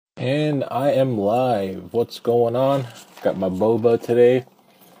And I am live. What's going on? Got my boba today.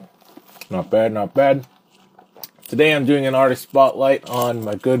 Not bad, not bad. Today I'm doing an artist spotlight on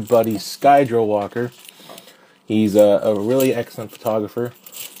my good buddy Skydro Walker. He's a really excellent photographer.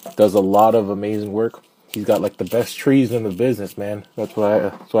 Does a lot of amazing work. He's got like the best trees in the business, man. That's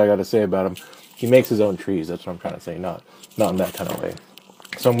what I got to say about him. He makes his own trees. That's what I'm trying to say. Not in that kind of way.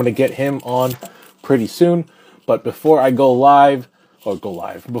 So I'm going to get him on pretty soon. But before I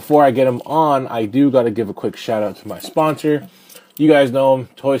before I get him on, I do got to give a quick shout out to my sponsor. You guys know him,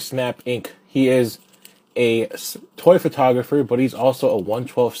 Toy Snap Inc. He is a toy photographer, but he's also a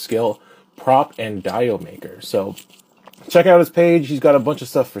 1/12 scale prop and dial maker. So check out his page. He's got a bunch of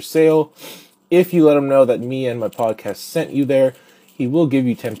stuff for sale. If you let him know that me and my podcast sent you there, he will give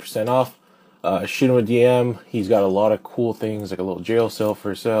you 10% off. Shoot him a DM. He's got a lot of cool things, like a little jail cell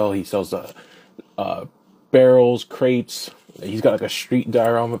for sale. He sells barrels, crates. He's got like a street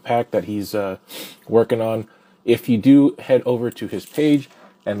diorama pack that he's working on. If you do head over to his page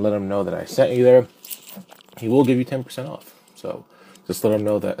and let him know that I sent you there, he will give you 10% off. So just let him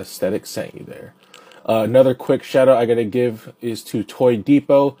know that Aesthetic sent you there. Another quick shout out I got to give is to Toy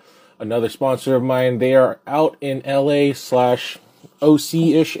Depot, another sponsor of mine. They are out in LA/OC-ish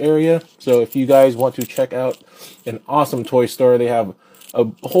area. So if you guys want to check out an awesome toy store, they have a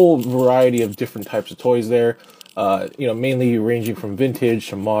whole variety of different types of toys there. Mainly ranging from vintage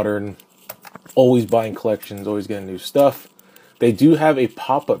to modern. Always buying collections, always getting new stuff. They do have a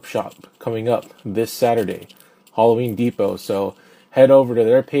pop-up shop coming up this Saturday, Halloween Depot. So head over to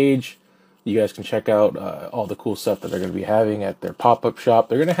their page. You guys can check out all the cool stuff that they're going to be having at their pop-up shop.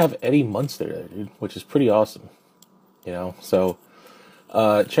 They're going to have Eddie Munster there, dude, which is pretty awesome. So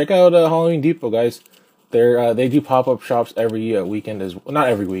check out Halloween Depot, guys. They do pop-up shops every weekend, not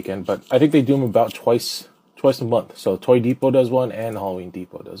every weekend, but I think they do them about twice a month. So Toy Depot does one and Halloween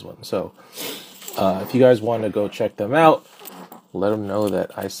Depot does one. So if you guys want to go check them out, let them know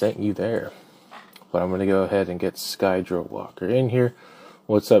that I sent you there. But I'm going to go ahead and get Skydro Walker in here.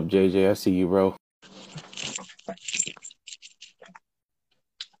 What's up, JJ? I see you, bro.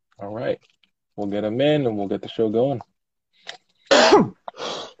 All right. We'll get him in and we'll get the show going.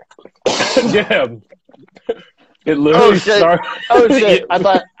 Damn. It literally started. Oh shit! I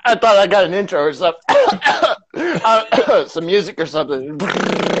thought I got an intro or something. Some music or something.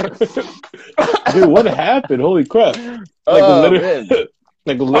 Dude, what happened? Holy crap! Man.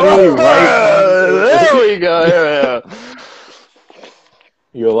 Literally right. There we go. Yeah.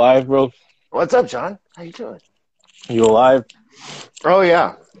 You alive, bro? What's up, John? How you doing? You alive? Oh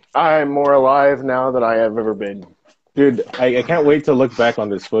yeah, I'm more alive now than I have ever been. Dude, I can't wait to look back on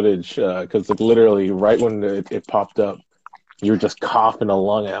this footage because literally right when it popped up, you were just coughing a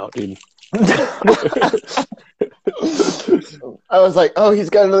lung out, dude. I was like, oh, he's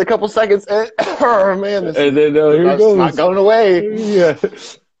got another couple seconds. Oh man, and then here it goes. Not going away. Yeah.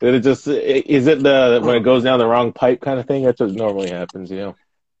 Then is it when it goes down the wrong pipe kind of thing? That's what normally happens,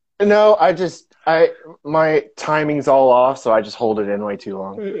 No, my timing's all off, so I just hold it in way too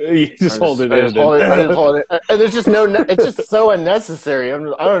long. You just hold it in. I just hold it. And there's just it's just so unnecessary. I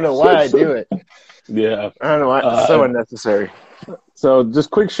don't know why I do it. Yeah. I don't know why. It's so unnecessary. So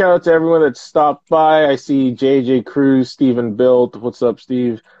just quick shout out to everyone that stopped by. I see JJ Cruz, Steven Bilt. What's up,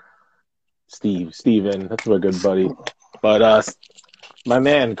 Steve? Steven. That's my good buddy. But my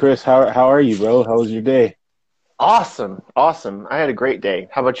man, Chris, how are you, bro? How was your day? Awesome. I had a great day.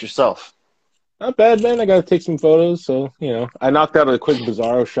 How about yourself? Not bad, man. I got to take some photos. So, I knocked out a quick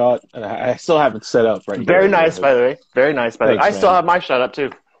Bizarro shot, and I still have it set up right here. Very nice, by the way. Very nice, by the way. I still have my shot up, too.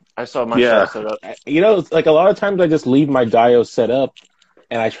 I still have my shot set up. It's like a lot of times I just leave my diode set up,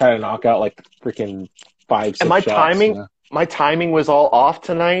 and I try to knock out like freaking 5, 6 and my shots. My timing was all off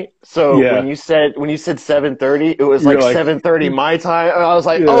tonight. So when you said 7:30, it was like 7:30 my time. And I was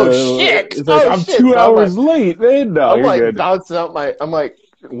like, oh shit! It's like, I'm 2 hours late, man. No, I'm like good. bouncing out I'm like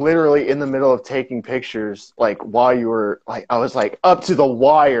literally in the middle of taking pictures, like while you were like, I was like up to the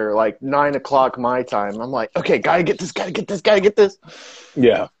wire, like 9:00 my time. I'm like, okay, gotta get this.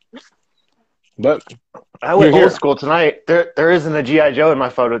 Yeah. But I went old school tonight. There isn't a G.I. Joe in my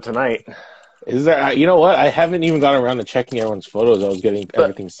photo tonight. Is there? You know what? I haven't even gotten around to checking everyone's photos. I was getting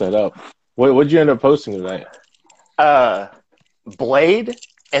everything set up. What'd you end up posting tonight? Blade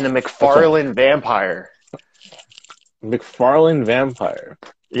and the McFarlane Vampire. McFarlane Vampire.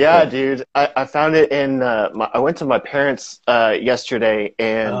 Yeah, dude. I found it in. I went to my parents yesterday,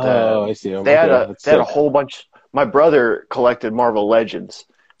 and I see. They had a whole bunch. My brother collected Marvel Legends,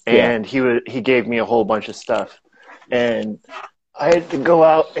 and he gave me a whole bunch of stuff, and I had to go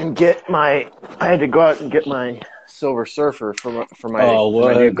out and get my Silver Surfer for Oh,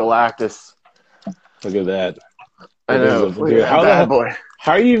 my new what? Galactus. Look at that. I That is know. a Look at dude. that How bad the boy.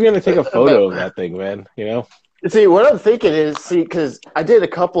 how are you gonna take a But photo of that thing, man? You know? see, what I'm thinking is, because I did a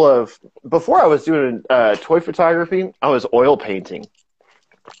couple of before I was doing toy photography, I was oil painting,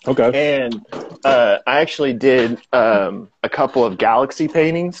 Okay. and I actually did a couple of galaxy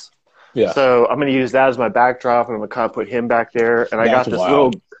paintings. Yeah. So I'm going to use that as my backdrop, and I'm going to kind of put him back there. And I That's got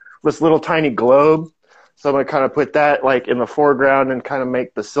wild. this little tiny globe. So I'm going to kind of put that like in the foreground and kind of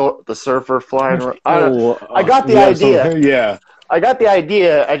make the surfer flying. I don't. Oh, I got the you have some. idea. Yeah. I got the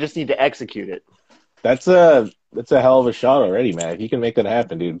idea. I just need to execute it. That's a hell of a shot already, man. If you can make that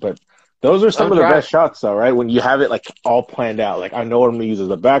happen, dude. But those are some I'm of the trying. best shots, though, right? When you have it like all planned out. Like I know what I'm gonna use as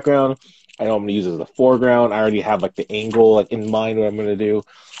the background. I know I'm gonna use as the foreground. I already have like the angle like in mind what I'm gonna do,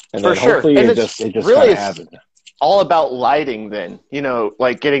 and For then sure. hopefully And it just kind of it's happens. all about lighting then.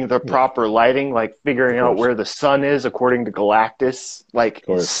 Like getting the Yeah, proper lighting, like of figuring out course, where the sun is according to Galactus, of like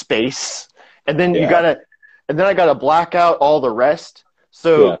course. space. And then Yeah, I gotta black out all the rest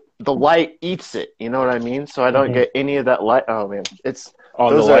yeah. so the light eats it. You know what I mean? So I don't Hmm. get any of that light. Oh man,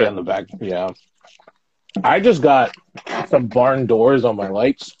 On the those light are on the back. Yeah. I just got some barn doors on my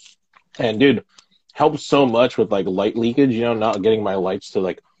lights, and dude, helps so much with like light leakage. Not getting my lights to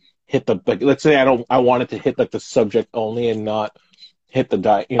like hit the like. Let's say I want it to hit like the subject only and not hit the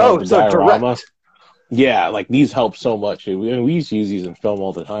so diorama. direct. Yeah, like these help so much. Dude. We used to use these in film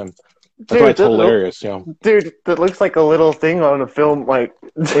all the time. That's why Dude, it's hilarious. dude, that looks like a little thing on a film. Like,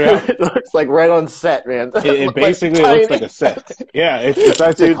 Yeah, it looks like right on set, man. it Like basically looks like tiny, a set. Yeah, it's that's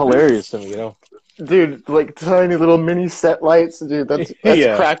like dude. hilarious to me. Dude, like tiny little mini set lights, dude. That's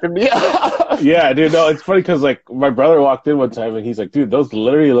Yeah. cracking me up. Yeah, dude. No, it's funny because like my brother walked in one time and he's like, "Dude, those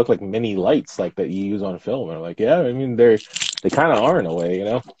literally look like mini lights, like that you use on film." And I'm like, "Yeah, I mean they kind of are in a way.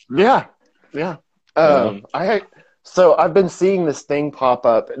 Yeah, yeah. Yeah. So I've been seeing this thing pop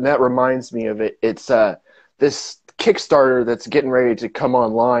up, and that reminds me of it. It's this Kickstarter that's getting ready to come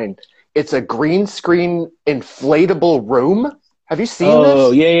online. It's a green screen inflatable room. Have you seen Oh,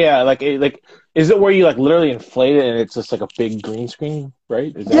 this? yeah, yeah. Like, is it where you like literally inflate it and it's just like a big green screen,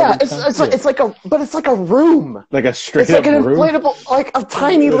 right? Is that what Yeah, it's on? Yeah. it's like a room. Like a It's straight like up an room. inflatable, like a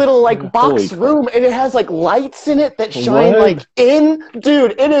tiny little like Holy box crap! room, and it has like lights in it that shine like What in.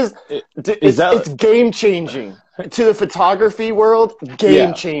 Dude, it is. I- is It's that? game changing to the photography world. Game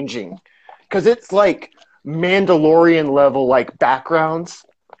Yeah, changing, because it's like Mandalorian level like backgrounds,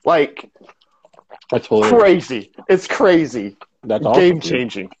 like that's hilarious. crazy. It's crazy. That's awesome, Game dude.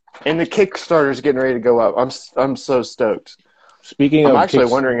 changing, and the Kickstarter's getting ready to go up. I'm so stoked. Speaking I'm of actually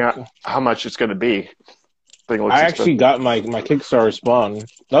kicks, wondering how much it's going to be. Thing looks I actually expensive. got my Kickstarter spawn.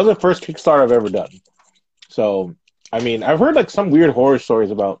 That was the first Kickstarter I've ever done. So, I mean, I've heard like some weird horror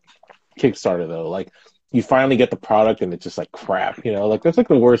stories about Kickstarter though. Like, you finally get the product and it's just like crap. Like that's like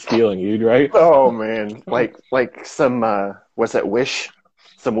the worst feeling, dude. Right? Oh man, like some what's that?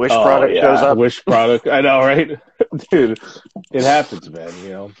 Some Wish Oh product goes yeah, up. Wish product. I know, right, dude? It happens,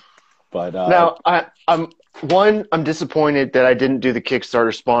 man. But Now I'm disappointed that I didn't do the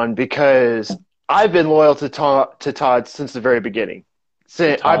Kickstarter spawn because I've been loyal to Todd since the very beginning.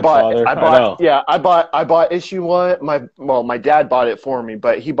 Since Todd Father, I I know. bought issue one. My dad bought it for me,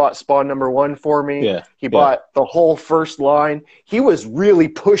 but he bought spawn number 1 for me. Yeah, He yeah. bought the whole first line. He was really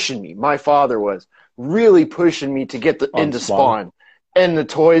pushing me. My father was really pushing me to get On into Spawn. spawn and the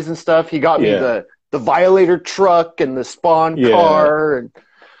toys and stuff. He got me Yeah, the Violator truck and the spawn yeah. car, and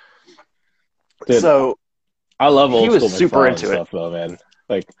Dude, so I love he old was school super McFarlane into it. stuff, though, man.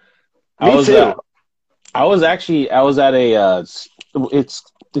 Like, I Me was too. I was at a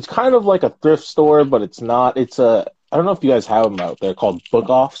it's kind of like a thrift store, but it's not. It's a I don't know if you guys have them out there called Book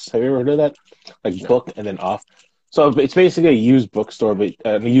Offs. Have you ever heard of that? Like book and then off. So it's basically a used bookstore, but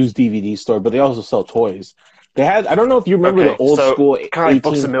a used DVD store. But they also sell toys. They had I don't know if you remember the Okay, old so school kind of like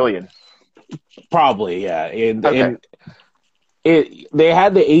Books a 18 Million. probably yeah, and Okay. they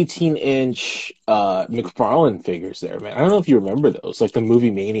had the 18-inch McFarlane figures there, man. I don't know if you remember those, like the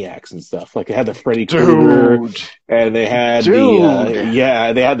movie Maniacs and stuff. Like they had the Freddy Krueger, Dude. and they had Dude.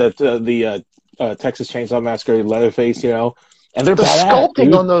 they had the Texas Chainsaw Massacre Leatherface, and they're The badass,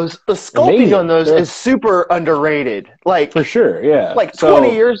 sculpting dude. on Amazing. those They're is super underrated. for sure, yeah. Like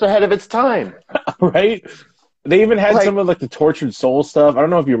 20 So years ahead of its time. right, they even had Like some of like the Tortured Soul stuff. I don't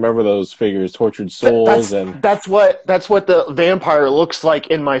know if you remember those figures, Tortured Souls, and that's what the vampire looks like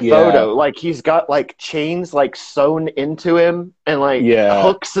in my yeah, photo. Like he's got like chains like sewn into him and like yeah.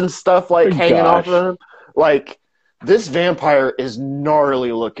 hooks and stuff like hanging off Gosh, of him. Like this vampire is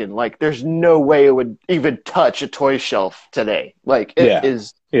gnarly looking. Like there's no way it would even touch a toy shelf today. Like it yeah,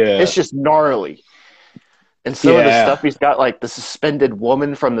 is yeah. it's just gnarly. And some of the stuff he's got, like the suspended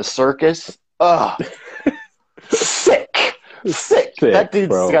woman from the circus. Ugh. Sick. That dude's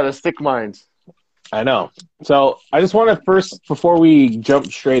got a sick mind. I know. So I just want to first, before we jump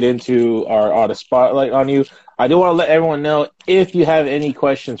straight into our auto spotlight on you, I do want to let everyone know, if you have any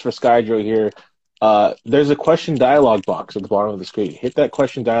questions for Skydro here, there's a question dialog box at the bottom of the screen. Hit that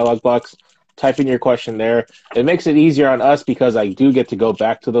question dialog box, type in your question there. It makes it easier on us because I do get to go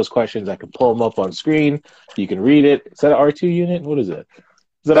back to those questions. I can pull them up on screen. You can read it. Is that an R2 unit? What is it?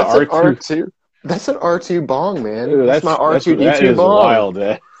 Is that an R2? That's an R2 bong, man. Dude, that's my R2D2 that is bong. Wild,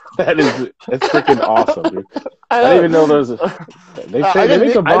 man. That's freaking awesome, dude. I didn't even know those. They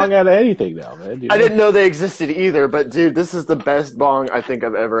make a bong out of anything now, man. I didn't know they existed either, but dude, this is the best bong I think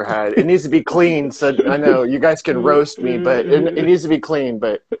I've ever had. It needs to be clean, so I know you guys can roast me, but it needs to be clean.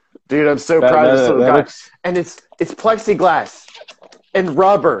 But dude, I'm so proud of this little guy. And it's plexiglass and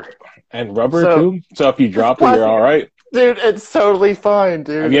rubber. And rubber too. So if you drop it, you're all right. Dude, it's totally fine,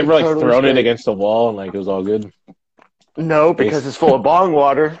 dude. Have you ever thrown it against the wall and it was all good? No, because it's full of bong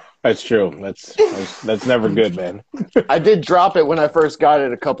water. That's true. That's never good, man. I did drop it when I first got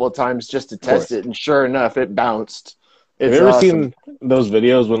it a couple of times just to test it, and sure enough, it bounced. Have you ever seen those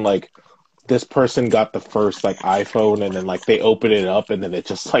videos when this person got the first iPhone and then they open it up and then it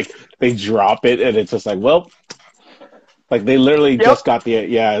just they drop it and it's just they literally just got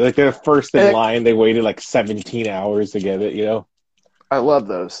they're first in line. They waited 17 hours to get it, you know? I love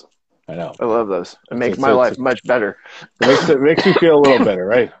those. I know. I love those. It makes my life much better. It makes you feel a little better,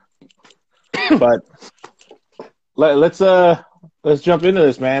 right? But let's jump into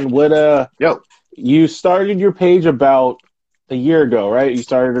this, man. You started your page about a year ago, right? You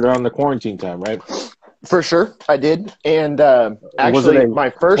started around the quarantine time, right? For sure, I did. And actually, my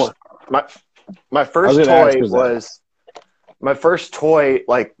first toy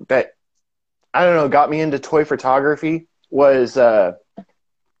that I don't know got me into toy photography was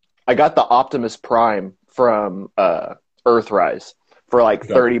I got the Optimus Prime from Earthrise for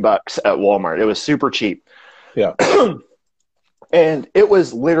 $30 at Walmart. It was super cheap. Yeah. And it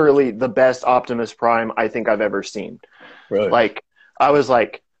was literally the best Optimus Prime I think I've ever seen. Really? I was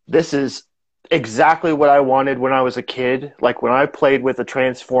like, this is exactly what I wanted when I was a kid. When I played with a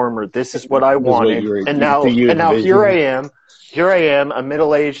Transformer, this is what I wanted. And now here I am, a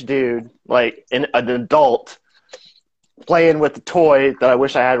middle-aged dude, an adult, playing with the toy that I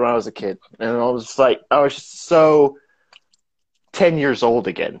wish I had when I was a kid. And I was just so 10 years old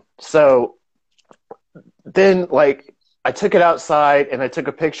again. So then I took it outside and I took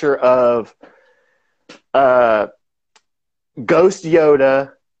a picture of Ghost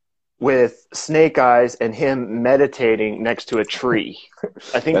Yoda with Snake Eyes and him meditating next to a tree.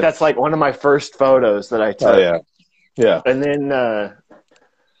 I think that's one of my first photos that I took. Oh, yeah. Yeah. And then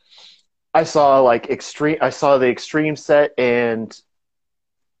I saw the Extreme set, and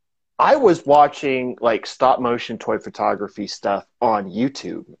I was watching stop motion toy photography stuff on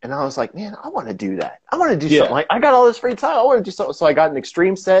YouTube, and I was like, man, I want to do that. I want to do something. I got all this free time. I want to do something. So I got an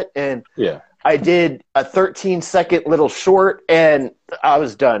Extreme set, and I did a 13-second little short, and I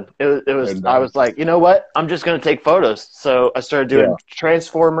was done. It was. I was like, you know what? I'm just going to take photos. So I started doing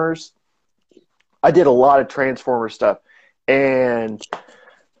Transformers. I did a lot of Transformer stuff, and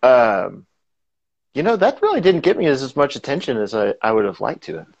that really didn't get me as much attention as I would have liked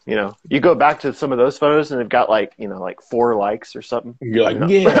to. You go back to some of those photos and they've got 4 likes or something. You're like,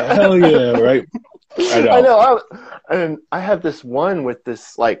 yeah, hell yeah, right? I know. And I have this one with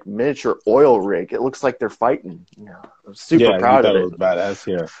this miniature oil rig. It looks like they're fighting. I'm super proud of it. It was badass.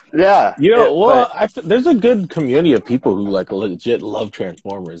 Yeah. There's a good community of people who legit love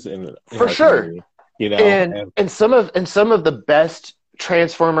Transformers for sure. Community, and some of the best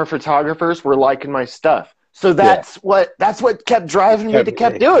Transformer photographers were liking my stuff, so that's what kept driving me to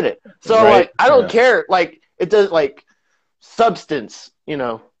keep doing it. So I don't care, it does substance,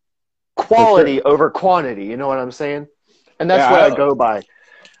 quality over quantity, you know what I'm saying? And that's what I go by.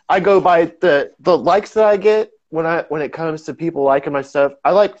 I go by the likes that I get when it comes to people liking my stuff.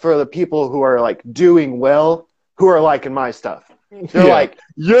 I like for the people who are doing well, who are liking my stuff. They're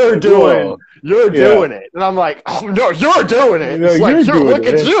you're doing it. And I'm like, oh no, you're doing it. It's look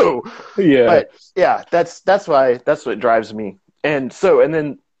at you. Yeah. But that's what drives me. And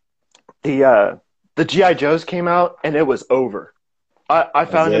then the G.I. Joes came out and it was over. I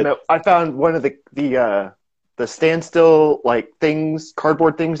found one of the standstill things,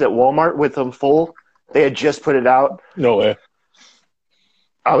 cardboard things at Walmart with them full. They had just put it out. No way.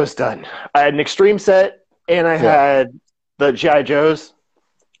 I was done. I had an Extreme set and I had the G.I. Joes.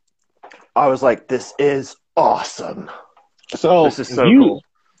 I was like, this is awesome. So this is so cool.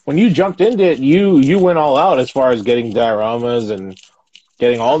 when you jumped into it, you went all out as far as getting dioramas and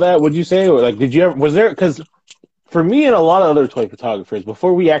getting all that. Would you say, or like, did you ever? Was there? Because for me and a lot of other toy photographers,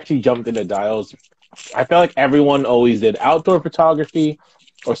 before we actually jumped into dials, I felt like everyone always did outdoor photography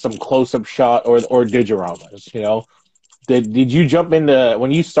or some close-up shot or digiramas. You know, did you jump into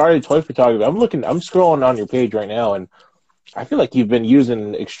when you started toy photography? I'm scrolling on your page right now, and I feel like you've been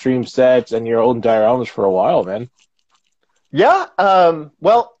using extreme sets and your own dioramas for a while, man. Yeah.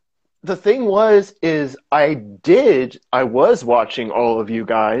 Well, the thing is I was watching all of you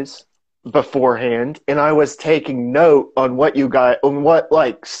guys beforehand, and I was taking note on what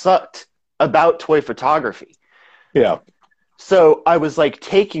like sucked about toy photography. Yeah, So I was like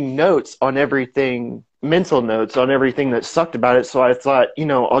taking notes on everything, mental notes on everything that sucked about it. So I thought,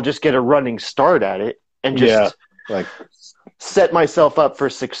 I'll just get a running start at it and yeah, just like set myself up for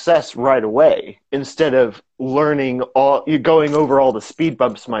success right away instead of going over all the speed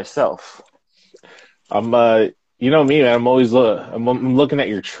bumps myself. I'm you know me, man. I'm looking at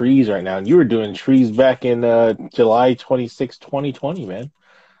your trees right now, and you were doing trees back in July 26, 2020, man.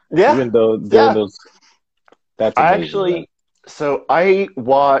 Yeah, Even though doing yeah. those, that's I amazing, man. actually, so I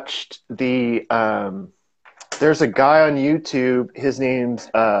watched there's a guy on YouTube. His name's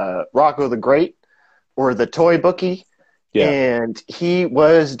Rocco the Great or the Toy Bookie. Yeah. And he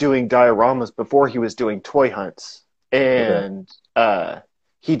was doing dioramas before he was doing toy hunts. Okay. And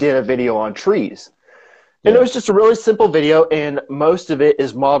he did a video on trees. And it Yeah. was just a really simple video, and most of it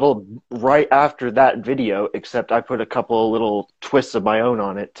is modeled right after that video, except I put a couple of little twists of my own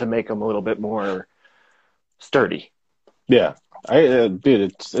on it to make them a little bit more sturdy. Yeah.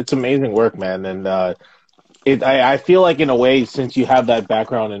 Dude, it's amazing work, man. And I feel like in a way, since you have that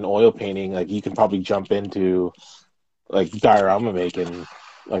background in oil painting, like you can probably jump into like diorama making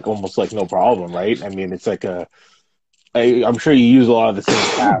like almost like no problem, right? I mean, it's like I'm sure you use a lot of the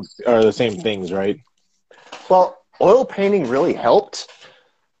same paths or the same things, right? Well, oil painting really helped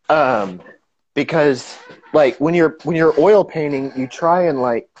because, like, when you're oil painting, you try and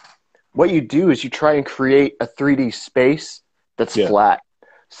like what you do is you try and create a 3D space that's Yeah. flat.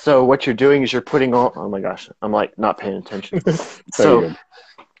 So what you're doing is you're putting on. Oh my gosh, I'm like not paying attention. Very So good.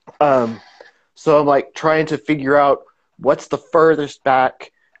 um, so I'm like trying to figure out what's the furthest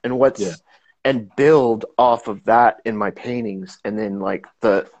back and Yeah. and build off of that in my paintings, and then like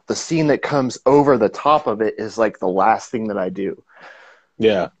the scene that comes over the top of it is like the last thing that I do.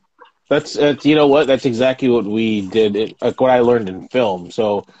 Yeah. That's you know what? That's exactly what we did. Like what I learned in film.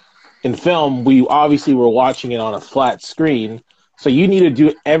 So in film, we obviously were watching it on a flat screen. So you need to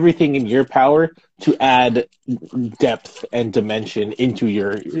do everything in your power to add depth and dimension into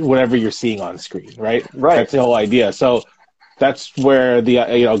your whatever you're seeing on screen, right? Right. That's the whole idea. So that's where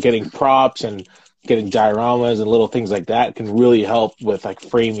the getting props and getting dioramas and little things like that can really help with like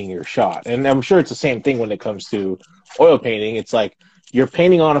framing your shot. And I'm sure it's the same thing when it comes to oil painting. It's like you're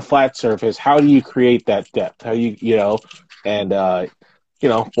painting on a flat surface. How do you create that depth? How and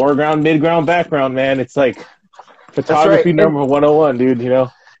foreground, midground, background, man. It's like That's right. photography And number 101, dude,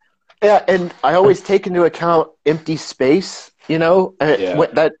 yeah, and I always take into account empty space.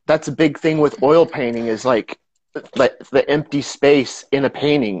 Yeah. That's a big thing with oil painting is like the empty space in a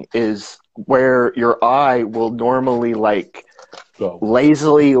painting is where your eye will normally like Go.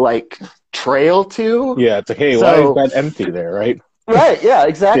 lazily like trail to. Yeah, it's like, hey, why is that empty there, right? Right, yeah,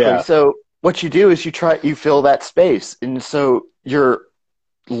 exactly. Yeah. So what you do is you fill that space, and so you're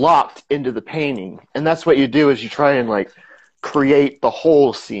locked into the painting, and that's what you do is you try and like create the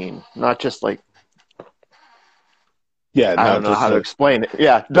whole scene, not just like Yeah, I not don't know just how to like, explain it.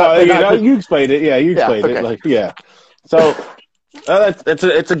 Yeah, no, you explained it. Yeah, you yeah, explained it. okay. Like, yeah. So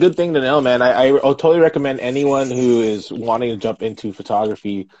it's a good thing to know, man. I'll totally recommend anyone who is wanting to jump into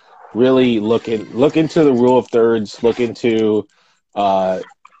photography really look into the rule of thirds. Look into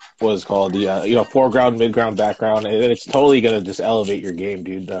what is called the foreground, midground, background, and it's totally gonna just elevate your game,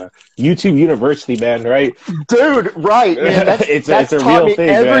 dude. YouTube University, man, right? Dude, right, man. It's That's a taught real me thing,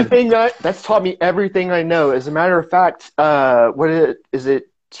 man. everything. That's taught me everything I know. As a matter of fact, what is it?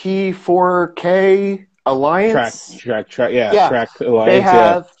 T4K Alliance? Yeah, Yeah, track they alliance,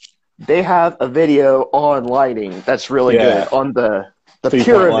 yeah, have they have a video on lighting that's really good yeah, on the 3 point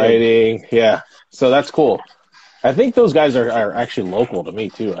pyramid. lighting, yeah. So that's cool. I think those guys are actually local to me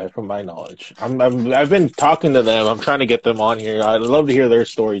too, from my knowledge. I've been talking to them. I'm trying to get them on here. I'd love to hear their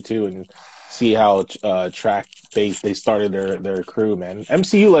story too and see how track they started their crew, man.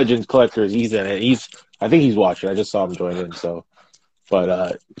 MCU Legends Collectors, he's in it. I think he's watching. I just saw him join in. So,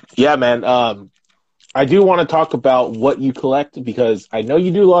 but yeah, man. I do want to talk about what you collect because I know you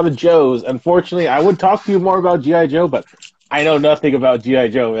do a lot of Joes. Unfortunately, I would talk to you more about GI Joe, but I know nothing about GI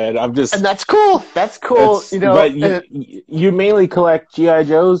Joe, man. I'm just And that's cool. That's cool. You know, but you mainly collect GI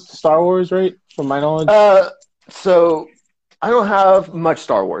Joes, Star Wars, right? From my knowledge. So I don't have much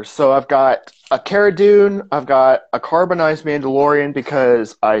Star Wars. So I've got a Cara Dune. I've got a carbonized Mandalorian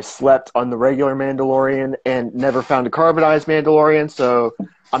because I slept on the regular Mandalorian and never found a carbonized Mandalorian. So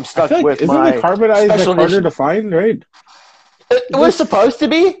I'm stuck with isn't my the carbonized special harder edition. to find, right? It was supposed to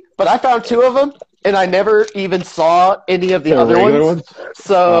be, but I found two of them, and I never even saw any of the other regular ones.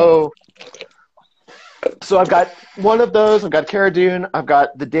 So I've got one of those. I've got Cara Dune. I've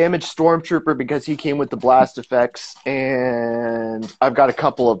got the damaged Stormtrooper because he came with the blast effects, and I've got a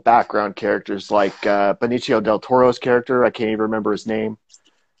couple of background characters like Benicio del Toro's character. I can't even remember his name.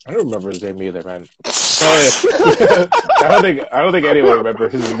 I don't remember his name either, man. I don't think anyone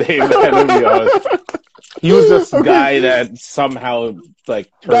remembers his name, man, to be honest. He was this guy that somehow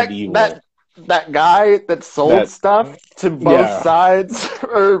like turned evil. That guy that sold stuff to both sides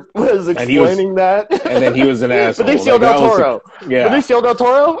or was explaining that. And then he was an asshole. Benicio del Toro. Benicio del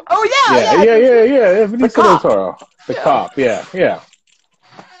Toro? Oh, yeah. Benicio del Toro. The cop, yeah.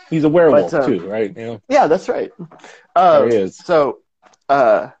 He's a werewolf, too, right? You know? Yeah, that's right. There he is. So,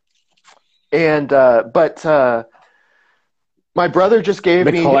 my brother just gave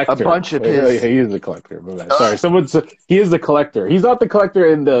me a bunch of his. He is the collector. Sorry, he is the collector. He's not the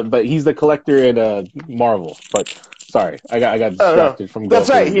collector but he's the collector in Marvel. But sorry, I got distracted from. That's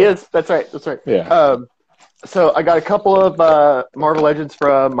right. He is. That's right. Yeah. So I got a couple of Marvel Legends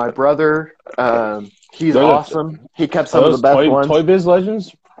from my brother. He's awesome. He kept some of the best ones. Toy Biz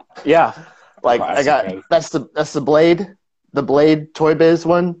Legends. Yeah, like classic, I got man. That's the Blade. The Blade Toy Biz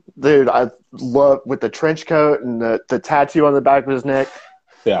one, dude, I love with the trench coat and the tattoo on the back of his neck.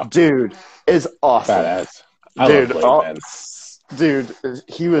 Yeah, dude, is awesome. Badass. I love Blade, man. Dude,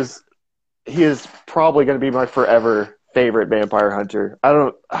 he is probably going to be my forever favorite vampire hunter.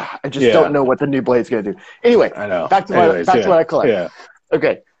 I just don't know what the new Blade's going to do. Anyway, I know. Back to what I collect. Yeah.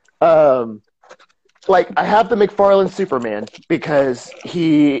 Okay. Like I have the McFarlane Superman because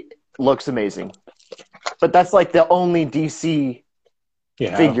he looks amazing. But that's like the only DC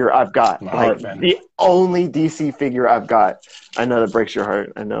figure I've got. The only DC figure I've got. I know that breaks your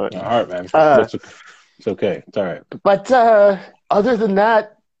heart. I know it. My heart, man. It's okay. It's all right. But other than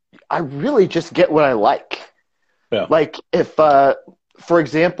that, I really just get what I like. Yeah. Like if, for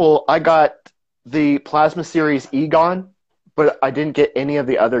example, I got the Plasma Series Egon, but I didn't get any of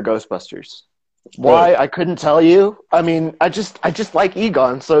the other Ghostbusters. Why? Really? I couldn't tell you. I mean, I just like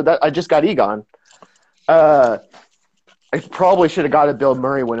Egon, so that I just got Egon. I probably should have got a Bill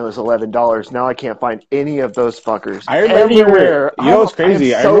Murray when it was $11. Now I can't find any of those fuckers. I remember everywhere. You know what's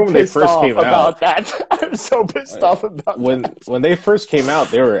crazy? I remember when they first came out. I'm so pissed off about that. When they first came out,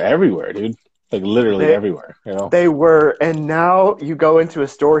 they were everywhere, dude. Like literally everywhere. You know? They were, and now you go into a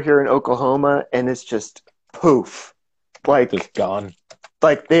store here in Oklahoma, and it's just poof, like just gone.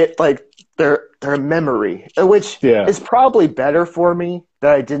 Like they're a memory, which is probably better for me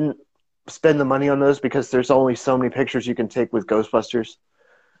that I didn't spend the money on those because there's only so many pictures you can take with Ghostbusters.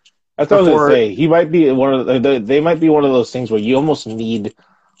 That's what I was gonna say. He might be they might be one of those things where you almost need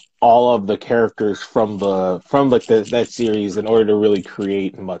all of the characters from that series in order to really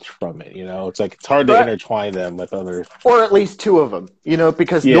create much from it. You know, it's like it's hard to intertwine them with other, or at least two of them. You know,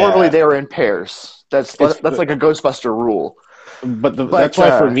 because normally they were in pairs. That's like a Ghostbuster rule. But that's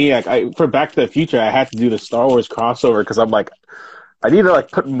why for me, for Back to the Future, I had to do the Star Wars crossover because I'm like, I need to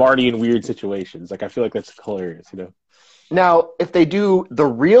like put Marty in weird situations. Like I feel like that's hilarious, you know. Now, if they do the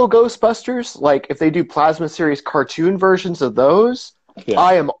real Ghostbusters, like if they do Plasma Series cartoon versions of those,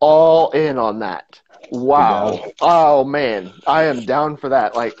 I am all in on that. Wow. Yeah. Oh man, I am down for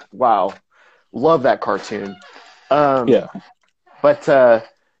that. Like, wow. Love that cartoon. But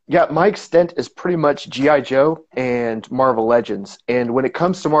my extent is pretty much G.I. Joe and Marvel Legends. And when it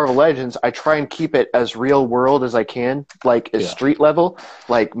comes to Marvel Legends, I try and keep it as real world as I can, like as street level,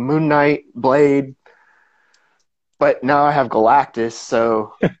 like Moon Knight, Blade. But now I have Galactus,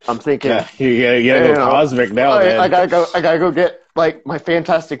 so I'm thinking you gotta go cosmic now, man. I gotta go get like my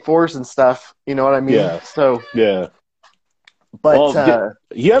Fantastic Fours and stuff. You know what I mean? Yeah. So But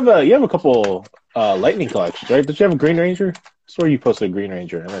you have a couple Lightning collections, right? Did you have a Green Ranger? I swear you posted a Green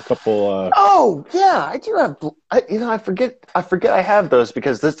Ranger and a couple. Oh yeah, I do have. I forget I have those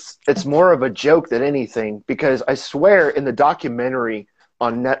because it's more of a joke than anything. Because I swear in the documentary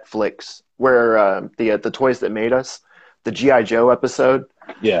on Netflix where the Toys That Made Us, the G.I. Joe episode,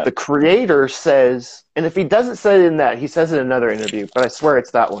 the creator says, and if he doesn't say it in that, he says it in another interview, but I swear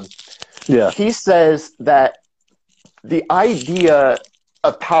it's that one. Yeah, he says that the idea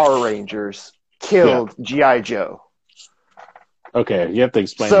of Power Rangers killed G.I. Joe. Okay, you have to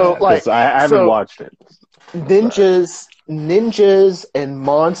explain So that because I haven't watched it. ninjas and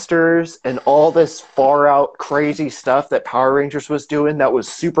monsters and all this far out crazy stuff that Power Rangers was doing that was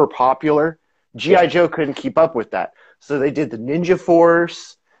super popular. G.I. Yeah, Joe couldn't keep up with that. So they did the Ninja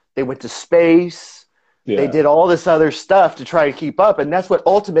Force, they went to space, they yeah. did all this other stuff to try to keep up, and that's what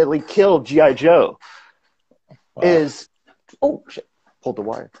ultimately killed G.I. Joe. Wow. Is oh shit, pulled the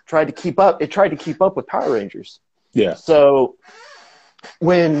wire. Tried to keep up. It tried to keep up with Power Rangers. Yeah, So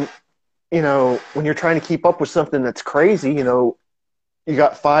when when you're trying to keep up with something that's crazy, you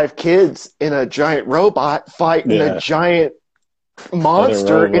got 5 kids in a giant robot fighting a yeah. giant Other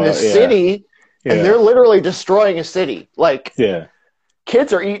monster in a robot. Yeah, city, and yeah, they're literally destroying a city. Like, yeah.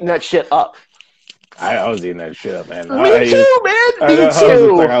 kids are eating that shit up. I was eating that shit up, man. Me too, man. I Me know. I was just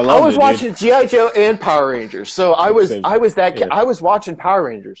like, too. I I loved was it, dude. watching GI Joe and Power Rangers, so Same. I was that kid. Yeah, I was watching Power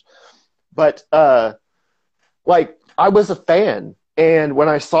Rangers, but like I was a fan, and when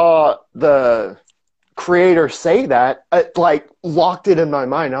I saw the creator say that, it like locked it in my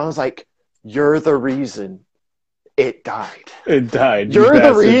mind. I was like, "You're the reason it died. it died. You You're the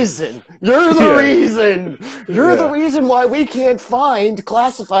bastard. reason. You're the Yeah, reason. You're the yeah, reason why we can't find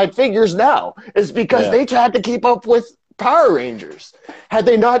classified figures now. Is because yeah, they had to keep up with Power Rangers. Had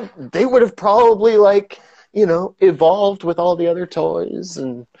they not, they would have probably evolved with all the other toys,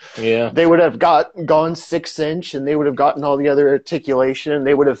 and yeah, they would have gone 6-inch, and they would have gotten all the other articulation.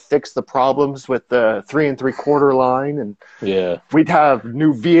 They would have fixed the problems with the 3 3/4 line, and yeah. we'd have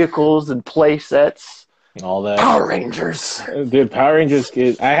new vehicles and play sets. All that. Power Rangers. Dude, Power Rangers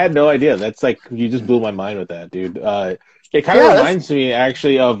kid. I had no idea. That's like you just blew my mind with that, dude. It kind of Yeah, that's reminds me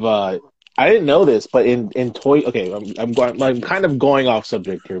actually of I didn't know this, but in Toy. Okay, I'm kind of going off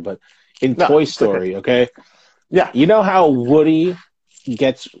subject here, but in no, Toy it's okay. Story, okay, Yeah. you know how Woody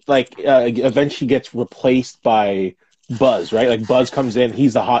gets like eventually gets replaced by Buzz, right? Like Buzz comes in,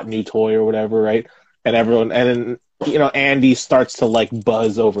 he's the hot new toy or whatever, right? And everyone, and then Andy starts to like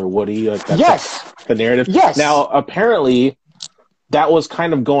Buzz over Woody, like that's like Yes. the narrative. Yes. Now, apparently, that was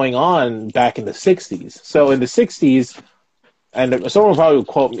kind of going on back in the '60s. So in the '60s, and someone will probably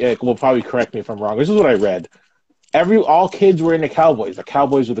quote me, will probably correct me if I'm wrong. This is what I read. All kids were into cowboys. The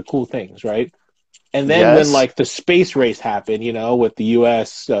cowboys were the cool things, right? And then when Yes. like the space race happened, with the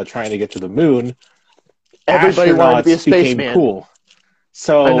U.S. Trying to get to the moon, Everybody wanted to be a astronauts became spaceman. cool.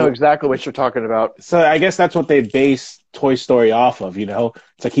 I know So, exactly what you're talking about. so I guess that's what they based Toy Story off of. It's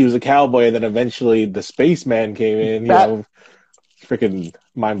like he was a cowboy, and then eventually the spaceman came in. That Freaking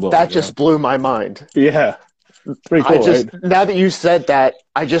mind blowing. that just blew my mind. Yeah, pretty I cool, right? just now that you said that,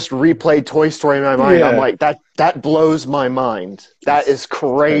 I just replayed Toy Story in my mind. I'm Yeah, like, that blows my mind. That is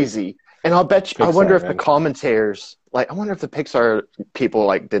crazy. And I'll bet you, I wonder Pixar, if the man. commentators, I wonder if the Pixar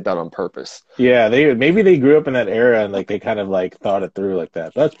people did that on purpose. Yeah, maybe they grew up in that era and like they kind of like thought it through like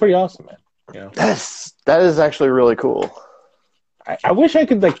that. But that's pretty awesome, man. That is actually really cool. I wish I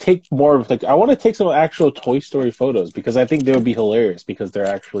could like take more of like I want to take some actual Toy Story photos because I think they would be hilarious because they're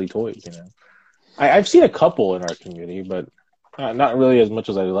actually toys. I've seen a couple in our community, but not really as much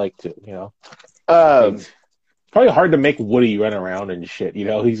as I'd like to. Um, It's probably hard to make Woody run around and shit.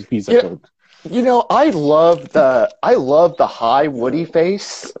 He's like I love the high Woody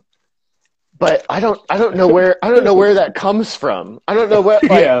face, but I don't know where that comes from. I don't know where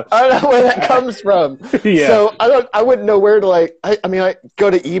Yeah. I don't know where that comes from. Yeah. So I wouldn't know where to I mean I go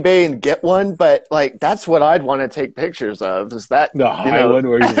to eBay and get one, but that's what I'd want to take pictures of. Is that The high one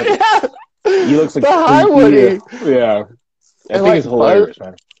where he looks like the high Woody. Yeah. I And think it's hilarious,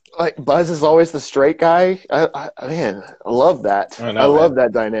 man. Buzz is always the straight guy. Man, I love that. I know, I love man.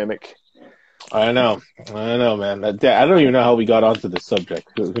 that dynamic. I know, man. I don't even know how we got onto this subject.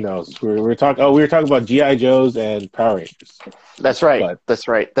 Who knows? We were talking. Oh, we were talking about GI Joes and Power Rangers. That's right. But, That's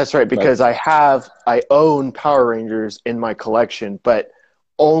right. Because I own Power Rangers in my collection, but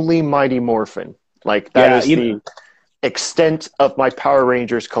only Mighty Morphin. That is the extent of my Power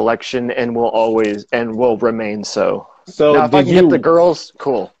Rangers collection, and will remain so. So now, if I can get the girls,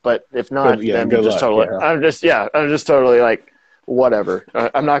 cool. But if not, then good just luck, totally. yeah. I'm just totally whatever.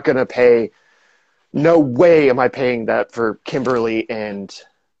 I'm not gonna pay. No way am I paying that for Kimberly and.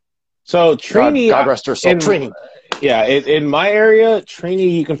 So Trini, God rest her soul. Trini. Yeah, in my area, Trini,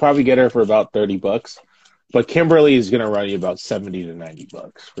 you can probably get her for about $30, but Kimberly is gonna run you about $70 to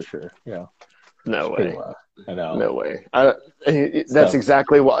 $90 for sure. No way. I know. No way. That's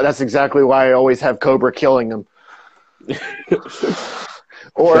exactly why I always have Cobra killing them.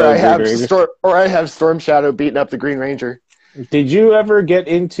 Or I have Storm Shadow beating up the Green Ranger. Did you ever get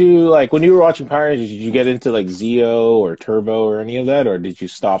into when you were watching Power Rangers? Did you get into Zeo or Turbo or any of that, or did you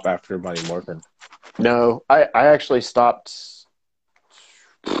stop after Mighty Morphin? No, I actually stopped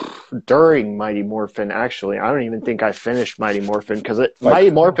during Mighty Morphin, actually. I don't even think I finished Mighty Morphin because Like, Mighty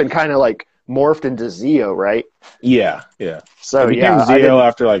Morphin kind of like morphed into Zeo, right? yeah, yeah. So It became yeah, I Zeo didn't.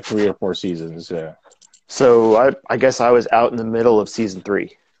 after like 3 or 4 seasons. Yeah. So I guess I was out in the middle of season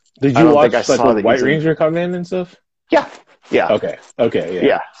 3. Did I you don't think I watch like saw when that White he's in. Ranger come in and stuff? Yeah, yeah, Okay. Okay. Yeah.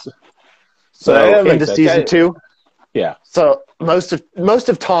 yeah. So So that makes into sense. season 2. Yeah. So most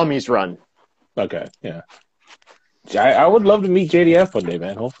of Tommy's run. Okay. Yeah. I would love to meet JDF one day,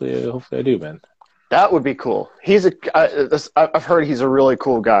 man. Hopefully I do, man. That would be cool. I've heard he's a really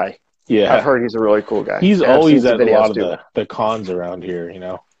cool guy. I've Yeah. heard he's a really cool guy. He's And I've seen always some at a lot videos of too. the cons around here, you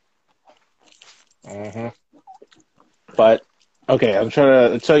know. But okay, I'm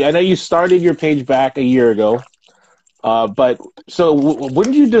trying to. So I know you started your page back a year ago. But so when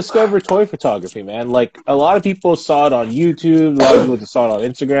did you discover toy photography, man? Like a lot of people saw it on YouTube, a lot of people saw it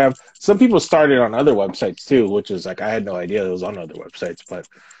on Instagram. Some people started on other websites too, which is like I had no idea it was on other websites. But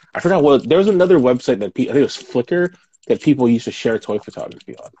I forgot what there was another website that I think it was Flickr that people used to share toy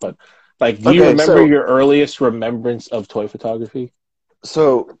photography on. But like, do you Okay, remember your earliest remembrance of toy photography?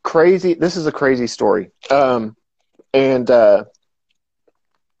 so crazy. This is a crazy story. And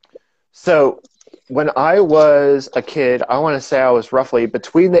so when I was a kid, I want to say I was roughly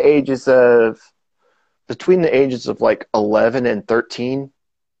between the ages of like 11 and 13,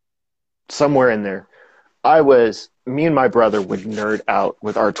 somewhere in there. Me and my brother would nerd out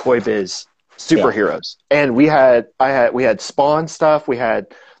with our Toy Biz Yeah, superheroes. And we had Spawn stuff, we had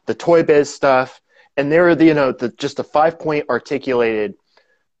the Toy Biz stuff, and they were just the 5-point articulated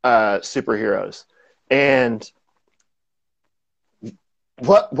superheroes. And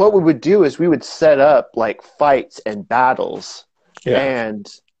what we would do is we would set up like fights and battles, yeah, and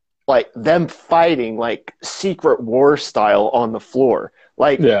like them fighting like Secret War style on the floor.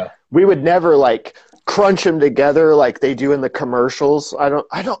 Like yeah, we would never like crunch them together like they do in the commercials. I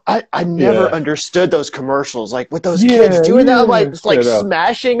never yeah, understood those commercials. Like with those kids yeah, doing that, yeah. like it's like I know.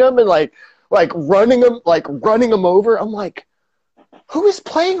 smashing them and like running them over. I'm like, who is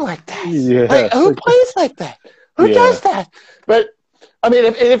playing like that? Yeah, Like who plays like that? Who yeah. does that? But I mean,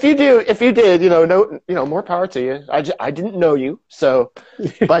 if you did, no, more power to you. I didn't know you, so,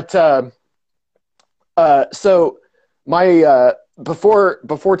 but so my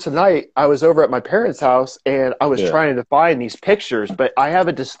before tonight, I was over at my parents' house and I was Yeah. trying to find these pictures, but I have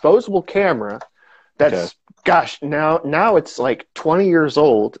a disposable camera Okay. that's, gosh, now it's like 20 years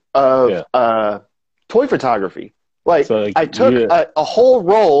old of Yeah. toy photography. Like So like I took you, a whole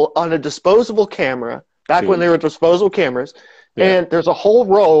roll on a disposable camera back when dude. they were disposable cameras, Yeah. and there's a whole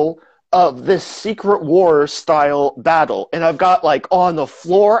roll of this Secret War style battle, and I've got like on the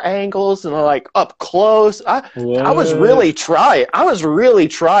floor angles and like up close. I was What? really trying. I was really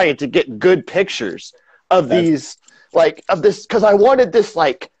trying to get good pictures of That's these, like of this, because I wanted this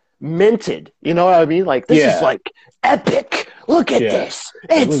like minted. You know what I mean? Like this is yeah. like epic. Look at Yeah. this.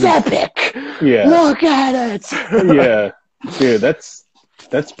 It's Look epic. yeah. Look at it. Yeah. Dude, that's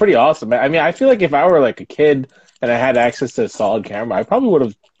pretty awesome. I mean, I feel like if I were like a kid and I had access to a solid camera, I probably would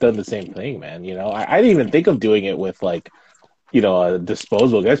have done the same thing, man. You know, I didn't even think of doing it with like, a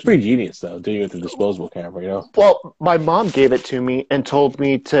disposable. That's pretty genius though, doing it with a disposable camera, you know? Well, my mom gave it to me and told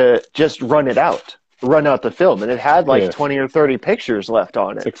me to just run out the film, and it had like Yeah. 20 or 30 pictures left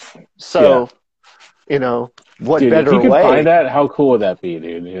on it. It's like, yeah. So, what Dude, if better you could find way? that, how cool would that be,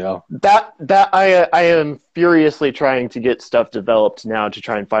 dude? You know? That I am furiously trying to get stuff developed now to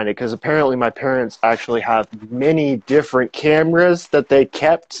try and find it, because apparently my parents actually have many different cameras that they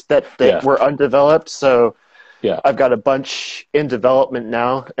kept that Yeah. were undeveloped. So Yeah. I've got a bunch in development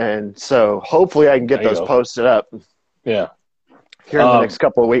now, and so hopefully I can get There you those go. posted up Yeah. here in the next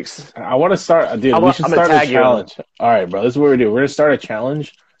couple of weeks. I want to start, dude. We should I'm gonna start a tag you in them. challenge. All right, bro. This is what we're doing. We're gonna start a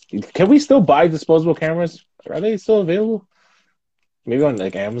challenge. Can we still buy disposable cameras? Are they still available? Maybe on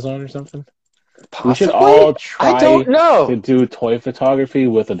like Amazon or something. We should Possibly? all I try don't to know. do toy photography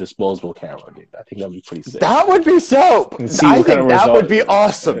with a disposable camera, dude. I think that'd be pretty sick. That would be so. And see I what kind think of that result. would be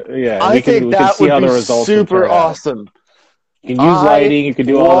awesome. Yeah, I think we can that see would how be the results would super turn out. awesome. You can use I lighting. You can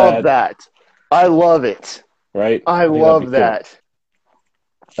do all love that, that. I love it. right? I think that'd be love cool. that.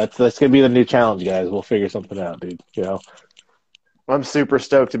 That's gonna be the new challenge, guys. We'll figure something out, dude. You know, I'm super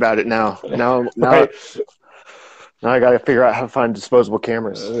stoked about it now. Now right? I got to figure out how to find disposable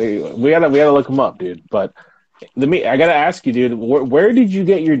cameras. We gotta look them up, dude. But I gotta ask you, dude. Where did you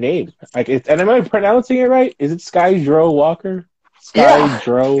get your name? Like, and am I pronouncing it right? Is it Sky Dro Walker? Yeah. Sky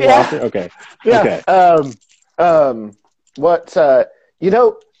Dro Yeah. Walker. Okay. Yeah. Okay. What,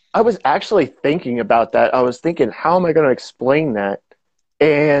 I was actually thinking about that. I was thinking, how am I going to explain that?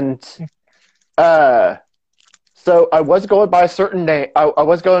 And, So I was going by a certain name. I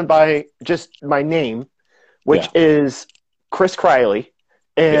was going by just my name, which is Chris Criley,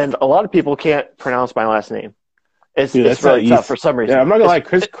 and a lot of people can't pronounce my last name. It's Dude, it's really tough for some reason. Yeah, I'm not gonna lie.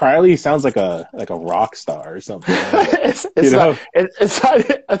 Chris Criley sounds like a rock star or something. it's not. It's not.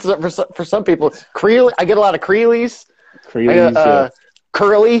 It's for some people. Creely. I get a lot of Creelys.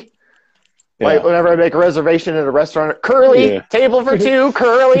 Curly. Yeah. Like whenever I make a reservation at a restaurant, Curly, table for two,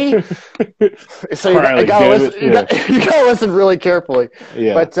 Curly. So you gotta listen really carefully.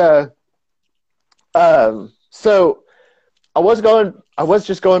 Yeah. But so I was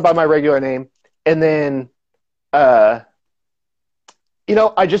just going by my regular name, and then I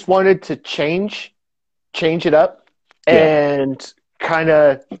just wanted to change it up and kind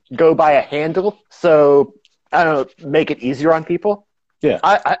of go by a handle. So I don't know, make it easier on people. Yeah.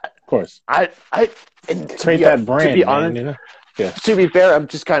 Of course. Create that brand. To be honest, man, to be fair, I'm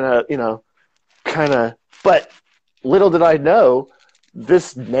just kind of, but little did I know,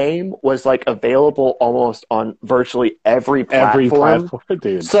 this name was like available almost on virtually every platform.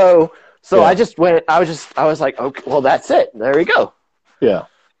 Dude. So I just went. I was like, okay, well, that's it. There you go. Yeah.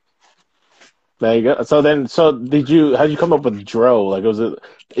 There you go. So how did you come up with Dro? Like, is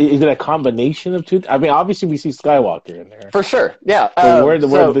it a combination of two? I mean, obviously we see Skywalker in there. For sure. Yeah. Where did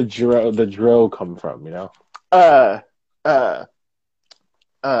the Dro come from, you know?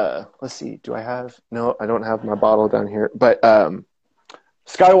 Let's see. Do I have? No, I don't have my bottle down here. But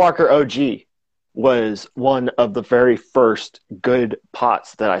Skywalker OG was one of the very first good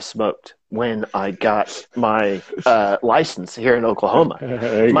pots that I smoked when I got my license here in Oklahoma,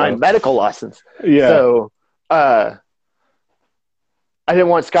 my medical license. Yeah. So I didn't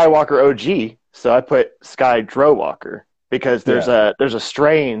want Skywalker OG, so I put Sky Dro Walker because there's a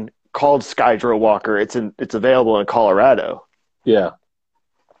strain called Sky Dro Walker. It's available in Colorado. Yeah.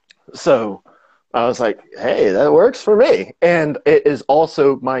 So I was like, hey, that works for me. And it is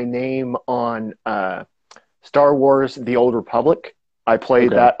also my name on Star Wars The Old Republic. I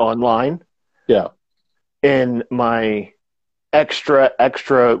played that online. Yeah. In my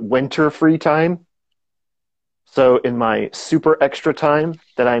extra winter free time. So in my super extra time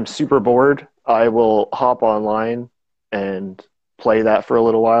that I'm super bored, I will hop online and play that for a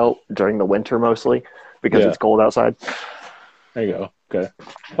little while during the winter mostly because it's cold outside. There you go. Okay.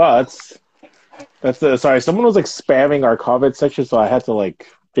 Wow, sorry, someone was like spamming our comment section, so I had to like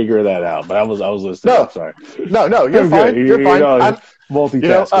figure that out. But I was listening. No, I'm sorry. No, you're fine. You're fine. I'm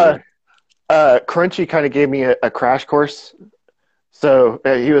multitasking. Crunchy kind of gave me a crash course. So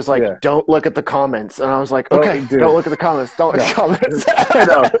he was like, "Don't look at the comments," and I was like, "Okay, don't look at the comments. Don't look at the comments."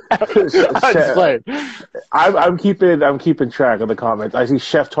 I'm keeping track of the comments. I see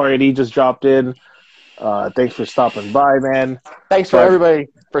Chef Toyota just dropped in. Thanks for stopping by, man. Thanks for everybody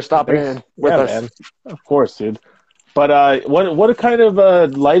for stopping in with us. Man. Of course, dude. But what kind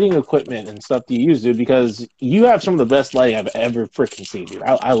of lighting equipment and stuff do you use, dude? Because you have some of the best lighting I've ever freaking seen, dude.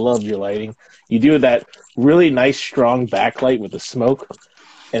 I love your lighting. You do that really nice, strong backlight with the smoke,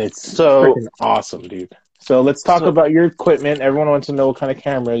 and it's so freaking awesome, dude. So let's talk about your equipment. Everyone wants to know what kind of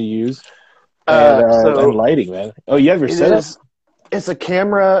camera you use and lighting, man. Oh, you have your setup? It's a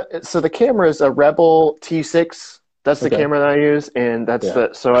camera. So the camera is a Rebel T6. That's the camera that I use, and that's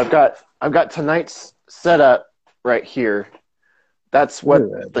So I've got tonight's setup right here. That's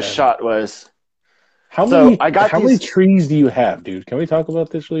what the shot was. How many trees do you have, dude? Can we talk about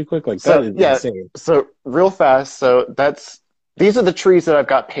this really quick? Like that is insane. So real fast. So these are the trees that I've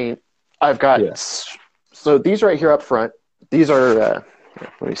got paint. I've got so these right here up front. These are.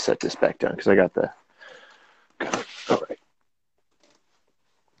 Let me set this back down because I got the. All right.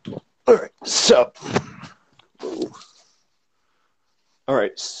 All right. So. All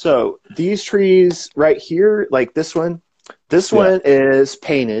right. So these trees right here, like this one is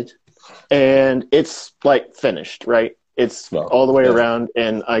painted. And it's like finished, right? It's all the way around,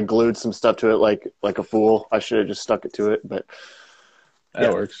 and I glued some stuff to it like a fool. I should have just stuck it to it, but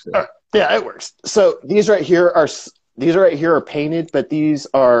that works. Yeah, it works. So these right here are painted, but these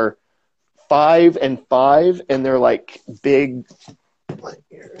are 5 and 5, and they're like big.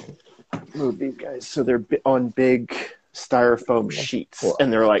 Move these guys, so they're on big styrofoam sheets,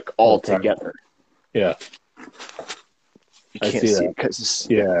 and they're like all together. Yeah. You can't see it because this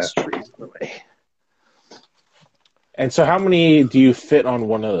tree's in the way. And so, how many do you fit on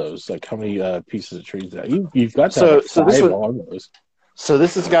one of those? Like, how many pieces of trees? You've got to have 5 on those. So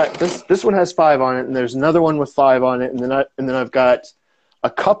this has got this one has 5 on it, and there's another one with 5 on it, and then I've got a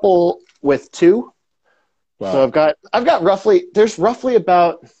couple with 2. Wow. So I've got roughly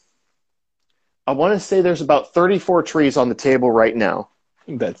about, I want to say there's about 34 trees on the table right now.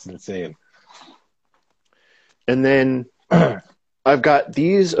 That's insane. And then I've got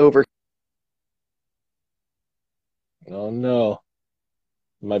these over. Oh no,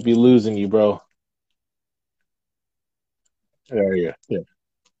 might be losing you, bro. There you go. Yeah.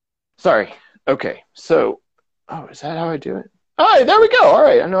 Sorry. Okay. So, oh, is that how I do it? All right, there we go. All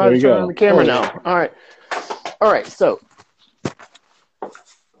right, I know how There to you turn on go. the camera Oh, now. All right. So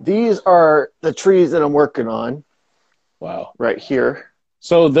these are the trees that I'm working on wow. right here.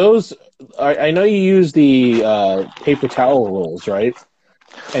 So those, I know you use the paper towel rolls, right?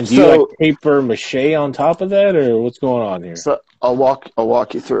 And do you like So, paper mache on top of that, or what's going on here? so I'll walk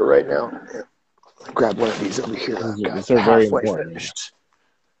you through it right now. Grab one of these over here. I've got These are very halfway important. finished.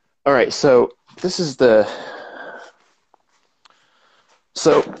 All right. So this is the.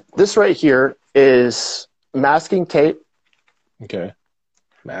 So this right here is masking tape, Okay.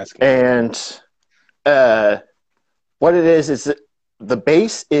 Masking. and what it is that the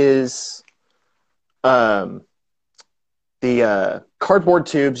base is the cardboard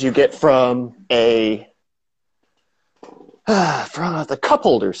tubes you get from from the cup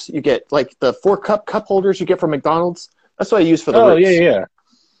holders. You get like the 4-cup cup holders you get from McDonald's. That's what I use for the Oh, roots. yeah.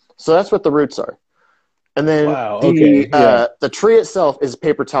 So that's what the roots are. And then Wow, okay, yeah. the tree itself is a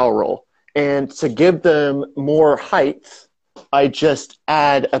paper towel roll. And to give them more height, I just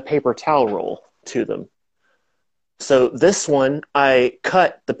add a paper towel roll to them. So this one, I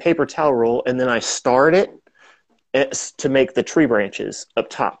cut the paper towel roll and then I starred it to make the tree branches up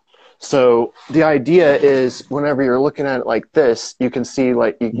top. So the idea is whenever you're looking at it like this, you can see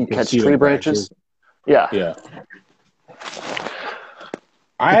like you can catch see the tree branches. Yeah. Yeah.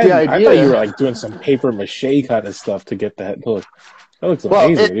 The I idea- thought you were like doing some paper mache kind of stuff to get that look. That looks Well,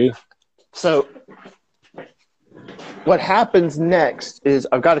 amazing, dude. So what happens next is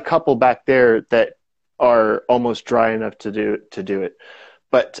I've got a couple back there that are almost dry enough to do it.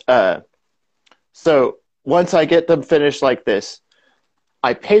 But so once I get them finished like this,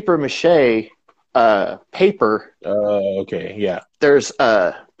 I paper mache paper. Okay, yeah. There's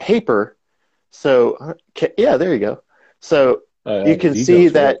paper. So yeah, there you go. So you can see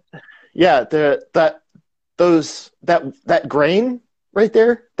that, yeah, that grain right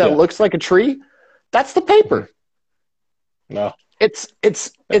there that looks like a tree, that's the paper. No. It's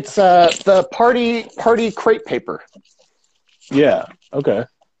the party crepe paper. Yeah. Okay.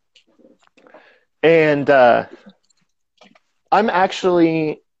 And I'm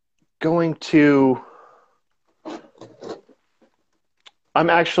actually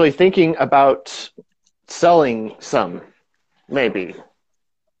thinking about selling some, maybe.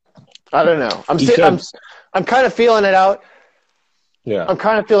 I don't know. I'm kind of feeling it out. Yeah. I'm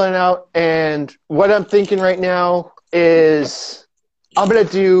kind of feeling it out, and what I'm thinking right now is I'm gonna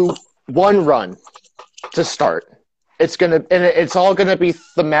do one run to start. It's all gonna be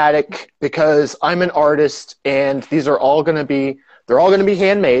thematic because I'm an artist, and they're all gonna be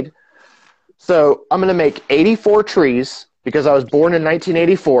handmade. So I'm gonna make 84 trees because I was born in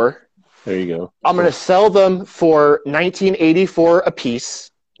 1984. There you go. I'm gonna sell them for 1984 a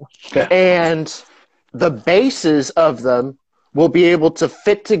piece, and the bases of them will be able to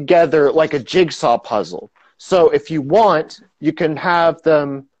fit together like a jigsaw puzzle. So if you want, you can have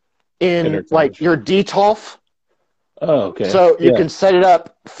them in like your detolf. Oh, okay. So you can set it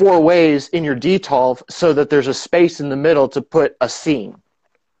up 4 ways in your detolf so that there's a space in the middle to put a scene.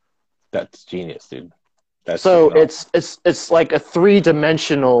 That's genius, dude. So it's like a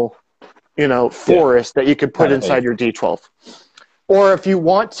 3-dimensional, forest that you could put inside your D12. Or if you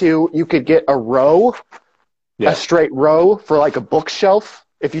want to, you could get a row, a straight row for like a bookshelf.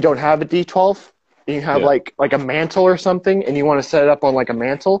 If you don't have a D12, and you have like a mantle or something, and you want to set it up on like a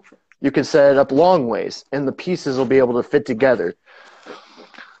mantle, you can set it up long ways, and the pieces will be able to fit together.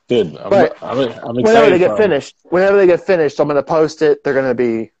 Dude, I'm excited. Whenever they get finished, I'm going to post it.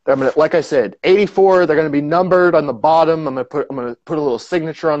 Like I said, 84. They're going to be numbered on the bottom. I'm going to put a little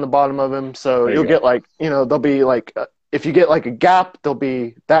signature on the bottom of them. So you'll get like, they'll be like, if you get like a gap, there'll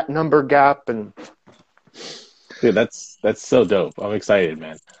be that number gap. And dude, that's so dope. I'm excited,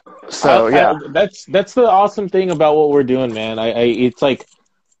 man. So that's the awesome thing about what we're doing, man. It's like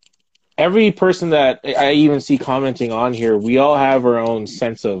every person that I even see commenting on here, we all have our own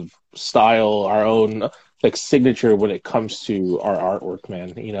sense of style, our own like signature when it comes to our artwork,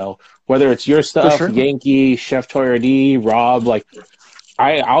 man. Whether it's your stuff, Yankee, Chef Toyardee, Rob, like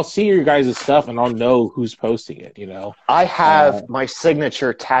I'll see your guys' stuff and I'll know who's posting it. I have my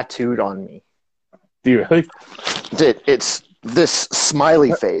signature tattooed on me. Do you really? It's this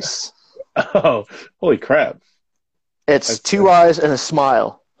smiley face. Oh, holy crap! That's 2 eyes and a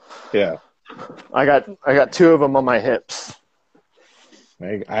smile. Yeah, I got 2 of them on my hips.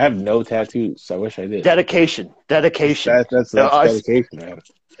 I have no tattoos. So I wish I did. Dedication. That's dedication, man.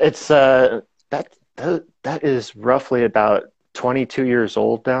 It's that is roughly about 22 years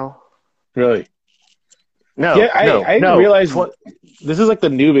old now. Really? No, Yeah, I didn't realize this is like the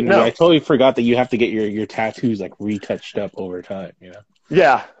noob in me. No. I totally forgot that you have to get your tattoos like retouched up over time. You know?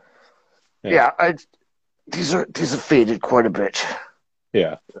 Yeah. Yeah. These are faded quite a bit.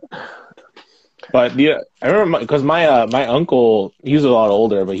 Yeah. But yeah, I remember because my uncle, he was a lot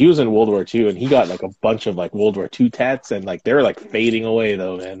older, but he was in World War II, and he got like a bunch of like World War II tats, and like they were like fading away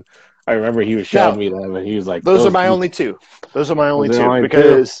though, man. I remember he was showing me them, and he was like, "Those are my only two. Those are my only two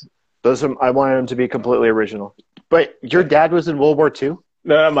because I wanted them to be completely original." But your dad was in World War II?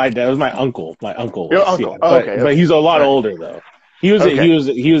 No, not my dad. It was my uncle. My uncle. Your uncle. Yeah. But he's a lot older though. He was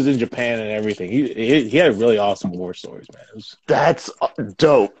in Japan and everything. He had really awesome war stories, man. That's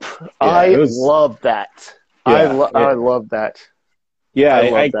dope. Yeah, I love that. Yeah, I love that.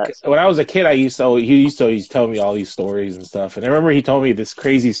 Yeah, when I was a kid, he used to tell me all these stories and stuff. And I remember he told me this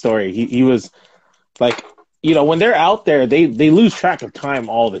crazy story. He was like, you know, when they're out there, they lose track of time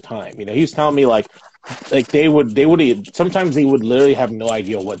all the time. You know, he was telling me like they would sometimes they would literally have no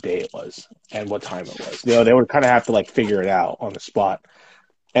idea what day it was and what time it was. You know, they would kind of have to like figure it out on the spot.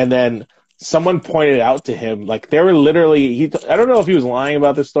 And then someone pointed out to him, like they were literally, I don't know if he was lying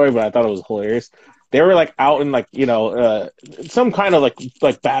about this story, but I thought it was hilarious. They were like out in like, you know, some kind of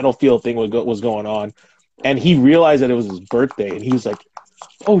like battlefield thing was going on. And he realized that it was his birthday. And he was like,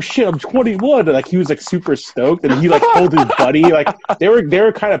 oh shit, I'm 21. And, like he was like super stoked. And he like told his buddy, like they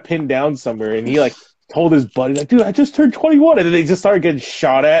were kind of pinned down somewhere. And he like told his buddy, like, dude, I just turned 21. And then they just started getting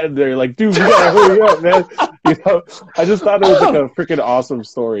shot at. And they're like, dude, we gotta hurry up, man. You know, I just thought it was like a freaking awesome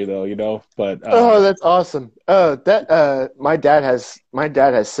story though, you know, but. Oh, that's awesome. My dad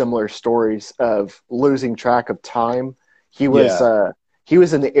has similar stories of losing track of time. He was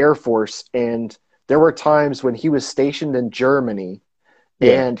in the Air Force, and there were times when he was stationed in Germany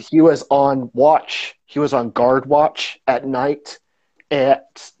and he was on watch. He was on guard watch at night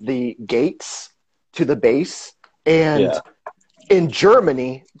at the gates to the base. And in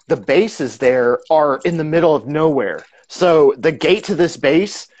Germany, the bases there are in the middle of nowhere. So the gate to this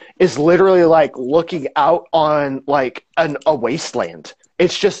base is literally like looking out on like a wasteland.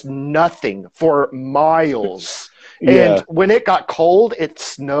 It's just nothing for miles. Yeah. And when it got cold, it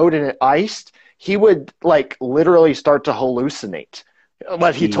snowed and it iced. He would like literally start to hallucinate.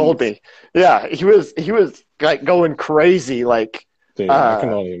 What he told me. Yeah, he was like going crazy, like. Dude, I can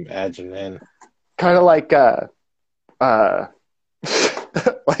only imagine, man. Kind of like The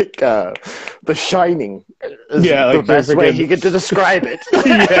Shining. Yeah, like the best way he could to describe it.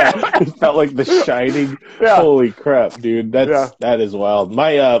 Yeah, it felt like The Shining. Yeah. Holy crap, dude! That is wild.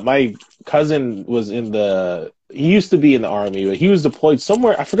 My cousin was he used to be in the army, but he was deployed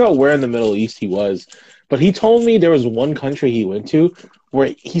somewhere. I forgot where in the Middle East he was, but he told me there was one country he went to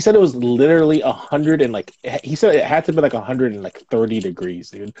where he said it was literally 100 and like he said it had to be like 130 degrees,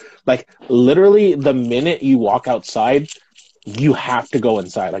 dude. Like literally, the minute you walk outside, you have to go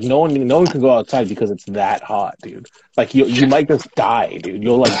inside. Like no one can go outside because it's that hot, dude. Like you might just die, dude.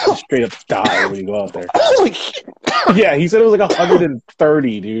 You'll like straight up die when you go out there. Holy shit. Yeah, he said it was like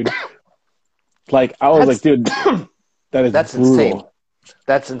 130, dude. Like I was like, dude, that's brutal. Insane.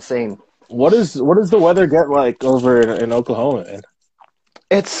 That's insane. What does the weather get like over in Oklahoma, man?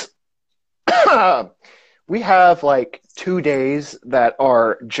 It's we have like 2 days that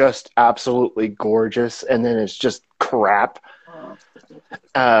are just absolutely gorgeous, and then it's just crap.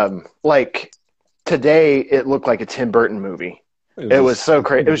 Like today, it looked like a Tim Burton movie. It was so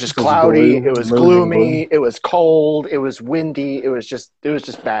crazy. It was just cloudy. It was gloomy. It was cold. It was windy. It was just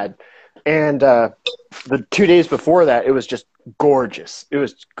bad. And the 2 days before that, it was just gorgeous. It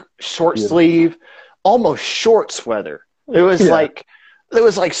was short sleeve, almost shorts weather. It was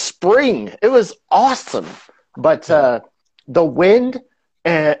like spring. It was awesome. But the wind,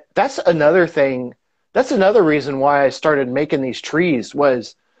 and that's another thing. That's another reason why I started making these trees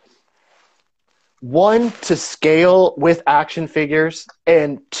was, one, to scale with action figures,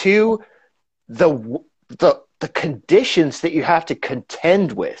 and two, the conditions that you have to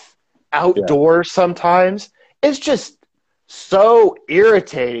contend with outdoors sometimes is just so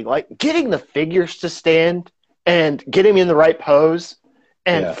irritating. Like getting the figures to stand and getting them in the right pose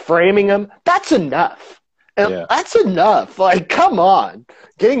and framing them, that's enough. And that's enough. Like, come on.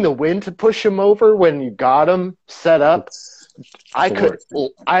 Getting the wind to push them over when you got them set up, I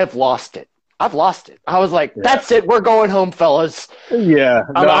have lost it. I've lost it. I was like, that's it. We're going home, fellas. Yeah.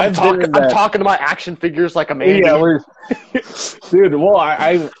 No, I'm talking to my action figures like I'm Andy. Yeah, dude. Well,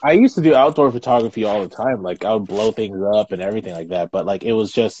 I used to do outdoor photography all the time. Like I would blow things up and everything like that. But like it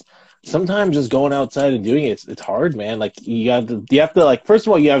was just sometimes just going outside and doing it. It's hard, man. Like you have to like first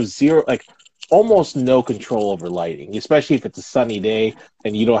of all you have zero like almost no control over lighting, especially if it's a sunny day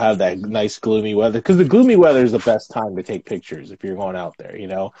and you don't have that nice gloomy weather. Because the gloomy weather is the best time to take pictures if you're going out there. You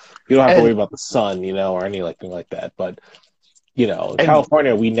know, you don't have to worry about the sun, you know, or anything like that. But you know, in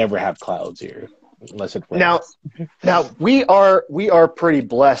California, we never have clouds here unless it rains. Now we are pretty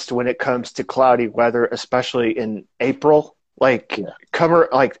blessed when it comes to cloudy weather, especially in April. Like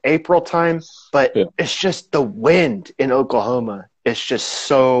April time, but it's just the wind in Oklahoma. It's just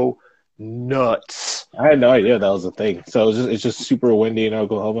so nuts. I had no idea that was a thing. So it's just super windy in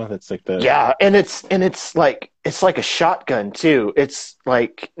Oklahoma. That's like and it's like a shotgun too. It's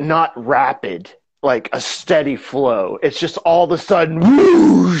like not rapid, like a steady flow. It's just all of a sudden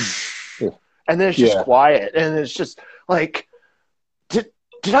whoosh, and then it's just quiet, and it's just like,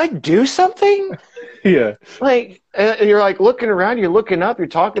 did I do something? Yeah. Like you're like looking around, you're looking up, you're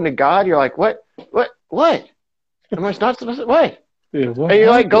talking to God. You're like, what? Am I not supposed to? What? Yeah, and you're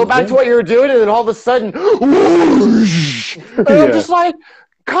like, go back to what you were doing, and then all of a sudden, whoosh, and I'm just like,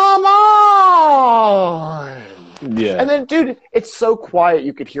 come on. Yeah. And then, dude, it's so quiet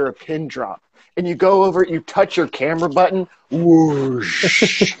you could hear a pin drop. And you go over it, you touch your camera button,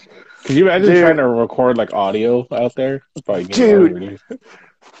 whoosh. Can you imagine trying to record like audio out there? Dude,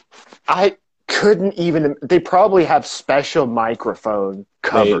 I couldn't even. They probably have special microphone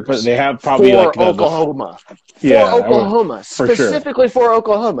covers. But they have probably for like Oklahoma. Yeah, for Oklahoma, specifically for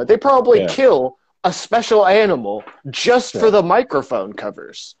Oklahoma. They probably kill a special animal just for the microphone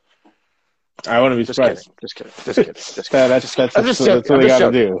covers. I wouldn't be surprised. Just kidding. That's what they got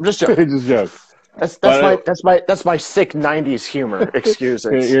to do. I'm just joking. Just joke. That's my sick '90s humor. Excuse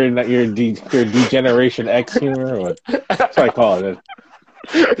it. Your Degeneration X humor. Or what? That's what I call it.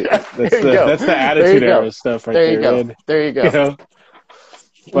 That's the attitude era stuff right there. There you go. You know?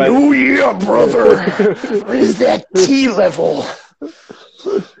 But, oh yeah, brother. Where's that T level?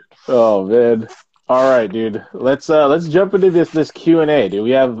 Oh man. All right, dude. Let's jump into this Q&A, dude.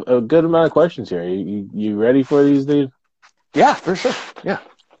 We have a good amount of questions here. You ready for these, dude? Yeah, for sure. Yeah.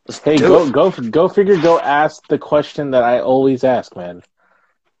 Hey, go figure. Go ask the question that I always ask, man.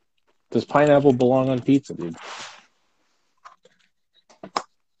 Does pineapple belong on pizza, dude?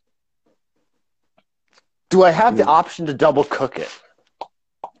 Do I have the option to double cook it?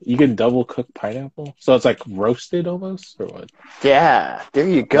 You can double cook pineapple? So it's like roasted almost, or what? Yeah, there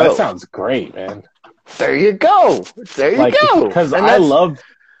you go. That sounds great, man. There you go. Because I love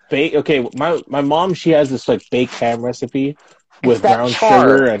bake. Okay, my mom, she has this like baked ham recipe with brown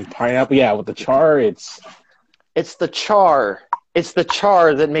sugar and pineapple. Yeah, with the char, it's the char. It's the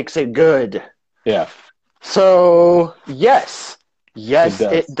char that makes it good. Yeah. So yes,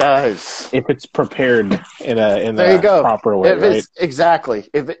 it does. If it's prepared in a proper way, right? Exactly.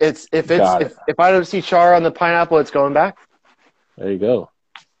 If I don't see char on the pineapple, it's going back. There you go.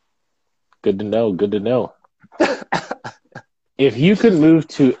 Good to know. If you could move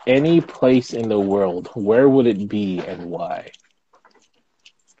to any place in the world, where would it be and why?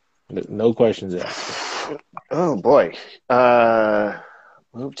 No questions asked. Oh boy.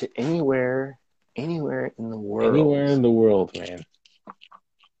 Move to anywhere in the world. Anywhere in the world, man.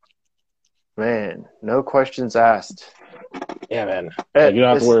 Man, no questions asked. Yeah, man. You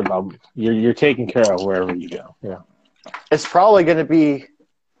don't have to worry about. You're taken care of wherever you go. Yeah. It's probably going to be,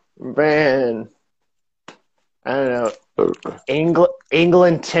 man. I don't know.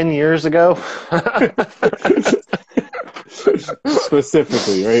 England 10 years ago.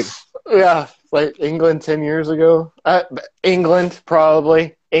 Specifically, right? Yeah, like England 10 years ago. England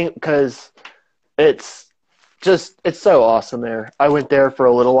probably, because it's so awesome there. I went there for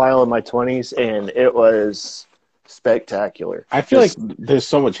a little while in my 20s, and it was spectacular. I feel like there's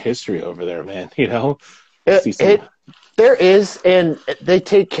so much history over there, man. You know, there is, and they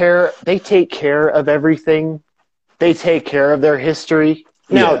take care of everything. They take care of their history.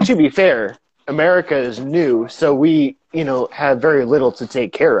 Now, to be fair, America is new, so we, have very little to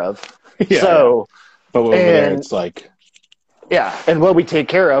take care of. Yeah. So, but over there, it's like, yeah, and what we take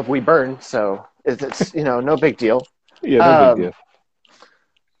care of, we burn. So it's no big deal. Yeah, no big deal.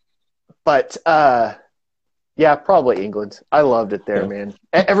 But Yeah, probably England. I loved it there, Yeah. man.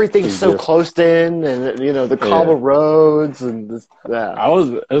 Everything's It's so beautiful. close in, and the Yeah. cobble roads and this. Yeah.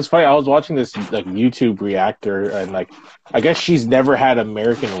 It was funny. I was watching this like YouTube reactor, and like I guess she's never had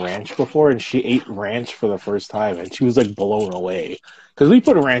American ranch before, and she ate ranch for the first time, and she was like blown away because we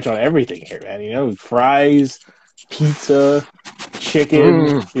put ranch on everything here, man. You know, fries, pizza, chicken.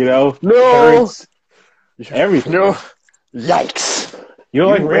 Mm. You know, No, carrots, everything. no, Man. yikes! You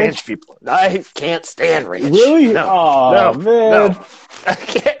don't You like ranch? people, I can't stand ranch. Really? No, Oh no, man, no. I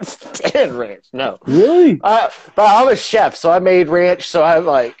can't stand ranch. No. really? But I'm a chef, so I made ranch. So I'm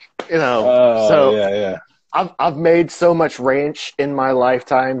like, Oh so yeah. I've made so much ranch in my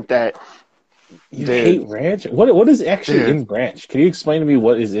lifetime that, You dude, hate ranch? What is actually dude, in ranch? Can you explain to me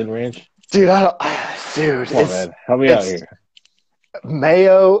what is in ranch? dude, dude, Come on, it's man. Help me out it's here.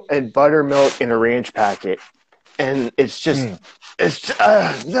 mayo and buttermilk in a ranch packet, and it's just,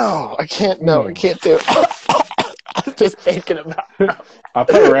 Mm. no, I can't, no, I can't do it. I'm just thinking about it. I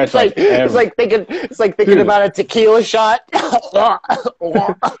put a ranch on It's like thinking Dude. about a tequila shot.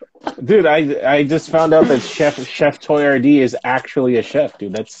 Dude, I just found out that Chef Toyardee is actually a chef,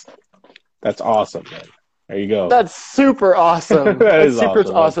 dude. That's awesome, man. There you go. That's super awesome. That is That's super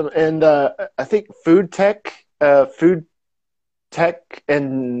awesome, awesome. And I think food tech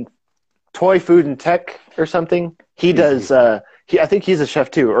and toy food and tech or something. He does. I think he's a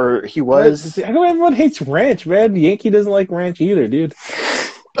chef too, or he was. I know everyone hates ranch, man. Yankee doesn't like ranch either, dude.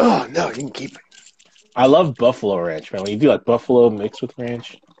 Oh no, you can keep it. I love buffalo ranch, man. When you do like buffalo mixed with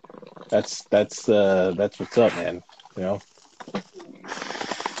ranch, that's what's up, man. You know.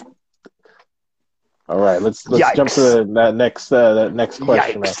 All right, let's Yikes. jump to that next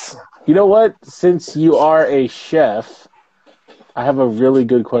question. Yikes. You know what? Since you are a chef, I have a really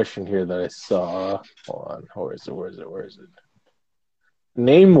good question here that I saw. Hold on, where is it?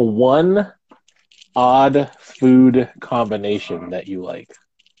 Name one odd food combination that you like.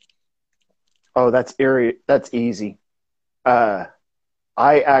 Oh, that's eerie. That's easy. I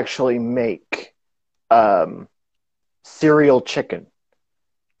actually make cereal chicken.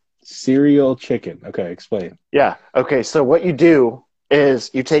 Cereal chicken. Okay, explain. Yeah. Okay. So what you do is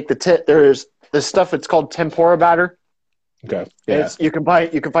you take there's this stuff. It's called tempura batter. Okay. Yeah. You can buy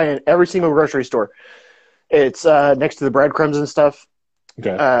it in every single grocery store. It's next to the breadcrumbs and stuff.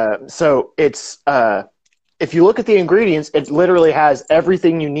 Okay. So it's if you look at the ingredients, it literally has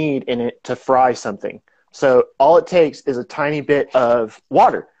everything you need in it to fry something. So all it takes is a tiny bit of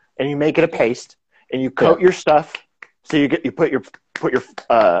water, and you make it a paste, and you coat your stuff. So you put your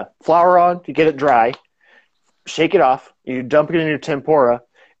flour on to get it dry, shake it off, you dump it in your tempura,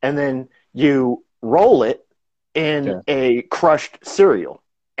 and then you roll it in a crushed cereal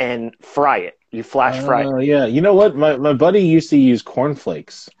and fry it. You flash fry it. Oh, yeah. You know what? My buddy used to use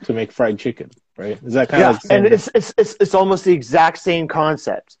cornflakes to make fried chicken, right? Is that kind of the same? And it's almost the exact same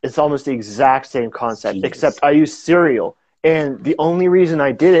concept. It's almost the exact same concept, Jesus. except I use cereal. And the only reason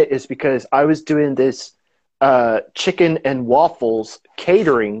I did it is because I was doing this chicken and waffles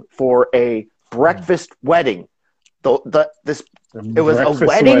catering for a breakfast wedding. It was a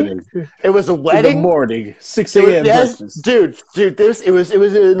wedding. It was a wedding. In the morning, 6 a.m. breakfast. Dude, it was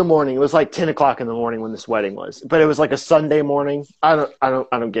in the morning. It was like 10 o'clock in the morning when this wedding was. But it was like a Sunday morning. I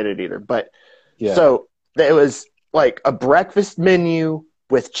don't get it either. But Yeah. so it was like a breakfast menu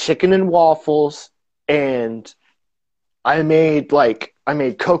with chicken and waffles, and I made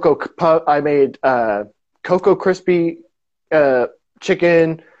Cocoa Crispy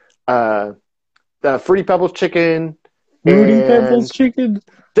chicken, the Fruity Pebbles chicken. Fruity Pebbles chicken?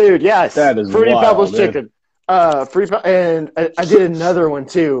 Dude, yes. That is Fruity wild, Pebbles man. chicken. And I did another one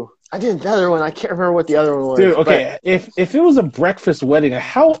too. I can't remember what the other one was. Dude, okay. If it was a breakfast wedding,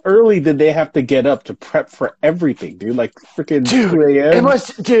 how early did they have to get up to prep for everything, dude? Like freaking 2 a.m.?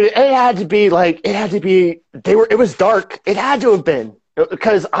 It had to be, it was dark. It had to have been.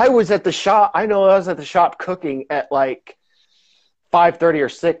 Because I was at the shop. I know I was at the shop cooking at like 5:30 or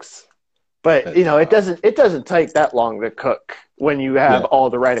 6. But it doesn't take that long to cook when you have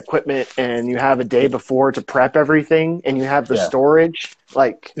all the right equipment and you have a day before to prep everything and you have the storage.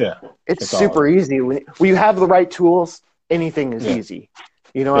 Like it's super easy when you have the right tools. Anything is easy.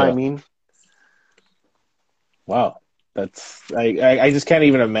 You know what I mean? Wow, I just can't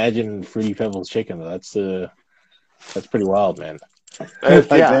even imagine Fruity Pebbles chicken. That's pretty wild, man. It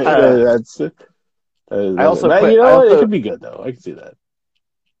could be good though. I can see that.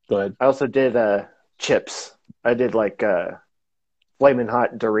 Go ahead. I also did chips. I did like Flamin'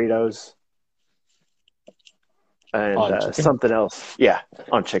 Hot Doritos and something else. Yeah,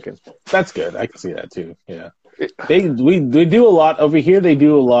 on chicken. That's good. I can see that too. Yeah, we do a lot over here. They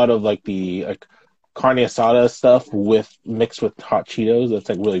do a lot of like the carne asada stuff with mixed with hot Cheetos. That's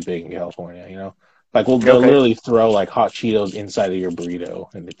like really big in California, you know. Like they'll Okay. literally throw like hot Cheetos inside of your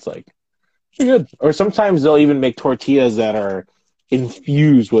burrito, and it's like pretty good. Or sometimes they'll even make tortillas that are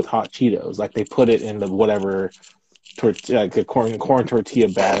infused with hot Cheetos. Like they put it in the whatever like the corn tortilla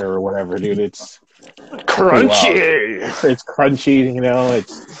batter or whatever, dude. It's Crunchy. it's crunchy, you know.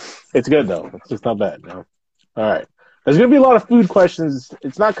 It's good though. It's just not bad, you know. All right. There's gonna be a lot of food questions.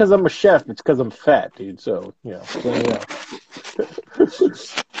 It's not because I'm a chef. It's because I'm fat, dude. So you know.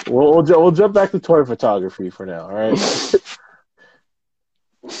 We'll jump back to toy photography for now. All right.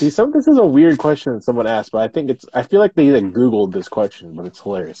 See, this is a weird question that someone asked, but I feel like they even Googled this question, but it's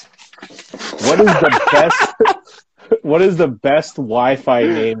hilarious. What is the best Wi-Fi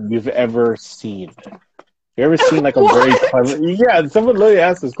name you've ever seen? You ever seen like a very clever? Yeah, someone literally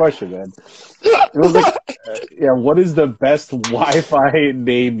asked this question, man. It was like, what is the best Wi-Fi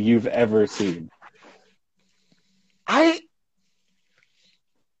name you've ever seen? I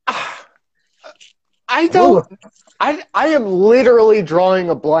don't. I am literally drawing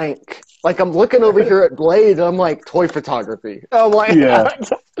a blank. Like I'm looking over here at Blade, and I'm like toy photography. I'm like,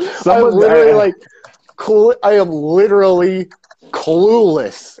 I'm literally like cool. I am literally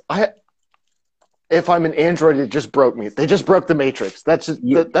clueless. If I'm an android, it just broke me. They just broke the matrix. That's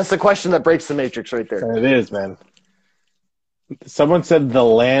the question that breaks the matrix right there. It is, man. Someone said the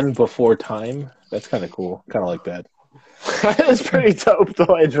land before time. That's kind of cool. Kind of like that. It's pretty dope,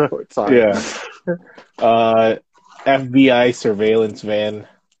 though. I enjoy it. Sorry. Yeah. FBI surveillance van.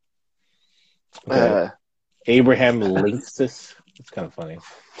 Okay. Abraham Linksys. It's kind of funny.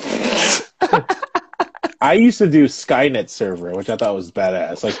 I used to do Skynet server, which I thought was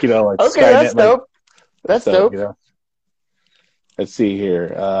badass. Like, you know, like okay, Skynet, that's dope. That's dope. You know? Let's see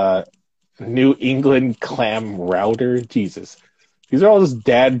here. New England clam router. Jesus. These are all just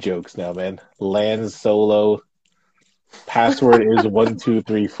dad jokes now, man. LAN solo. Password is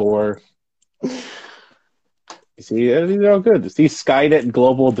 1234. You see, these are all good. See, Skynet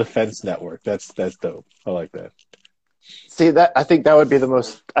Global Defense Network. That's dope. I like that. See that? I think that would be the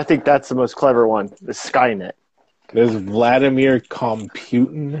most. I think that's the most clever one. The Skynet. There's Vladimir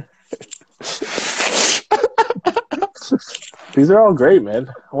Computin. These are all great, man.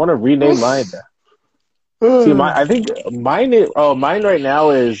 I want to rename mine. See, I think mine right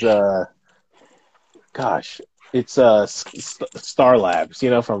now is it's Star Labs. You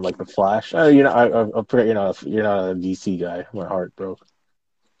know, from like the Flash. You're not a DC guy. My heart broke.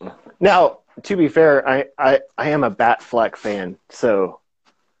 Now, to be fair, I am a Batfleck fan, so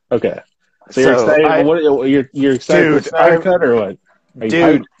okay. So you're excited? You're excited for Snyder Cut or what?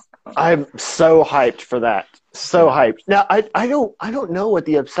 Dude, I'm so hyped for that. So hyped. Now I don't know what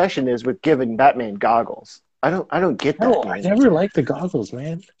the obsession is with giving Batman goggles. I don't get that. No, I never liked the goggles,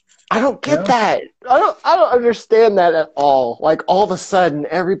 man. I don't get that. I don't understand that at all. Like all of a sudden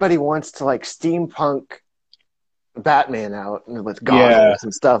everybody wants to like steampunk Batman out with goggles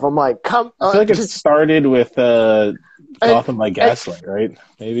and stuff. I'm like, come on. I feel like it started with Gotham by Gaslight, right?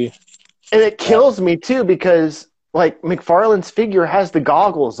 Maybe. And it kills me too because like McFarlane's figure has the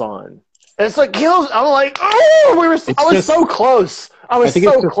goggles on. And it's like kills. I'm like, oh, I was so close. I was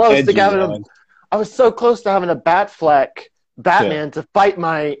so close to having I was so close to having a Batfleck Batman to fight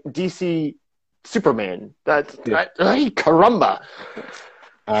my DC Superman. That's caramba.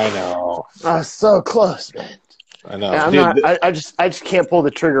 I know. I was so close, man. I know. I just can't pull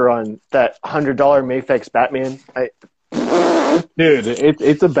the trigger on that $100 Mafex Batman. Dude,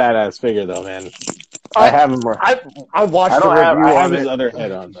 it's a badass figure though, man. I have him. I watched the review. I have his other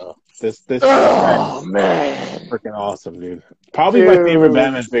head on though. This oh man, freaking awesome, dude. Probably my favorite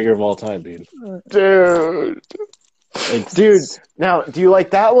Batman figure of all time, dude. Dude. Now, do you like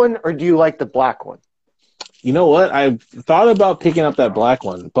that one or do you like the black one? You know what? I've thought about picking up that black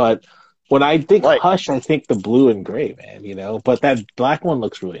one, but when I think Hush, I think the blue and gray, man. You know, but that black one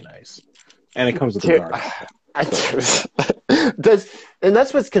looks really nice, and it comes with the dark. And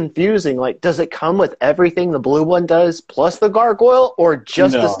that's what's confusing. Like, does it come with everything the blue one does, plus the gargoyle, or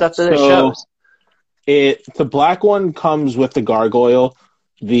just the stuff that it shows? The black one comes with the gargoyle.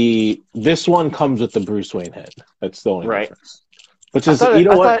 This one comes with the Bruce Wayne head. That's the only difference. Which is,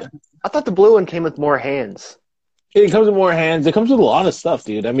 what? I thought the blue one came with more hands. It comes with more hands. It comes with a lot of stuff,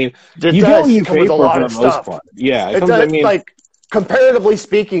 dude. I mean, you come with a lot of stuff. Yeah, it comes, like comparatively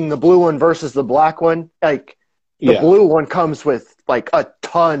speaking, the blue one versus the black one, like. The blue one comes with like a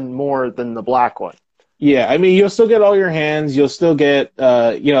ton more than the black one. Yeah, I mean, you'll still get all your hands. You'll still get,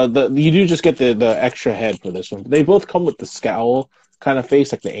 you do just get the extra head for this one. They both come with the scowl kind of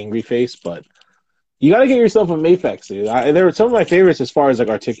face, like the angry face. But You got to get yourself a Mafex, dude. They're some of my favorites as far as like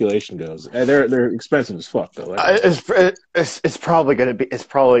articulation goes. And they're expensive as fuck though. It's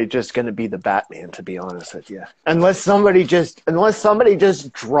probably just gonna be the Batman, to be honest with you. Unless somebody just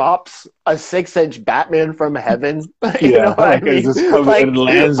drops a 6-inch Batman from heaven, you know what I mean? It just comes and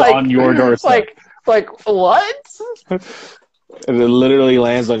lands on your doorstep. Like what? And it literally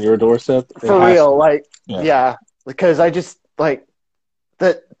lands on your doorstep. For real, yeah. Because I just like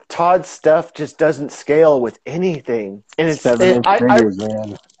that. Todd's stuff just doesn't scale with anything, and it's. Man.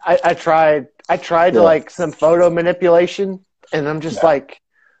 I tried to like some photo manipulation, and I'm just like,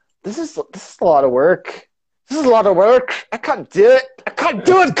 this is a lot of work. This is a lot of work. I can't do it.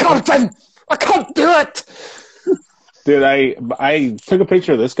 Carlton. I can't do it. Dude, I took a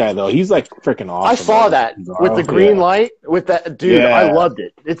picture of this guy though. He's like freaking awesome. I saw that with the green light with that dude. Yeah. I loved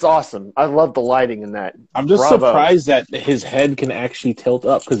it. It's awesome. I love the lighting in that. I'm just surprised that his head can actually tilt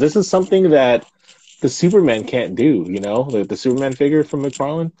up, because this is something that the Superman can't do. You know, the Superman figure from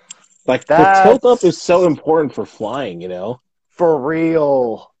McFarlane. Like the tilt up is so important for flying. You know, for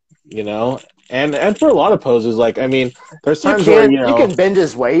real. You know. And for a lot of poses, like, I mean, there's times where, you can bend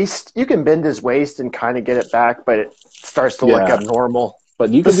his waist. You can bend his waist and kind of get it back, but it starts to look abnormal.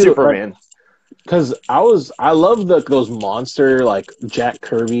 But you can do Superman. Because I love those monster, like, Jack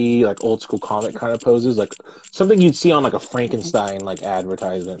Kirby, like, old school comic kind of poses. Like, something you'd see on, like, a Frankenstein, like,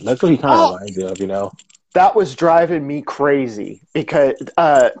 advertisement. That's what he kind of reminds you of, you know? That was driving me crazy because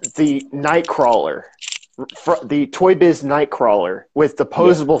the Nightcrawler... the Toy Biz Nightcrawler with the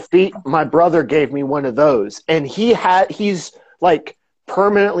posable feet, my brother gave me one of those, and he's like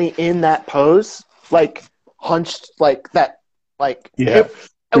permanently in that pose, like hunched like that, like it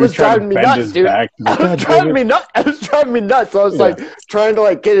was driving me nuts, dude. It was driving me nuts. I was like trying to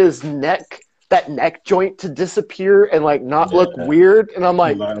like get his neck joint to disappear and like not look weird, and I'm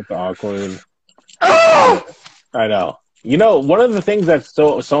like, awkward. I know. You know, one of the things that's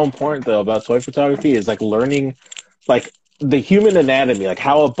so important though about toy photography is like learning, like the human anatomy, like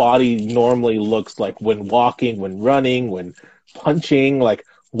how a body normally looks like when walking, when running, when punching, like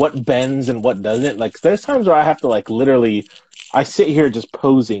what bends and what doesn't. Like there's times where I have to like literally, I sit here just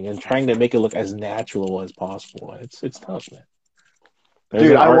posing and trying to make it look as natural as possible. It's tough, man.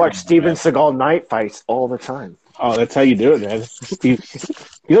 Dude, I watch Steven Seagal night fights all the time. Oh, that's how you do it, man.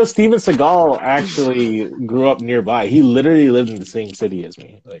 You know, Steven Seagal actually grew up nearby. He literally lived in the same city as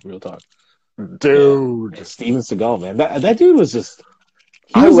me. Like, real talk. Dude. Yeah, Steven Seagal, man. That dude was just...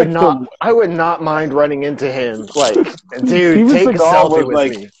 I would not mind running into him. Like, dude, Steven take Seagal a selfie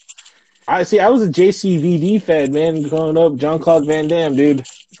with me. I was a JCVD fan, man, growing up. Jean-Claude Van Damme, dude.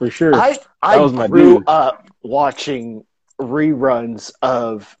 For sure. I grew up watching reruns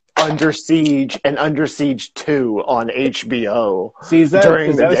of Under Siege and Under Siege 2 on HBO. See, is that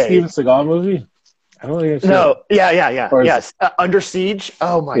a Steven Seagal movie? I don't think No, yes. Under Siege.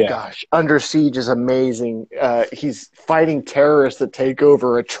 Oh my gosh, Under Siege is amazing. He's fighting terrorists that take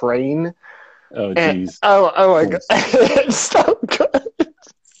over a train. Oh jeez. Oh my god, it's so good.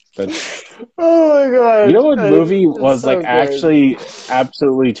 Oh my god! You know what movie was like actually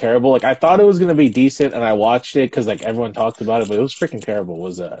absolutely terrible? Like I thought it was gonna be decent, and I watched it because like everyone talked about it, but it was freaking terrible.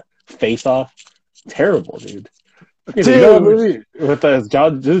 Was Face Off? Terrible, dude. Dude, you know what movie with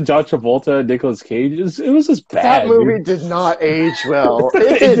John Travolta, Nicolas Cage? It was just bad. That movie did not age well.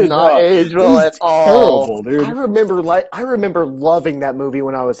 It did not age well at all. Terrible, dude. I remember loving that movie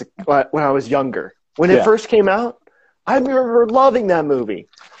when I was younger. When it first came out, I remember loving that movie.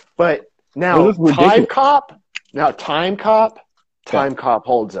 But now Time Cop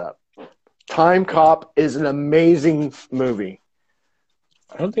holds up. Time Cop is an amazing movie.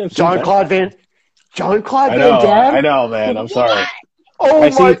 I don't think Jean-Claude Van Damme? I know, man. I'm sorry.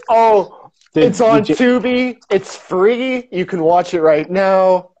 It's on Tubi. It's free. You can watch it right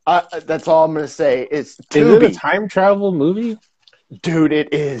now. That's all I'm going to say. It's Tubi. Is it a time travel movie? Dude,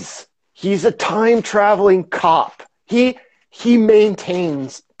 it is. He's a time traveling cop. He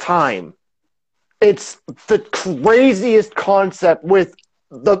maintains time. It's the craziest concept with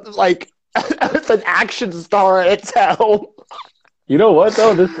with an action star at its helm. You know what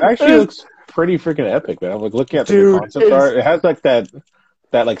though? This actually looks pretty freaking epic, man. I'm like looking at the concept art. It has like that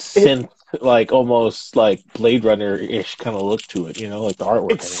like synth, like almost like Blade Runner-ish kind of look to it. You know, like the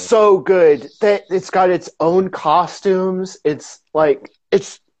artwork. It's so good that it's got its own costumes. It's like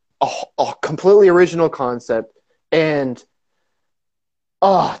it's a completely original concept, and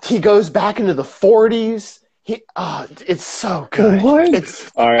he goes back into the 40s. It's so good.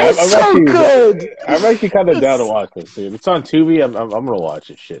 What? All right, it's so good. I'm actually kind of down to watch this, dude. It's on Tubi. I'm gonna watch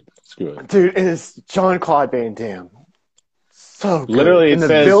it. Shit, screw it, dude. And it's Jean-Claude Van Damme. So good. Literally, it and the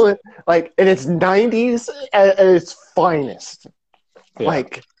says- villain, like in its 90s at its finest. Yeah.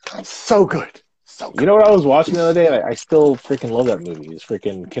 Like, so good. So good. You know what I was watching the other day? I still freaking love that movie. It's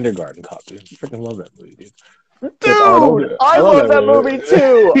freaking Kindergarten Cop, dude. Freaking love that movie, dude. Dude, Arnold. I love that movie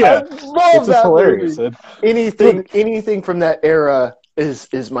too. Yeah. I love It's just that hilarious. movie. Anything from that era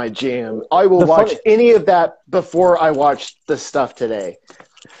is my jam. I will watch any of that before I watch the stuff today.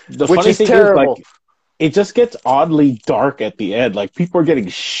 The which funny is thing terrible. is, like, it just gets oddly dark at the end. Like, people are getting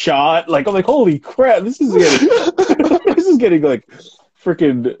shot. Like, I'm like, holy crap, this is getting like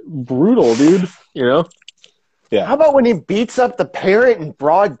freaking brutal, dude. You know? Yeah. How about when he beats up the parent in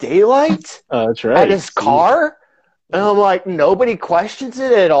broad daylight That's right. at his car? And I'm like, nobody questions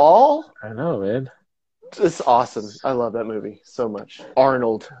it at all? I know, man. It's awesome. I love that movie so much.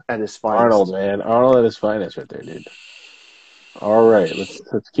 Arnold at his finest. Arnold, man. Arnold at his finest right there, dude. All right,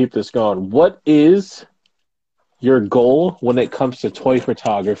 let's keep this going. What is your goal when it comes to toy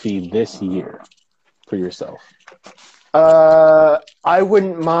photography this year for yourself? I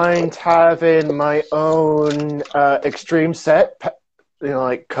wouldn't mind having my own extreme set,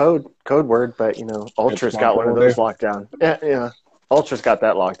 like code word, but Ultra's got one of those locked down. Yeah, Ultra's got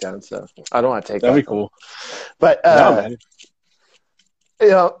that locked down, so I don't want to take That'd that. be cool. But man.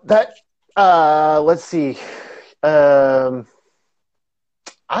 that let's see.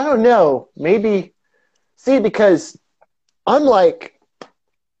 I don't know. Maybe because I'm like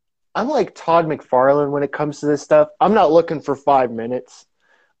Todd McFarlane when it comes to this stuff. I'm not looking for 5 minutes.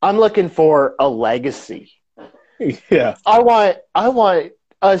 I'm looking for a legacy. Yeah. I want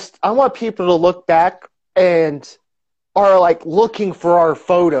people to look back and are like looking for our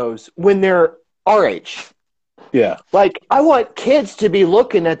photos when they're our age. Yeah. Like, I want kids to be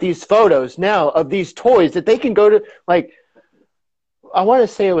looking at these photos now of these toys that they can go to, like, I want to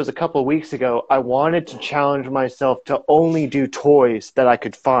say it was a couple of weeks ago, I wanted to challenge myself to only do toys that I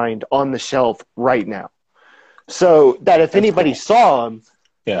could find on the shelf right now. So that if anybody saw them,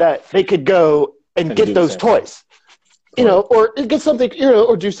 that they could go and get those toys. Or get something,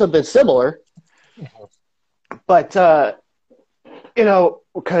 or do something similar. But,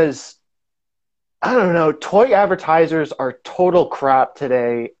 because, I don't know, toy advertisers are total crap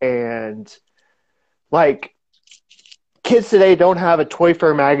today. And, like, kids today don't have a Toy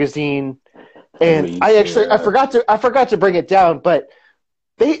Fair magazine. And I forgot to bring it down, but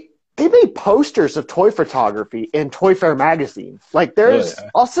they made posters of toy photography in Toy Fair magazine. Like,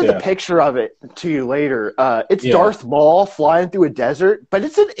 I'll send a picture of it to you later. It's Darth Maul flying through a desert, but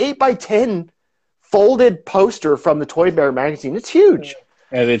it's an 8x10 folded poster from the Toy Fair magazine. It's huge.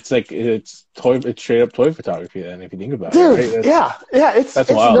 And it's straight up toy photography then, if you think about it. Dude, right? It's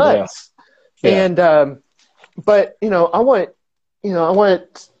wild, nuts. Yeah. And but I want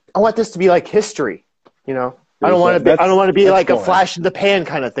this to be like history, I don't want to be like a flash in the pan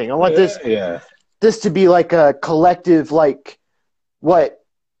kind of thing. I want this to be like a collective, like what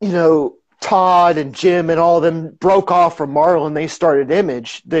Todd and Jim and all of them broke off from Marvel and they started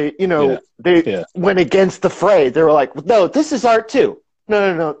Image. They went against the fray. They were like, no, this is art too.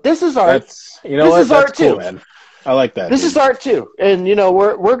 No, this is art. This is art too, man. I like that. This is art too, and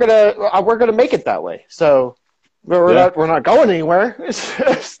we're gonna make it that way. So we're not going anywhere. This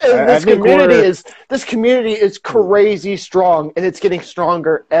community is crazy strong, and it's getting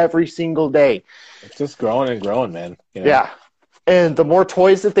stronger every single day. It's just growing and growing, man. Yeah, and the more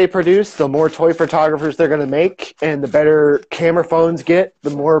toys that they produce, the more toy photographers they're going to make, and the better camera phones get,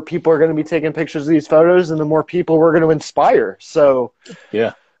 the more people are going to be taking pictures of these photos, and the more people we're going to inspire. So,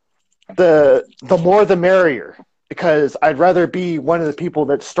 the more the merrier. Because I'd rather be one of the people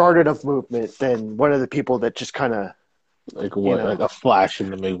that started a movement than one of the people that just kind of like a flash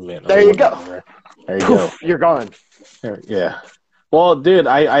in the movement. There you go. There you Poof, you're gone. Yeah. Well, dude,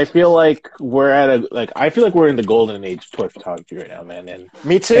 I feel like we're in the golden age of toy photography right now, man. And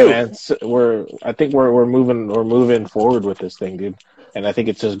me too. Man, I think we're moving forward with this thing, dude. And I think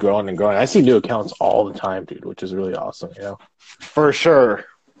it's just growing and growing. I see new accounts all the time, dude, which is really awesome. For sure.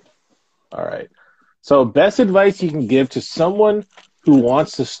 All right. So, best advice you can give to someone who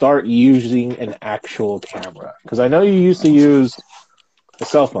wants to start using an actual camera? Because I know you used to use a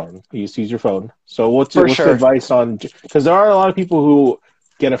cell phone. You used to use your phone. So, what's the advice on? Because there are a lot of people who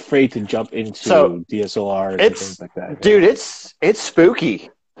get afraid to jump into DSLRs and things like that. Dude, it's spooky.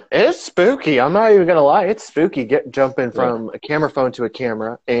 It's spooky. I'm not even gonna lie. It's spooky jumping from a camera phone to a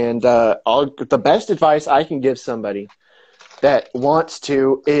camera. And the best advice I can give somebody that wants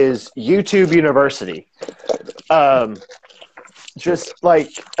to is YouTube University. Just like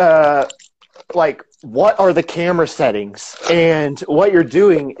what are the camera settings? And what you're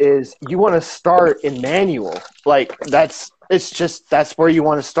doing is you want to start in manual. Like that's it's just that's where you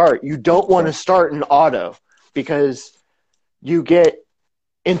want to start. You don't want to start in auto because you get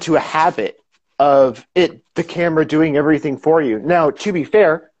into a habit of the camera doing everything for you. Now, to be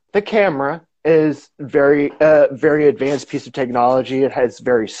fair, the camera is very advanced piece of technology. It has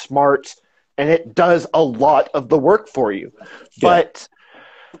very smart, and it does a lot of the work for you. Yeah. But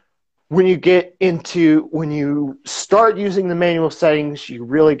when you start using the manual settings, you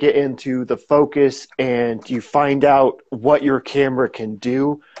really get into the focus and you find out what your camera can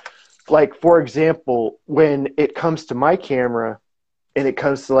do. Like, for example, when it comes to my camera and it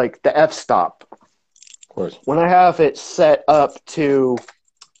comes to like the f-stop, of course, when I have it set up to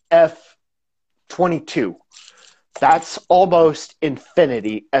f22, that's almost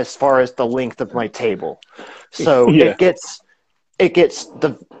infinity as far as the length of my table. So it gets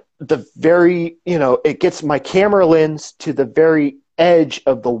the very, it gets my camera lens to the very edge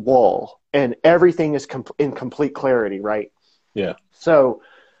of the wall, and everything is in complete clarity, right? Yeah. So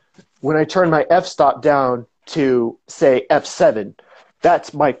when I turn my f-stop down to, say, f7,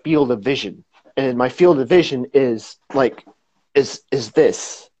 that's my field of vision. And my field of vision is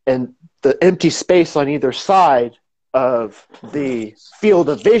this. And the empty space on either side of the field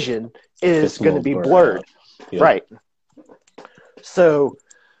of vision is going to be blurred. Yeah. Right. So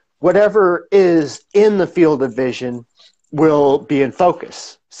whatever is in the field of vision will be in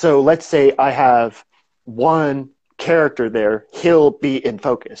focus. So let's say I have one character there, he'll be in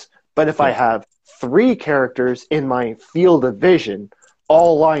focus. But if I have 3 characters in my field of vision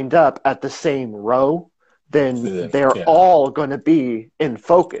all lined up at the same row, then they're all going to be in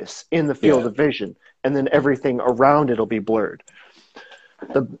focus in the field of vision. And then everything around it will be blurred.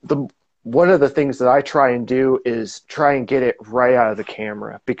 One of the things that I try and do is try and get it right out of the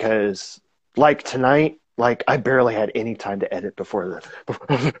camera, because like tonight, like I barely had any time to edit before the.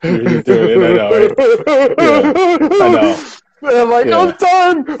 I know. And I'm like,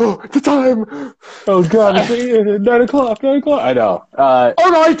 the time. Oh God, it's 9 o'clock. I know. All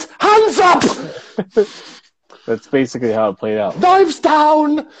right, hands up. That's basically how it played out. Knives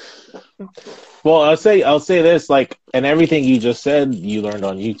down. Well, I'll say this, like, and everything you just said, you learned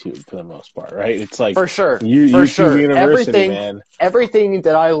on YouTube for the most part, right? It's like for sure, YouTube University, man. Everything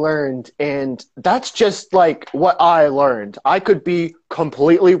that I learned, and that's just like what I learned. I could be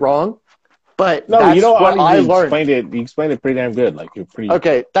completely wrong, but that's what I learned. You explained it pretty damn good. Like you're pretty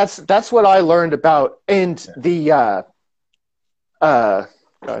okay. That's what I learned about, and the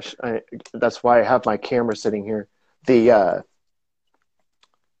that's why I have my camera sitting here.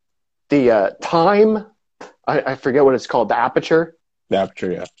 The time, I forget what it's called. The aperture. The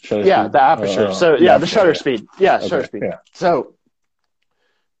aperture, yeah. Shutter speed. The aperture. The shutter speed. Yeah, shutter speed. Yeah. So,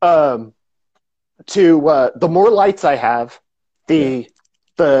 the more lights I have, the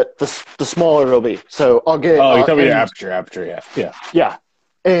smaller it'll be. So I'll get. Oh, you're talking about your aperture. Yeah. Yeah,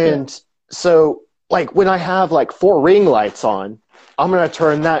 and so like when I have like 4 ring lights on, I'm gonna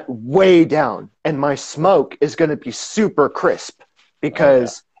turn that way down, and my smoke is gonna be super crisp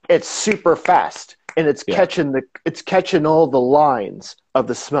because it's super fast and it's catching all the lines of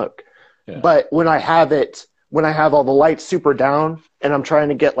the smoke. Yeah. But when I have all the lights super down and I'm trying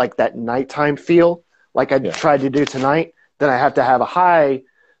to get like that nighttime feel, like I tried to do tonight, then I have to have a high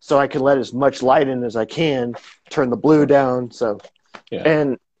so I can let as much light in as I can, turn the blue down.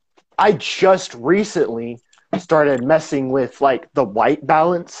 And I just recently started messing with like the white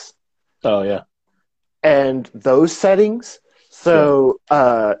balance. Oh yeah. And those settings. So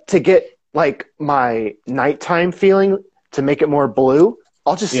to get like my nighttime feeling, to make it more blue,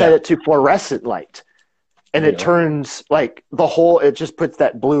 I'll just set it to fluorescent light. And it turns like it just puts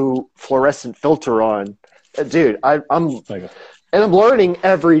that blue fluorescent filter on. Dude, I'm learning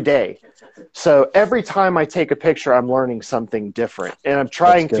every day. So every time I take a picture, I'm learning something different. And I'm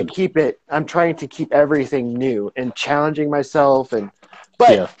trying to keep everything new and challenging myself.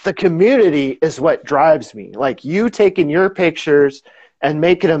 But the community is what drives me. Like you taking your pictures and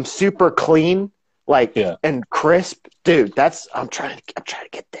making them super clean, and crisp, dude. I'm trying to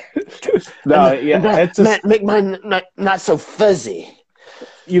get there. Make mine not so fuzzy.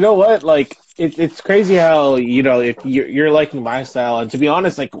 You know what? Like it's crazy how if you're liking my style, and to be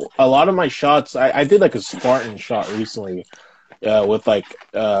honest, like a lot of my shots, I did like a Spartan shot recently with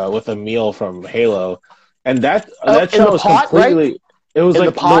a meal from Halo, and that shot was completely. Right? It was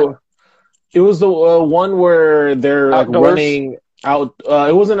like it was the one where they're like running out.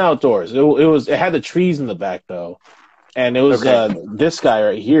 It wasn't outdoors. It had the trees in the back though, and it was this guy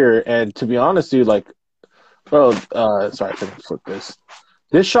right here. And to be honest, dude, like, bro, sorry, I couldn't flip this.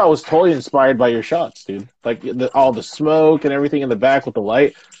 This shot was totally inspired by your shots, dude. Like all the smoke and everything in the back with the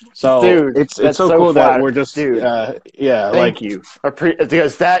light. So Dude, it's that's so so cool that flat. we're just Dude, yeah, thank like you.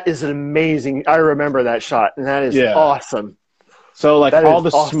 Because that is an amazing. I remember that shot, and that is yeah. awesome. So like That all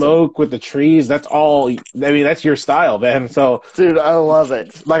is the awesome. smoke with the trees, that's all. I mean, that's your style, man. So Dude, I love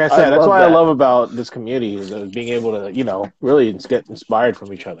it. like I I said, that's love what I that. love about this community is being able to, really get inspired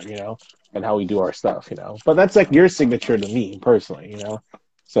from each other, and how we do our stuff. But that's like your signature to me personally.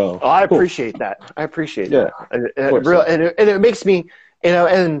 So Oh, I cool. appreciate that. I appreciate Yeah, that. And course, it makes me,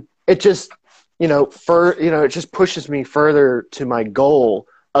 and it just, it just pushes me further to my goal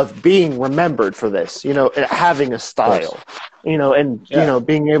of being remembered for this, and having a style, and, Yeah.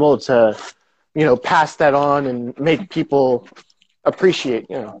 being able to, pass that on and make people appreciate,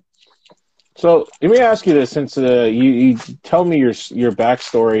 So let me ask you this: since you tell me your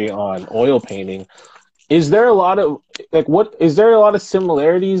backstory on oil painting, is there a lot of is there a lot of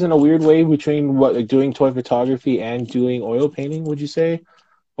similarities in a weird way between doing toy photography and doing oil painting? Would you say,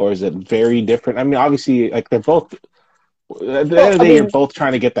 or is it very different? I mean, obviously, like they're both. At the end Well, of I the day, you're mean, both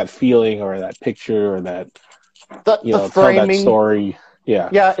trying to get that feeling or that picture or that the tell that framing, story. Yeah,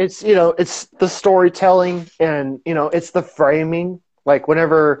 yeah, it's the storytelling and, it's the framing. Like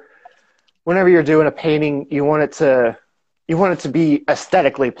whenever you're doing a painting, you want it to be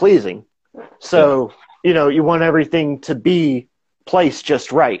aesthetically pleasing. So, you want everything to be placed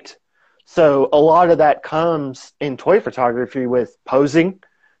just right. So a lot of that comes in toy photography with posing,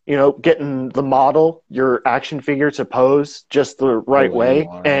 getting the model, your action figure to pose just the the right way you way.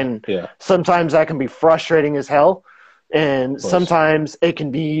 want it. And Yeah, sometimes that can be frustrating as hell. And of course. sometimes it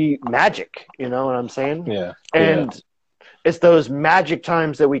can be magic, you know what I'm saying? Yeah, yeah, And it's those magic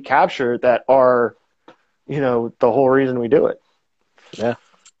times that we capture that are, the whole reason we do it. yeah.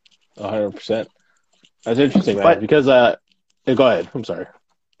 100%. That's interesting, man. But Because go ahead. I'm sorry.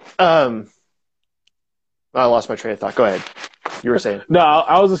 I lost my train of thought. Go ahead. You were saying. No,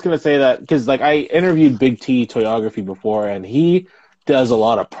 I was just gonna say that because like I interviewed Big T Toyography before, and he does a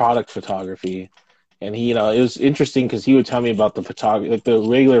lot of product photography, and he, it was interesting because he would tell me about the photography, like the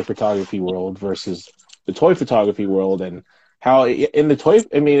regular photography world versus the toy photography world, and how in the toy,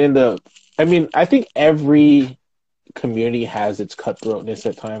 I think every community has its cutthroatness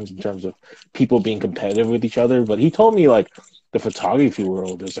at times in terms of people being competitive with each other, but he told me like the photography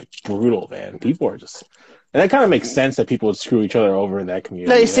world is like brutal, man. People are just, and that kind of makes sense that people would screw each other over in that Now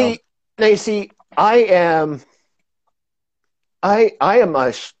community. you see, I am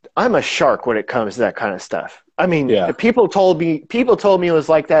I'm a shark when it comes to that kind of stuff. I mean, Yeah, people told me it was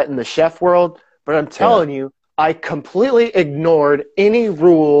like that in the chef world, but I'm telling you, I completely ignored any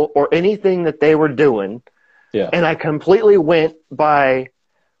rule or anything that they were doing, yeah. and I completely went by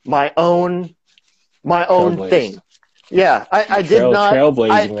my own Trailblaze. thing. Yeah, I did not.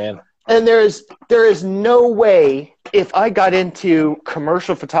 Trailblazing, man. And there is no way if I got into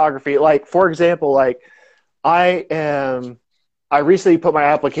commercial photography, like for example, like I recently put my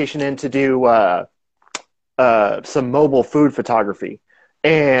application in to do some mobile food photography,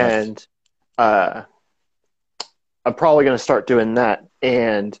 and I'm probably going to start doing that.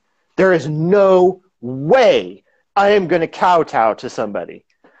 And there is no way I am going to kowtow to somebody.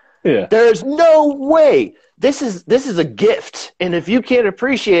 Yeah, There's no way. This is a gift, and if you can't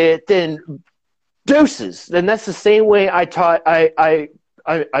appreciate it, then deuces. Then that's the same way I thought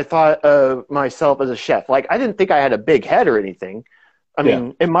of myself as a chef. Like I didn't think I had a big head or anything. I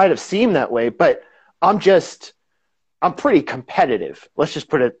mean, it might have seemed that way, but I'm pretty competitive. Let's just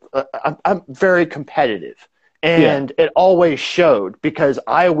put it. I'm very competitive, and it always showed because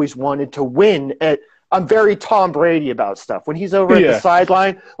I always wanted to win I'm very Tom Brady about stuff. When he's over at the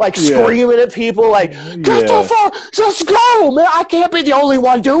sideline, like screaming at people, like, "Get the fuck, just go, man! I can't be the only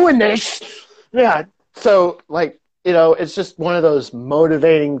one doing this." Yeah. So, like, it's just one of those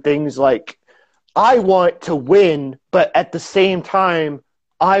motivating things. Like, I want to win, but at the same time,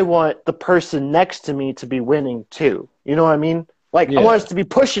 I want the person next to me to be winning too. You know what I mean? Like, I want us to be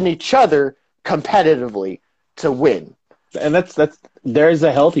pushing each other competitively to win. And there's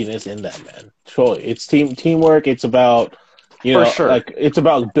a healthiness in that, man. Totally, it's teamwork. It's about For sure. like it's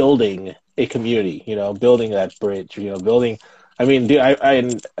about building a community. Building that bridge. Building. I mean, dude,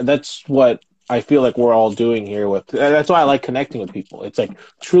 and that's what I feel like we're all doing here. That's why I like connecting with people. It's like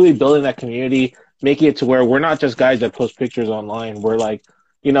truly building that community, making it to where we're not just guys that post pictures online. We're like,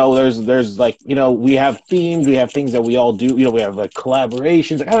 there's like, we have themes, we have things that we all do. We have like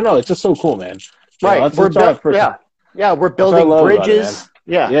collaborations. Like, I don't know. It's just so cool, man. Right. Yeah, we're building bridges.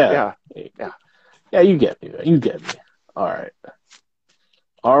 Yeah, you get me. All right.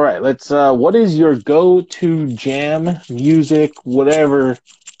 All right, let's. What is your go-to jam, music, whatever,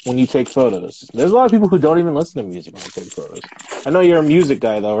 when you take photos? There's a lot of people who don't even listen to music when they take photos. I know you're a music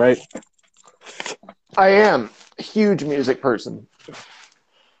guy, though, right? I am a huge music person.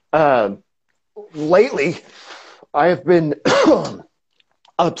 Lately, I have been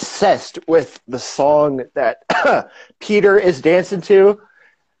obsessed with the song that Peter is dancing to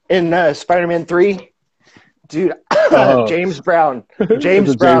in Spider-Man 3. Dude, James Brown.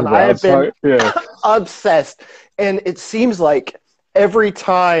 James Brown. I have been obsessed. And it seems like every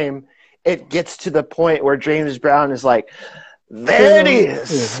time it gets to the point where James Brown is like, there it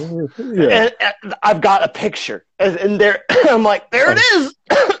is. Yeah. And I've got a picture. And there, I'm like, there it is.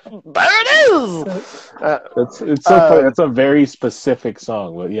 There it is. It's so funny. That's a very specific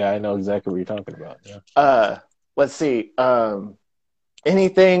song, but yeah, I know exactly what you're talking about. Yeah. Let's see.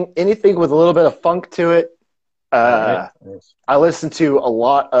 Anything with a little bit of funk to it. I listen to a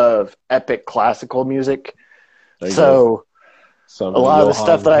lot of epic classical music. So a lot of the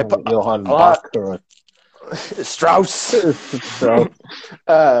stuff that I put Johann Bach or Strauss. No,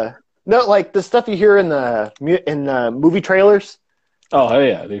 like the stuff you hear in the movie trailers. Oh hell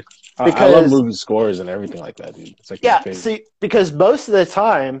yeah, dude! I love movie scores and everything like that, dude. It's like see, because most of the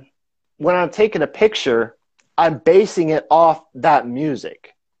time when I'm taking a picture, I'm basing it off that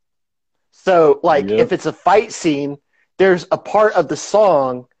music. So, like, if it's a fight scene, there's a part of the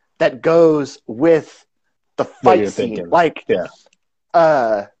song that goes with the fight scene. Thinking. Like,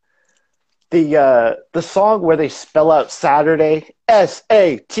 the song where they spell out Saturday,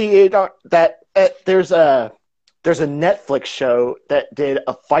 S-A-T-A-R. That there's a Netflix show that did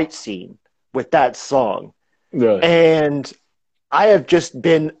a fight scene with that song, and I have just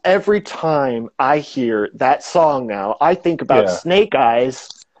been every time I hear that song now, I think about Snake Eyes.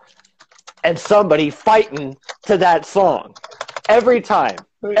 And somebody fighting to that song every time.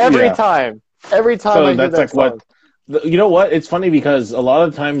 Every time so I hear that's that song. You know what? It's funny because a lot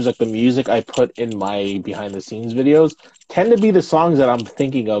of times, like the music I put in my behind the scenes videos tend to be the songs that I'm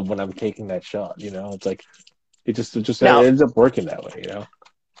thinking of when I'm taking that shot. You know, it's like it ends up working that way. You know.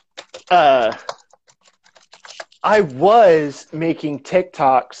 I was making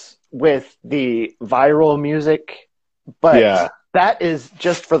TikToks with the viral music, but that is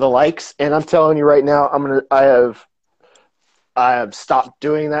just for the likes, and I'm telling you right now, I have stopped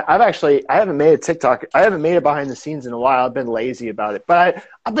doing that. I haven't made a TikTok. I haven't made it behind the scenes in a while. I've been lazy about it, but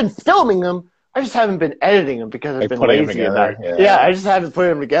I've been filming them. I just haven't been editing them because I've been lazy about it. Yeah, I just haven't put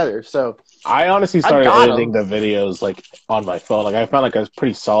them together. So I honestly started editing the videos like on my phone. Like I found like a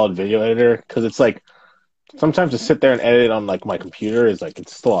pretty solid video editor because it's like sometimes to sit there and edit it on like my computer is like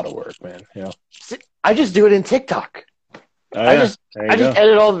it's just a lot of work, man. You know, I just do it in TikTok. I just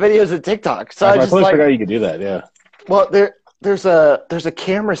edit all the videos in TikTok. So I just totally forgot you could do that. Yeah. Well, there's a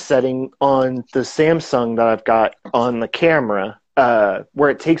camera setting on the Samsung that I've got on the camera where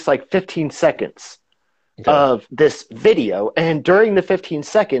it takes like 15 seconds of this video, and during the 15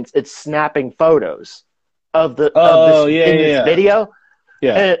 seconds, it's snapping photos of this video.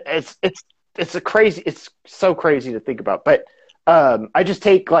 Yeah. And it's so crazy to think about. But I just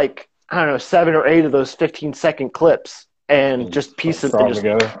take like I don't know 7 or 8 of those 15-second clips. And just piece them and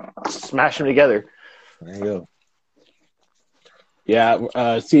just smash them together. There you go. Yeah,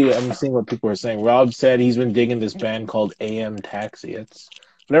 I'm seeing what people are saying. Rob said he's been digging this band called AM Taxi. I've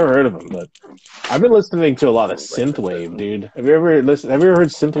never heard of them, but I've been listening to a lot of synthwave, dude. Have you ever heard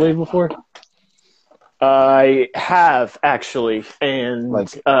synthwave before? I have actually, and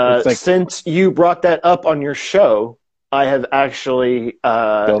since you brought that up on your show, I have actually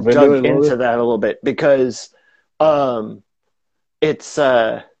dug into that a little bit because. It's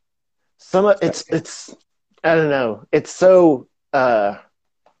I don't know. It's so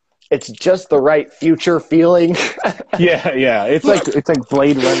it's just the right future feeling. yeah. It's like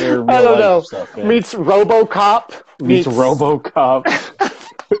Blade Runner. I don't know. Stuff, meets RoboCop. Meets RoboCop.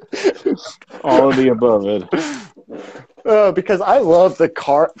 All of the above it. Because I love the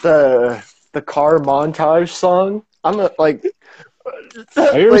car montage song.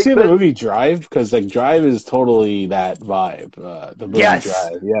 Have you ever seen the movie Drive? Because like Drive is totally that vibe. The movie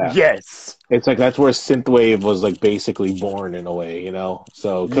Drive, yeah. Yes. It's like that's where synthwave was like basically born in a way, you know.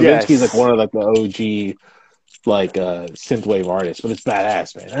 So Kavinsky's like one of like the OG like synthwave artists, but it's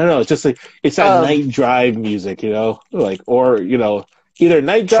badass, man. I don't know. It's just like it's that night drive music, you know, like or you know either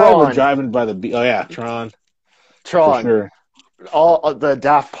night drive or driving by the beach. Oh yeah, Tron. For sure. All the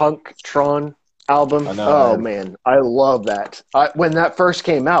Daft Punk Tron album. Man, I love that. When that first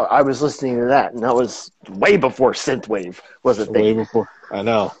came out, I was listening to that, and that was way before synthwave was a thing. Way before. I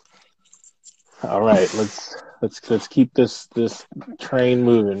know. All right, Let's keep this train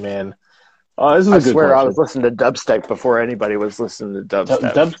moving, man. Oh, this is I a good swear I question. was listening to dubstep before anybody was listening to dubstep.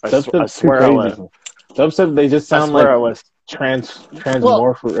 I Dubstep's too swear I crazy. was. Dubstep, they just I sound swear like I was.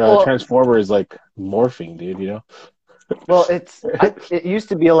 Well, well, Transformers like morphing, dude. You know? well. It used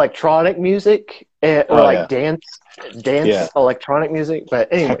to be electronic music or Oh like yeah, dance yeah, electronic music. But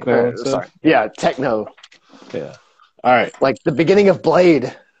anyway, techno and sorry. stuff. Yeah, techno, Yeah. All right. like the beginning of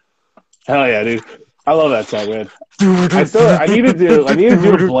Blade. Hell yeah, dude. I love that song, man. I need to do a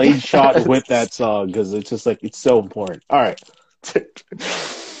Blade shot with that song because it's just like it's so important. All right.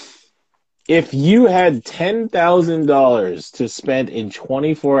 If you had $10,000 to spend in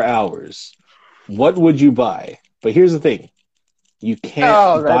 24 hours, what would you buy? But here's the thing. You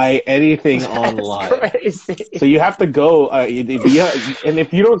can't buy anything online. Crazy. So you have to go and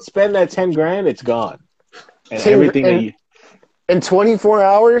if you don't spend that 10 grand, it's gone. And everything that you in 24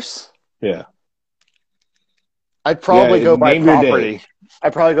 hours? Yeah. I'd probably go by name your property. day.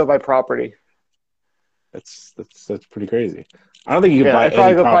 I'd probably go by property. That's pretty crazy. I don't think you can buy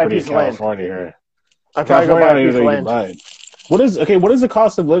any property in California here. I'd probably go buy a piece of land. What is the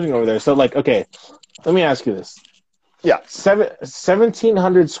cost of living over there? So like, okay, let me ask you this. Yeah.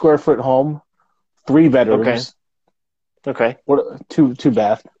 1,700 square foot home, 3 bedrooms. Okay. What two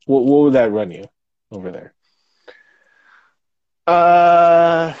bath? What would that run you over there?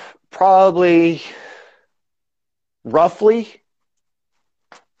 Probably roughly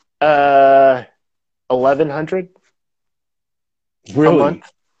 1,100 really? a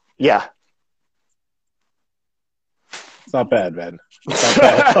month. Yeah. It's not bad, man. It's not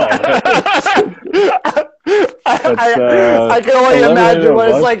bad at all. I can only imagine what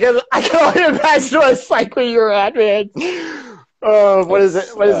it's like. I can only imagine what it's like when you're at, man. What is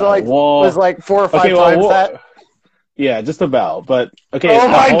it? What is it like? Was like 4 or 5 times that? Yeah, just about. But okay. Oh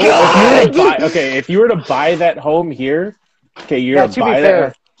my god! If you were to buy that home here, you're to buy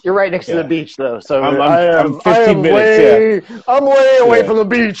that. You're right next to the beach, though. So I'm 15 minutes. I'm way away from the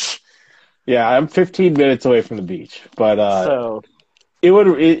beach. Yeah, I'm 15 minutes away from the beach, but so it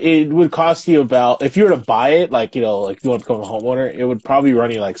would cost you about, if you were to buy it, like you want to become a homeowner, it would probably run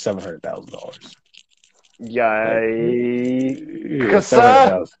you like $700,000. Yikes!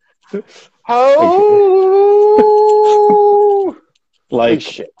 Oh, like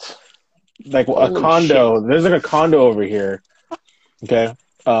shit! Like a condo. Shit. There's like a condo over here. Okay.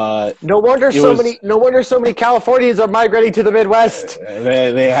 No wonder so many Californians are migrating to the Midwest.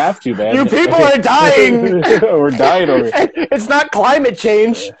 They have to, man. You people are dying. We're dying over here. It's not climate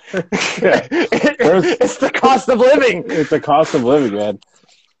change. It's the cost of living. It's the cost of living, man.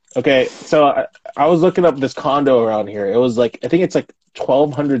 Okay, so I was looking up this condo around here. It was like, I think it's like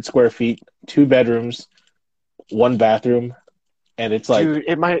 1,200 square feet, 2 bedrooms, 1 bathroom, and it's like, dude,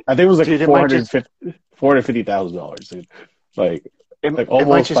 I think it was like $450,000, like. It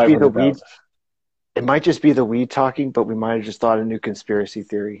might just be the weed. It might just be the weed talking, but we might have just thought a new conspiracy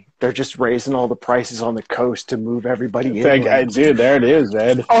theory. They're just raising all the prices on the coast to move everybody in. Dude, there it is,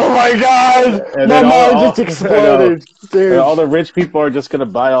 man. Oh my god! And my mind just exploded, dude. All the rich people are just gonna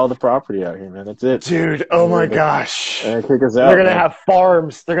buy all the property out here, man. That's it, dude. Oh my gosh! And kick us out. They're gonna have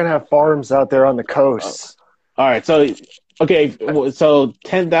farms. They're gonna have farms out there on the coast. All right, so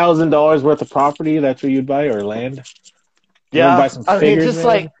 $10,000 worth of property. That's what you'd buy, or land. Yeah, I mean, just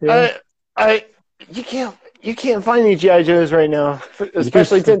like you can't find any GI Joes right now,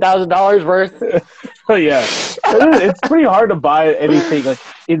 especially $10,000 worth. Oh yeah, it's pretty hard to buy anything like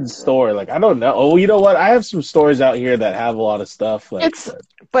in store. Like I don't know. Oh, you know what? I have some stores out here that have a lot of stuff. Like,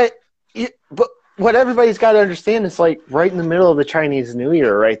 but what everybody's got to understand is like right in the middle of the Chinese New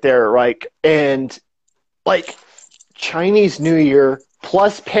Year, right there, and Chinese New Year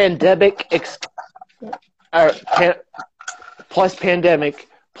plus pandemic. Plus pandemic,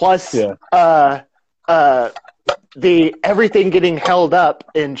 plus the everything getting held up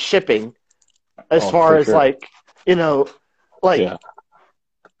in shipping, as far as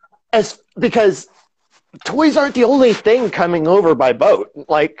because toys aren't the only thing coming over by boat.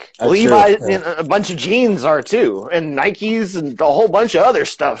 Like Levi's, a bunch of jeans are too, and Nikes, and a whole bunch of other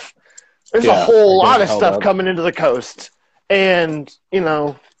stuff. There's a whole lot of stuff coming into the coast, and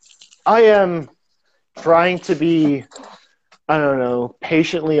I am trying to be, I don't know,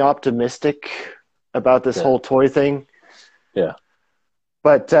 patiently optimistic about this whole toy thing. Yeah.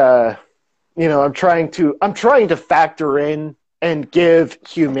 But I'm trying to factor in and give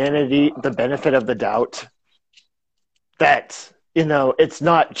humanity the benefit of the doubt that, it's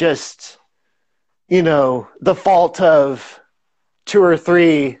not just, the fault of 2 or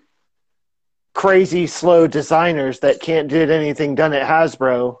 3 crazy slow designers that can't get anything done at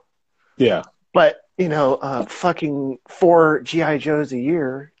Hasbro. Yeah. But fucking 4 GI Joes a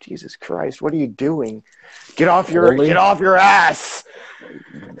year. Jesus Christ, what are you doing? Get off your ass.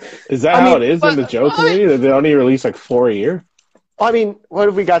 Is that how it is in the Joe community? That they only release like 4 a year? I mean, what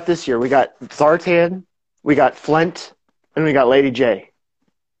have we got this year? We got Zartan, we got Flint, and we got Lady J.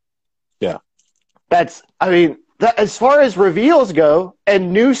 Yeah. As far as reveals go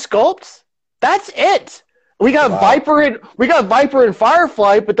and new sculpts, that's it. We got Viper and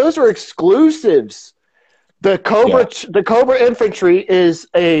Firefly, but those are exclusives. The Cobra Infantry is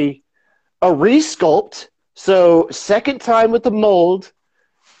a resculpt, so second time with the mold.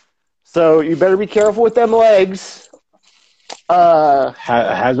 So you better be careful with them legs.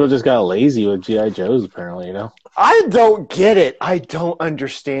 Hasbro just got lazy with GI Joes, apparently. I don't get it. I don't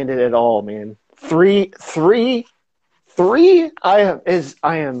understand it at all, man. Three.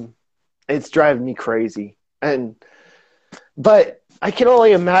 It's driving me crazy. But I can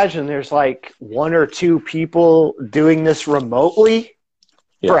only imagine there's like 1 or 2 people doing this remotely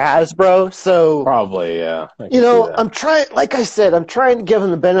for Hasbro. So probably, yeah. I'm trying. Like I said, I'm trying to give them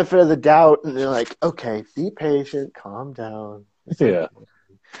the benefit of the doubt, and they're like, "Okay, be patient, calm down." Yeah.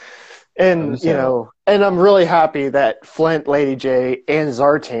 And and I'm really happy that Flint, Lady J, and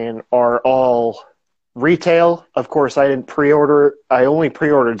Zartan are all retail. Of course, I didn't pre-order. I only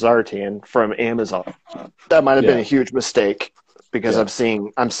pre-ordered Zartan from Amazon. That might have been a huge mistake because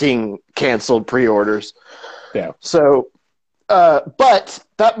I'm seeing canceled pre-orders. Yeah. So, but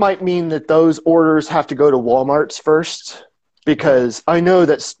that might mean that those orders have to go to Walmart's first, because I know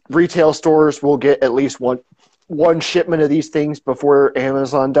that retail stores will get at least one shipment of these things before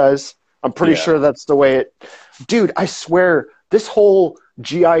Amazon does. I'm pretty sure that's the way it. Dude, I swear this whole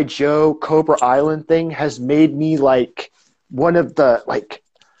G.I. Joe Cobra Island thing has made me like one of the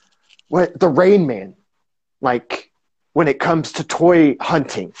the Rain Man, like when it comes to toy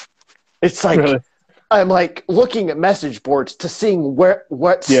hunting. It's like really? I'm like looking at message boards to seeing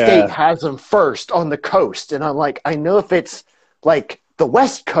what state has them first on the coast, and I'm like, I know if it's like the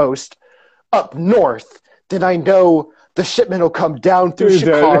West Coast up north, then I know the shipment will come down through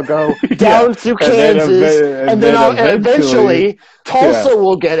Chicago, down through Kansas, and then eventually Tulsa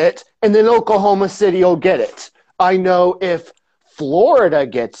will get it, and then Oklahoma City will get it. I know if Florida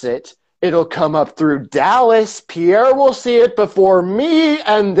gets it, it'll come up through Dallas. Pierre will see it before me,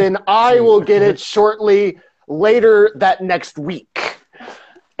 and then I will get it shortly later that next week.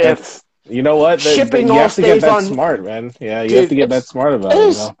 You know what? Shipping you all have to get stays that on smart, man. Yeah, you have to get that smart about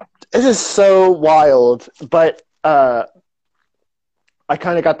it. It is so wild, but I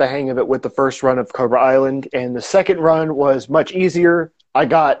kind of got the hang of it with the first run of Cobra Island, and the second run was much easier. I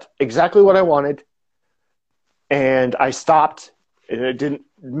got exactly what I wanted, and I stopped. And I didn't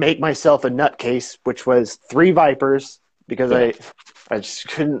make myself a nutcase, which was 3 Vipers, because I just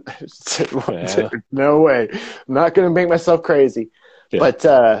couldn't. No way. I'm not going to make myself crazy. Yeah. But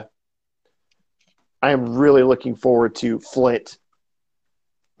I am really looking forward to Flint.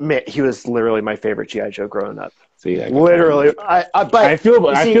 Man, he was literally my favorite G.I. Joe growing up. See, literally. I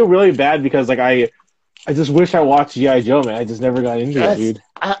feel really bad because like I just wish I watched G.I. Joe, man. I just never got into it, dude.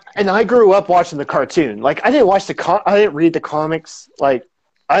 And I grew up watching the cartoon. Like I didn't watch I didn't read the comics. Like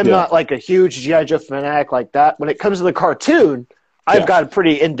I'm not like a huge G.I. Joe fanatic like that. When it comes to the cartoon, I've got a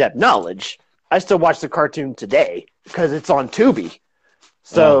pretty in-depth knowledge. I still watch the cartoon today because it's on Tubi.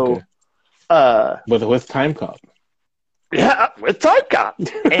 So, with Time Cop. Yeah, with Time Cop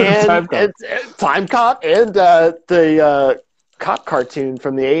and Time Cop and the cop cartoon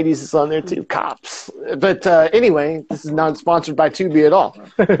from the 80s is on there too, Cops. But anyway, this is not sponsored by Tubi at all.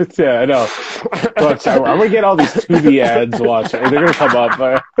 Yeah, I know. But I'm gonna get all these Tubi ads watching. They're gonna come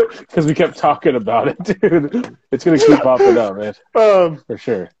up because we kept talking about it, dude. It's gonna keep popping up, man. For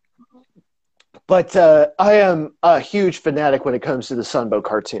sure. But I am a huge fanatic when it comes to the Sunbow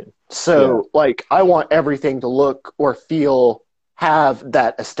cartoon. So, like, I want everything to look or have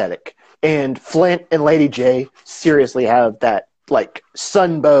that aesthetic. And Flint and Lady J seriously have that, like,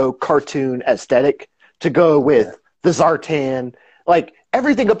 Sunbow cartoon aesthetic to go with the Zartan. Like,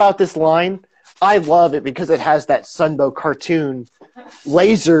 everything about this line, I love it because it has that Sunbow cartoon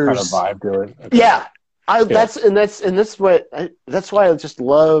lasers. Kind of vibe to it. Okay. Yeah. That's why I just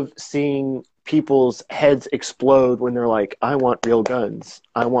love seeing people's heads explode when they're like, I want real guns.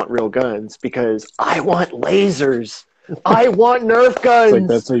 I want real guns because I want lasers. I want Nerf guns. Like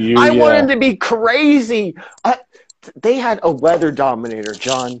that's I want them to be crazy. They had a weather dominator,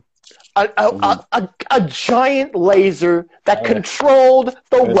 John. A giant laser that controlled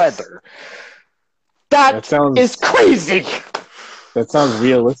the weather. That is crazy. That sounds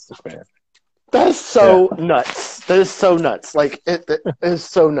realistic, man. That's so nuts. nuts. That is so nuts. Like it is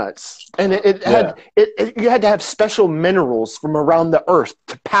so nuts. And you had to have special minerals from around the earth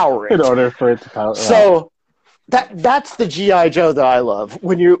to power it. In order for it to power. So that's the G.I. Joe that I love.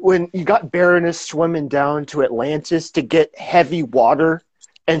 When you got Baroness swimming down to Atlantis to get heavy water,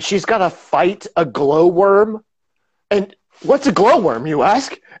 and she's got to fight a glowworm. And what's a glowworm, you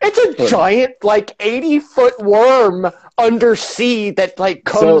ask? It's a giant, like 80-foot worm undersea that like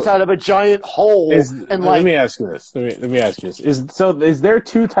comes out of a giant hole. Let me ask you this. Let me ask you this. Is there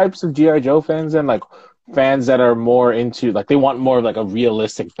two types of G.I. Joe fans then? Like fans that are more into like they want more of like a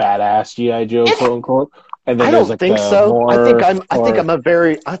realistic badass G.I. Joe, quote unquote. And then I don't think so. I think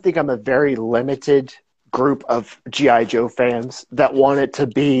I'm a very limited group of G.I. Joe fans that want it to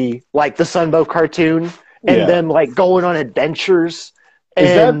be like the Sunbow cartoon and them like going on adventures. Is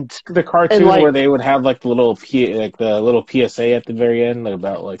that the cartoon where they would have like the little PSA at the very end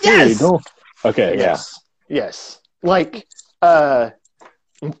about like hey, don't okay yes like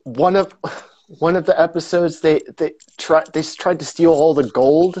one of the episodes they tried to steal all the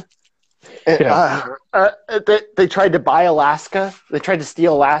gold. They tried to buy Alaska. They tried to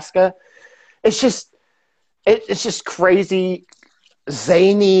steal Alaska. It's just crazy,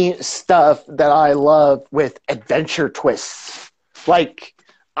 zany stuff that I love with adventure twists. Like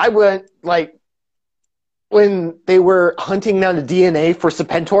I went like when they were hunting down the DNA for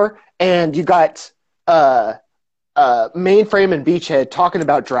Serpentor, and you got Mainframe and Beachhead talking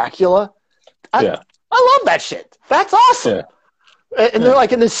about Dracula. I love that shit. That's awesome. Yeah. And they're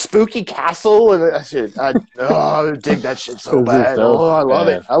like in this spooky castle, and I dig that shit so bad. I love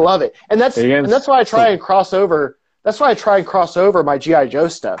it. I love it. And that's why I try and cross over. That's why I try and cross over my G.I. Joe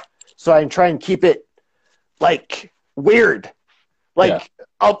stuff, so I can try and keep it like weird. Like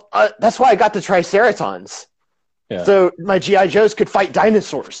that's why I got the Triceratons. Yeah. So my G.I. Joes could fight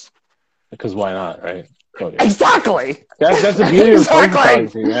dinosaurs. Because why not, right? Exactly. That's the beauty of toy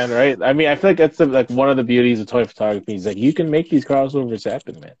photography, man. Right? I mean, I feel like that's like one of the beauties of toy photography is like you can make these crossovers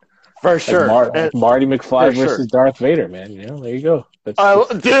happen, man. For sure. Like Marty McFly versus Darth Vader, man. You know, there you go.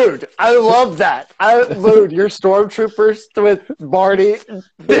 Dude, I love that. Dude, your stormtroopers with Marty.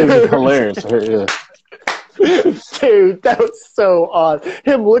 Dude. Hilarious. Dude, that was so odd.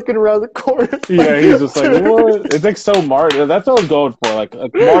 Him looking around the corner. Yeah, he's just like, what? It's like so Marty. That's what I was going for. Like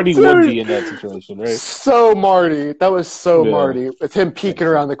Marty would be in that situation, right? So Marty. That was so Marty. With him peeking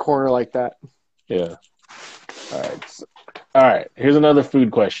around the corner like that. Yeah. All right. Here's another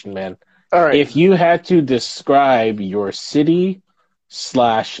food question, man. All right. If you had to describe your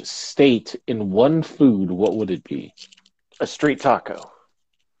city/state in one food, what would it be? A street taco.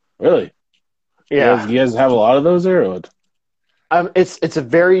 Really? Yeah. You guys have a lot of those there? Or? It's a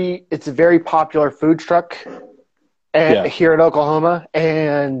very popular food truck here in Oklahoma,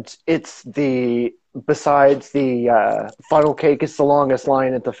 and it's besides the funnel cake, it's the longest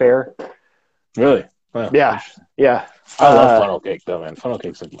line at the fair. Really? Wow. Yeah. I love funnel cake though, man. Funnel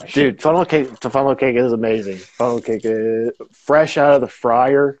cake's like my shit. Dude, funnel cake is amazing. Funnel cake is fresh out of the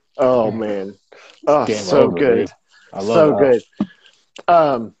fryer. Oh man. Oh, so good. Dude. I love it.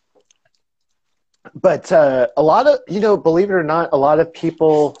 Good. But a lot of, believe it or not, a lot of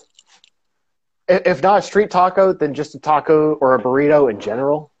people, if not a street taco, then just a taco or a burrito in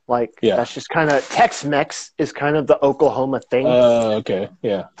general. Like, that's just kind of, Tex-Mex is kind of the Oklahoma thing. Okay,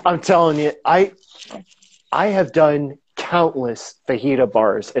 yeah. I'm telling you, I have done countless fajita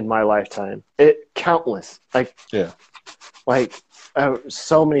bars in my lifetime. Countless.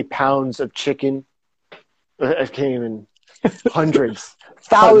 So many pounds of chicken. I can't even, hundreds.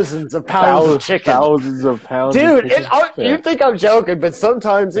 Thousands of pounds of chicken. Thousands of pounds. Dude, you think I'm joking, but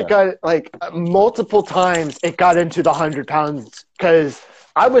sometimes it got multiple times it got into the 100 pounds because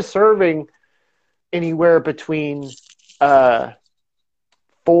I was serving anywhere between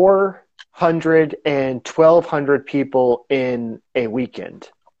 400 and 1,200 people in a weekend.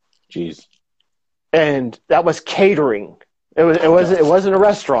 Jeez. And that was catering. It wasn't a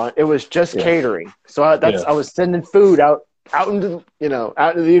restaurant. It was just catering. So I was sending food out into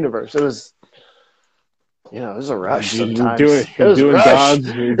the universe. It was it was a rush sometimes. You're doing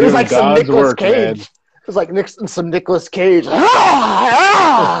God's work, Cage. Man. It was like some Nicolas Cage.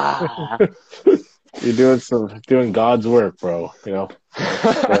 You're doing God's work, bro. That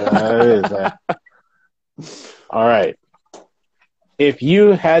is. All right. If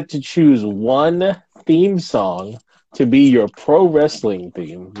you had to choose one theme song to be your pro wrestling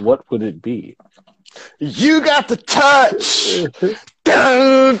theme, what would it be? You got the touch.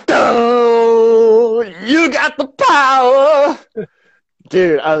 Dun, dun. You got the power.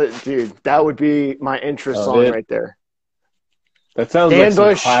 Dude, that would be my intro song right there. That sounds like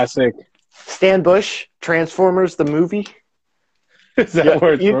some classic Stan Bush, Transformers, the movie. Is that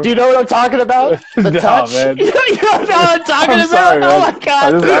where it's Do from? you know what I'm talking about? The No, touch? man. You don't know what I'm talking I'm about? sorry, man. Oh my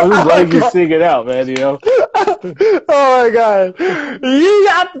god! I'm just Oh my letting you God. sing it out, man. You know. Oh my god! You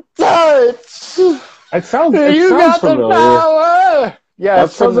got the touch. It sounds got familiar. the power. Yeah, That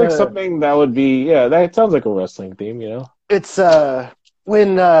it's from sounds like the- something that would be. Yeah, that sounds like a wrestling theme. You know. It's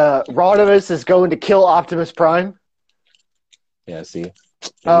when Rodimus is going to kill Optimus Prime. Yeah. See.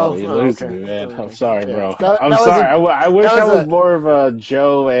 Oh, You oh, lose okay. me, man. I'm sorry, Yeah. bro. That I'm was sorry. a- I wish that I was was more of a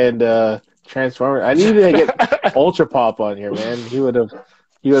Joe and Transformer. I needed to get Ultra Pop on here, man. He would have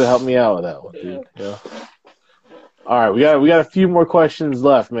helped me out with that one, dude. Yeah. All right, we got a few more questions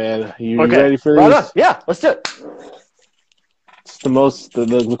left, man. You Okay. ready for Right these? on. Yeah, let's do it. It's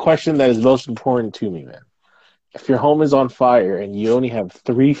the question that is most important to me, man. If your home is on fire and you only have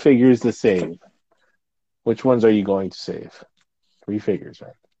 3 figures to save, which ones are you going to save? 3 figures,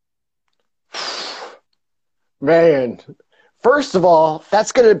 right? Man, first of all,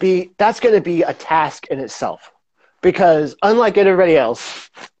 that's gonna be a task in itself, because unlike everybody else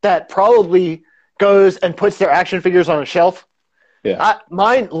that probably goes and puts their action figures on a shelf, Yeah.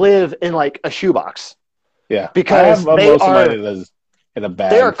 mine live in like a shoebox. Yeah. Because I have they most are- of mine in a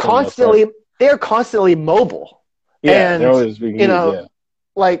bag. They are for the most part. constantly mobile. Yeah, and, they're always being you know, used,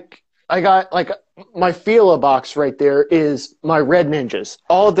 Like I got like my Fila box right there is my Red Ninjas,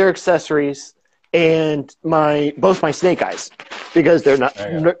 all of their accessories, and both my Snake Eyes, because they're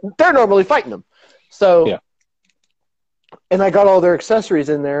normally fighting them. So Yeah. And I got all their accessories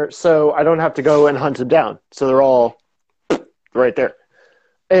in there, so I don't have to go and hunt them down. So they're all right there.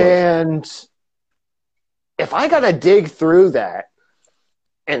 And if I gotta dig through that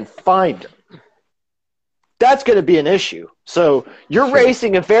and find them, that's going to be an issue. So you're Sure.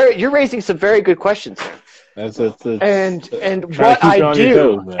 you're raising some very good questions. That's And try to what keep you I on your do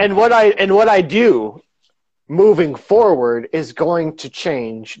toes, man. and what I do moving forward is going to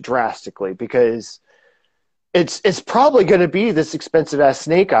change drastically, because it's probably going to be this expensive ass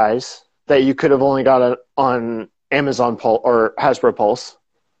Snake Eyes that you could have only got on Amazon Pulse or Hasbro Pulse,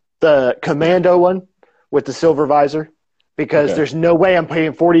 the Commando one with the silver visor, because Okay. there's no way I'm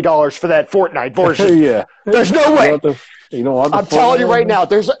paying $40 for that Fortnite version. Yeah. There's no way. You don't want the I'm telling you Fortnite right one?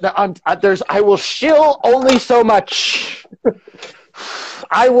 now. I will shill only so much.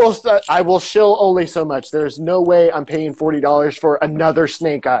 I will shill only so much. There's no way I'm paying $40 for another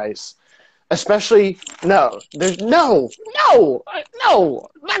Snake Eyes. Especially there's no, I'm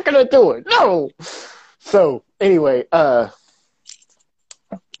not gonna do it. No. So anyway,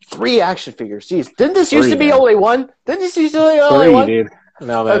 3 action figures. Jeez, didn't this used to be man. only one? Didn't this used to be only 3, one? dude.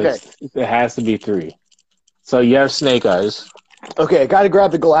 No, man. It has to be 3. So you have Snake Eyes. Okay, gotta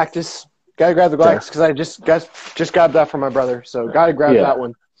grab the Galactus. Because I just grabbed that from my brother. So gotta grab that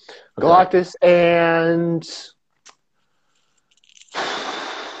one. Okay. Galactus and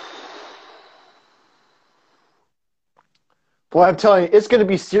boy, I'm telling you, it's gonna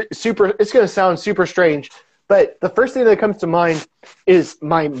be super. It's gonna sound super strange, but the first thing that comes to mind is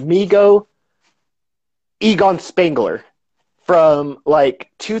my Mego Egon Spangler from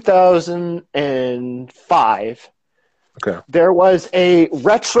like 2005. Okay. There was a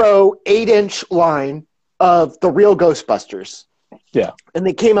retro 8-inch line of the real Ghostbusters. Yeah. And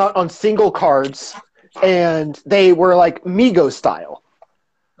they came out on single cards, and they were like Mego style.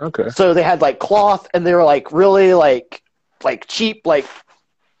 Okay. So they had like cloth, and they were like really like cheap, like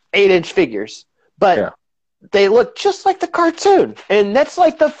 8-inch figures. But they look just like the cartoon. And that's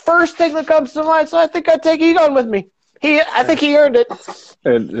like the first thing that comes to mind. So I think I'd take Egon with me. I think he earned it.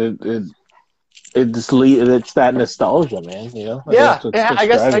 It's that nostalgia, man. You know.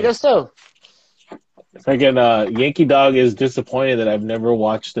 I guess so. Again, Yankee Dog is disappointed that I've never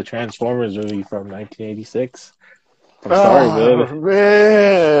watched the Transformers movie from 1986. I'm sorry,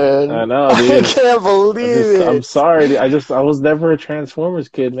 man. I know, dude. I can't believe it. I'm sorry. I was never a Transformers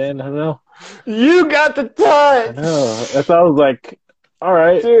kid, man. I know. You got the touch. I know. That's why I was like, all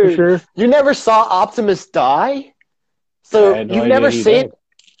right, dude, for sure. You never saw Optimus die? So you've never seen...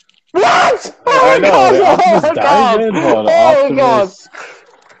 What? Oh my god!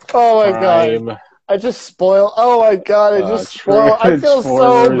 Oh my god! I just spoiled. Oh my god! I just spoiled. I feel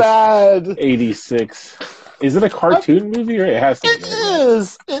so bad. 86. Is it a cartoon movie, or it has to be?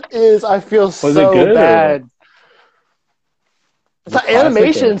 It is. I feel so bad.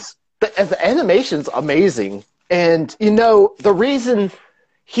 The animation's amazing, and you know the reason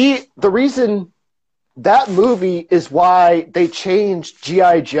that movie is why they changed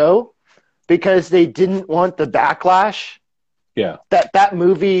G.I. Joe, because they didn't want the backlash Yeah. that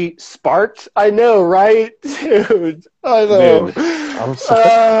movie sparked. I know, right, dude? I know. Dude, I'm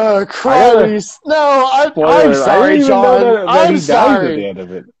sorry. Christ! No, I'm Spoiler, I sorry, didn't even know John. that I'm he dies at the sorry, end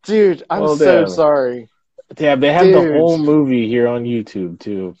of it. dude. I'm Well, so damn. sorry, Damn, they have the dude. whole movie here on YouTube,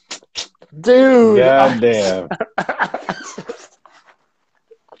 too. Dude, God damn.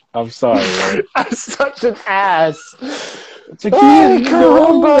 I'm sorry, man. I'm such an ass. It's like, Oh, you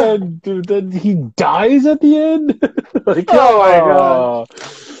know caramba. that he dies at the end? Like, Oh my god.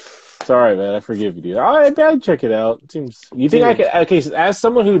 oh. Sorry, man. I forgive you, dude. I'd check it out. It seems. You think I Dude. could? Okay, as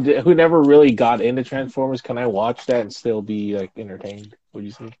someone who never really got into Transformers, can I watch that and still be like entertained? Would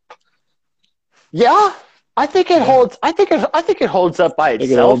you say? Yeah, I think it holds. I think it holds up by Think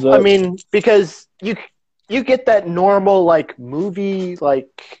it itself. holds up? I mean, because you get that normal like movie,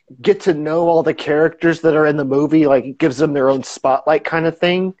 like get to know all the characters that are in the movie, like it gives them their own spotlight kind of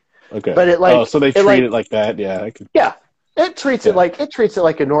thing. Okay. But it like so they it, treat like, it like that. Yeah. I could. yeah, it treats Yeah. it treats it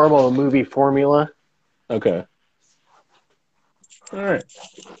like a normal movie formula. Okay. All right.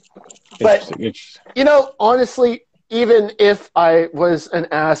 But Interesting. you know, honestly, even if I was an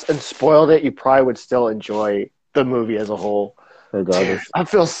ass and spoiled it, you probably would still enjoy the movie as a whole. Regardless. I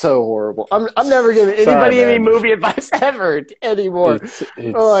feel so horrible. I'm never giving anybody Sorry, any man. movie advice ever anymore. It's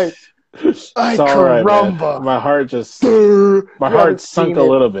Like, ay, all right, man. caramba. My heart just You haven't heart sunk seen a it.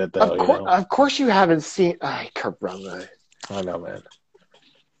 little bit though. Of course you haven't seen. Ay, caramba. I know, man.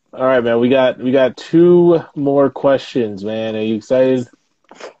 All right, man. We got 2 more questions, man. Are you excited?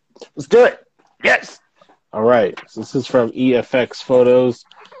 Let's do it. Yes. All right. So this is from EFX Photos.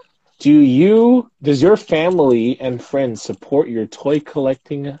 Does your family and friends support your toy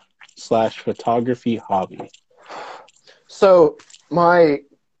collecting / photography hobby? So my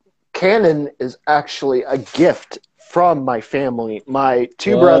Canon is actually a gift from my family. My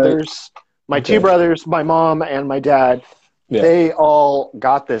two What? brothers, Okay. my mom, and my dad. Yeah. They all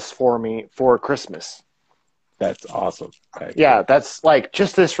got this for me for Christmas. That's awesome. Okay. Yeah, that's like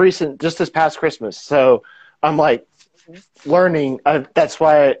just this past Christmas. So I'm like learning. That's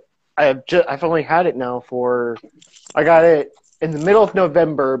why I've only had it now I got it in the middle of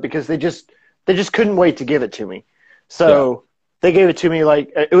November because they just couldn't wait to give it to me. So they gave it to me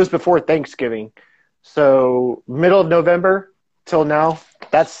like it was before Thanksgiving. So middle of November till now,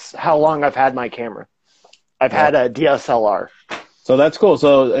 that's how long I've had my camera. I've had a DSLR. So that's cool.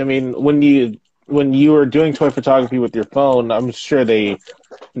 So I mean, when you were doing toy photography with your phone, I'm sure they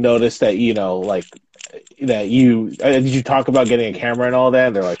noticed that like that did you talk about getting a camera and all that?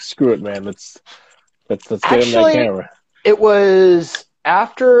 And they're like, screw it, man. Let's get him that Actually, camera. It was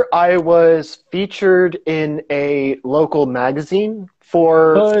after I was featured in a local magazine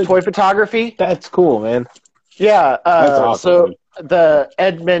for What? toy photography. That's cool, man. Yeah. That's awesome. So Dude. the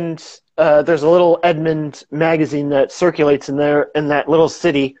Edmond, there's a little Edmond magazine that circulates in that little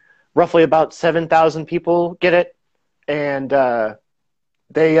city. Roughly about 7,000 people get it, and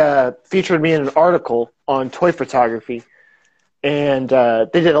they featured me in an article on toy photography. And they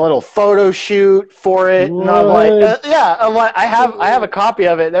did a little photo shoot for it, and I'm like, I have a copy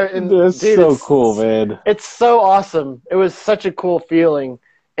of it. That's so cool, man. It's so awesome. It was such a cool feeling.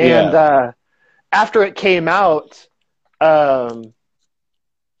 And after it came out, when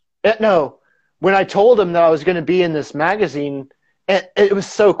I told them that I was going to be in this magazine, it was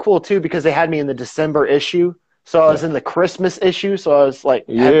so cool too because they had me in the December issue. So I was in the Christmas issue. So I was like,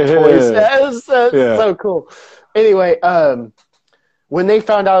 had toys. It was so cool. Anyway, when they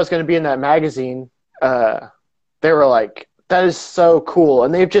found out I was going to be in that magazine, they were like, that is so cool.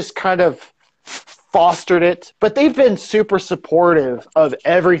 And they've just kind of fostered it. But they've been super supportive of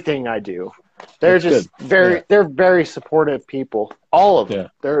everything I do. They're That's just they're very supportive people. All of them. Yeah.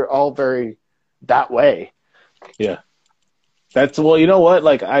 They're all very that way. Yeah. You know what?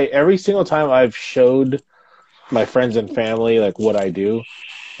 Like every single time I've showed my friends and family like what I do,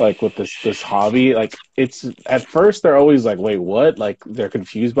 like with this hobby, like it's at first they're always like, wait, what? Like they're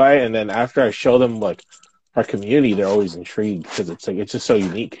confused by it, and then after I show them like our community, they're always intrigued because it's just so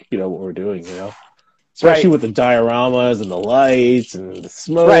unique, what we're doing, especially with the dioramas and the lights and the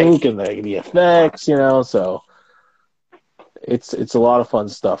smoke and the effects, so it's a lot of fun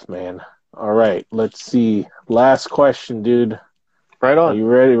stuff, man. All right, let's see. Last question, dude. Right on. Are you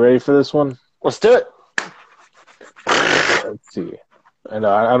ready for this one? Let's do it. Let's see. I know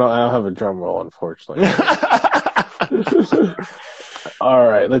I don't have a drum roll, unfortunately. All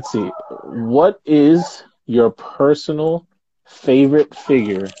right, let's see. What is your personal favorite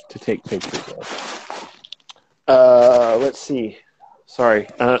figure to take pictures of? Let's see. Sorry,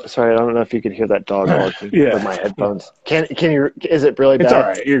 I don't know if you could hear that dog barking with my headphones. Can you? Is it really bad? It's all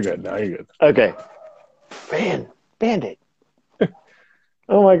right. You're good. No, you're good. Okay. Man, Bandit.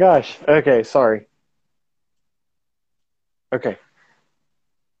 Oh my gosh. Okay, sorry. Okay.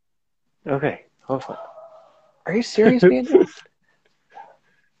 Okay. Hold on. Are you serious, Bandit?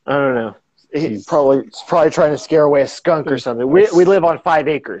 I don't know. He's It's probably trying to scare away a skunk or something. We live on 5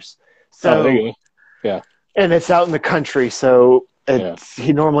 acres, oh, there so you go. Yeah, and it's out in the country, so yeah.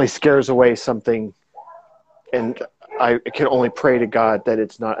 he normally scares away something, and I can only pray to God that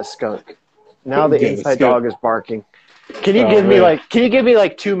it's not a skunk. Now the Yeah, it's inside good. dog is barking. Oh, man. Can you give me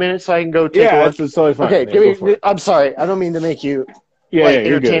like 2 minutes so I can go take a Yeah, look? it's totally fine. Okay, Man. Go for it. I'm sorry. I don't mean to make you Yeah, like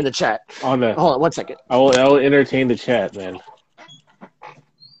you're entertain good. the chat. On the, Hold on 1 second. I will entertain the chat, man.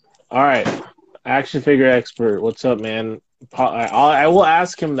 All right, action figure expert. What's up, man? I will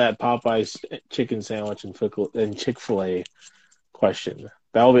ask him that Popeye's chicken sandwich and Chick-fil-A question.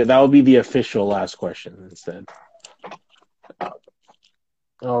 That will be the official last question instead.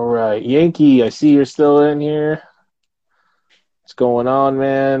 All right, Yankee. I see you're still in here. What's going on,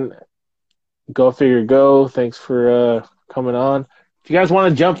 man? Go figure, go. Thanks for coming on. If you guys want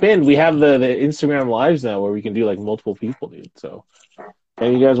to jump in, we have the Instagram lives now where we can do like multiple people, dude. So,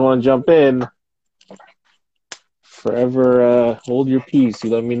 if you guys want to jump in, forever hold your peace.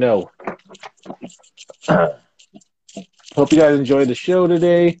 You let me know. Hope you guys enjoyed the show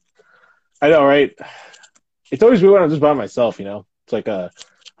today. I know, right? It's always weird when I'm just by myself, you know? It's like I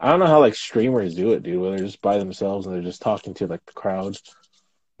don't know how like streamers do it, dude, where they're just by themselves and they're just talking to like the crowd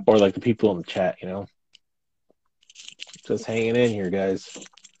or like the people in the chat, you know? Just hanging in here, guys.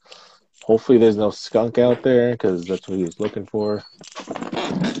 Hopefully there's no skunk out there because that's what he was looking for.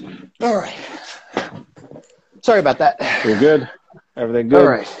 All right. Sorry about that. You're good? Everything good?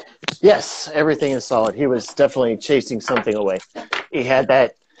 All right. Yes, everything is solid. He was definitely chasing something away. He had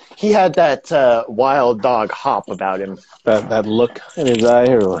that wild dog hop about him. That look in his eye,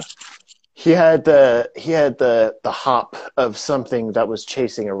 or He had the hop of something that was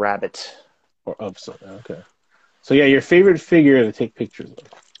chasing a rabbit. or of something. Okay. So yeah, your favorite figure to take pictures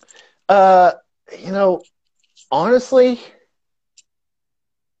of? You know, honestly,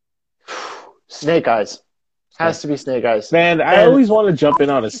 Snake Eyes. Has to be Snake Eyes. Man, I always want to jump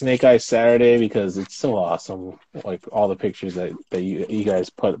in on a Snake Eyes Saturday because it's so awesome. Like all the pictures that you guys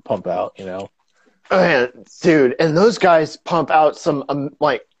pump out, you know. Man, dude, and those guys pump out some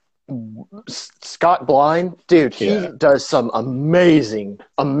like Scott Blind, dude. He does some amazing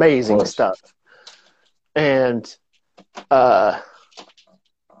stuff. And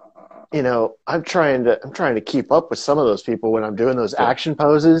you know, I'm trying to keep up with some of those people when I'm doing those action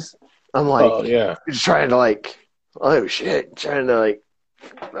poses. I'm like, trying to like, oh shit,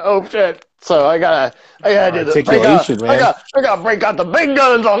 oh shit. So I gotta break out the big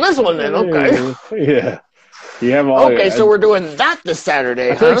guns on this one then. Okay. Yeah. You have all. Okay, so we're doing that this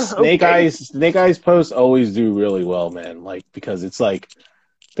Saturday. I feel like Snake Eyes posts always do really well, man. Like because it's like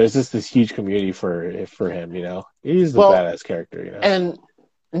there's just this huge community for him. You know, he's the badass character. You know, and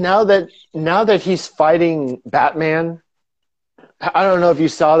now that he's fighting Batman. I don't know if you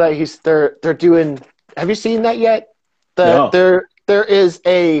saw that they're doing. Have you seen that yet? No. There is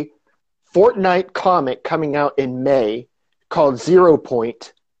a Fortnite comic coming out in May called 0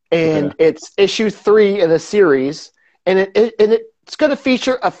 Point, and it's issue 3 in a series, and it's going to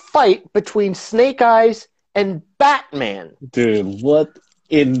feature a fight between Snake Eyes and Batman. Dude, what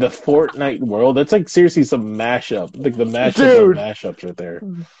in the Fortnite world? That's like seriously some mashup, like the mashup of mashups right there.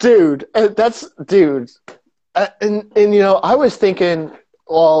 Dude, and you know, I was thinking,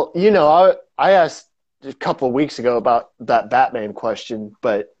 well, you know, I asked a couple of weeks ago about that Batman question,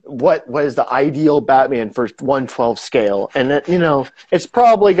 but what is the ideal Batman for 1/12 scale? And that, you know, it's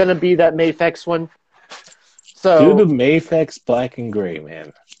probably going to be that Mafex one. So do the Mafex black and gray,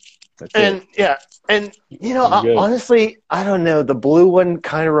 man. That's it. Yeah, and you know, honestly, I don't know. The blue one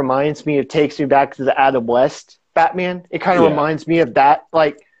kind of reminds me. It takes me back to the Adam West Batman. It kind of reminds me of that,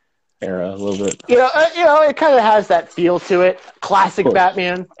 like. Era a little bit. You know, it kind of has that feel to it. Classic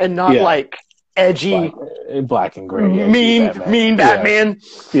Batman, and not like edgy, black and gray, mean Batman.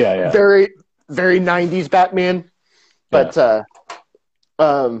 Yeah. Very, very 90s Batman. But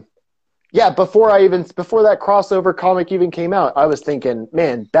before that crossover comic even came out, I was thinking,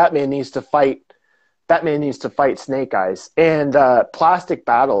 man, Batman needs to fight Snake Eyes and Plastic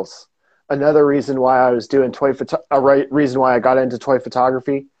Battles. Another reason why I was doing reason why I got into toy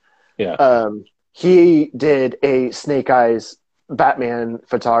photography. Yeah. He did a Snake Eyes Batman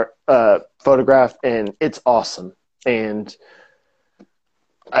photograph, and it's awesome. And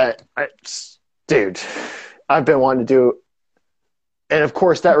dude, I've been wanting to do, and of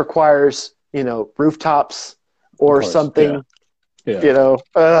course that requires, you know, rooftops or something. Yeah. You know,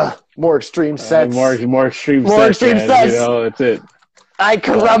 more extreme sets. More extreme sets. You know, that's it. Ay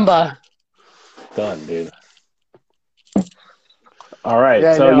caramba. Done, dude. All right.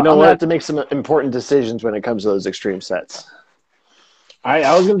 Yeah, So no, you know I'm gonna what? have to make some important decisions when it comes to those extreme sets.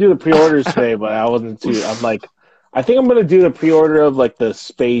 I was gonna do the pre-orders today, but I wasn't too. I'm like, I think I'm gonna do the pre-order of like the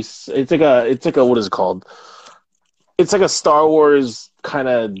space. It's like a what is it called? It's like a Star Wars kind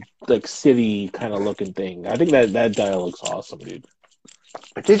of like city kind of looking thing. I think that dial looks awesome, dude.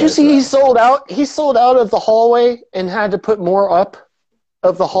 Did you see he sold out? He sold out of the hallway and had to put more up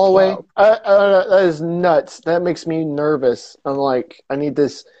of the hallway. Wow. That is nuts. That makes me nervous. I'm like, I need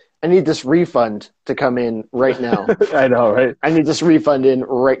this refund to come in right now. I know, right? I need this refund in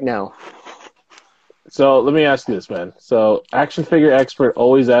right now. So let me ask you this, man. So action figure expert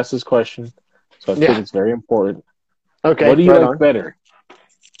always asks this question, so I think it's very important. Okay. What do you right like on. better,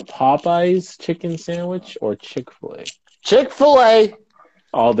 Popeye's chicken sandwich or Chick-fil-A? Chick-fil-A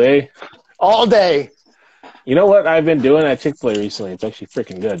All day. all day. You know what I've been doing at Chick-fil-A recently? It's actually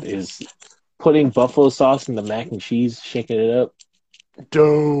freaking good. Is putting buffalo sauce in the mac and cheese, shaking it up.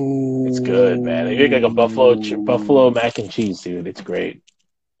 It's good, man. You make like a buffalo mac and cheese, dude. It's great.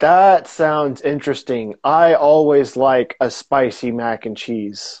 That sounds interesting. I always like a spicy mac and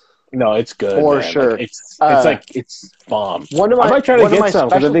cheese. No, it's good. For man. sure. Like, it's bomb. One of I my might try to one of my get some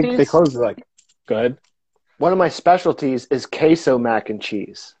because I think they specialties- close like. Go ahead. One of my specialties is queso mac and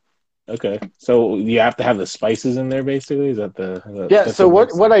cheese. Okay, so you have to have the spices in there, basically. Is that the Yeah. that's So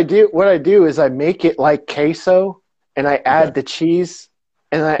makes- what I do is I make it like queso, and I add the cheese,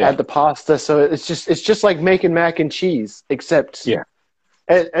 and I add the pasta. So it's just like making mac and cheese, except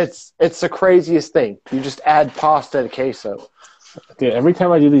it's the craziest thing. You just add pasta to queso. Dude, every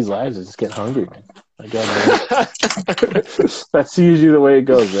time I do these lives, I just get hungry, man. I That's usually the way it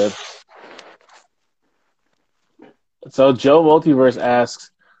goes, man. So Joe Multiverse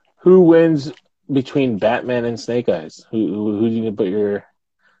asks, who wins between Batman and Snake Eyes? Who do you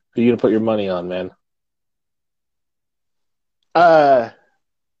gonna put your money on, man? I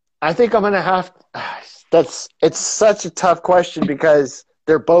think I'm gonna have. It's such a tough question because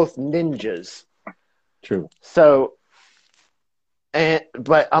they're both ninjas. True. So,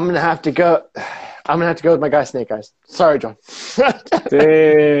 but I'm gonna have to go. I'm gonna have to go with my guy Snake Eyes. Sorry, John.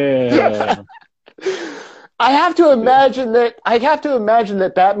 Damn. I have to imagine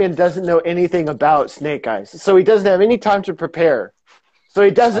that Batman doesn't know anything about Snake Eyes, so he doesn't have any time to prepare. So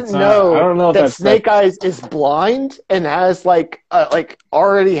he doesn't know, I don't know if that that's Snake Eyes is blind and has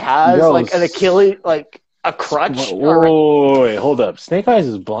already has Yo, like an Achilles, like a crutch. Wait, hold up. Snake Eyes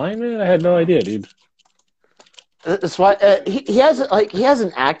is blind, man? I had no idea, dude. That's why he had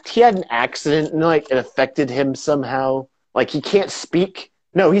an accident and like it affected him somehow. Like he can't speak.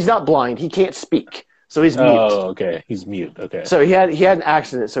 No, he's not blind. He can't speak, so he's mute. Oh, okay. He's mute. Okay. So he had an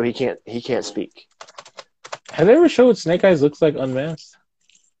accident, so he can't speak. Have they ever showed what Snake Eyes looks like unmasked?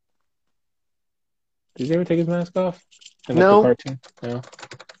 Did he ever take his mask off? In No. The cartoon? No.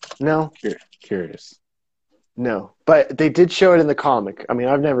 No, Curious. no. But they did show it in the comic. I mean,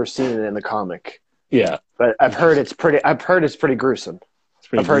 I've never seen it in the comic, Yeah. but I've heard it's pretty gruesome. It's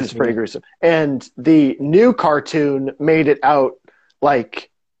pretty gruesome. And the new cartoon made it out like,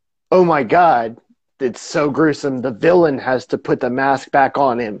 oh my god, it's so gruesome. The villain has to put the mask back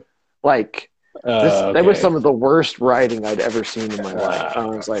on him. Like, that was some of the worst writing I'd ever seen in my life. I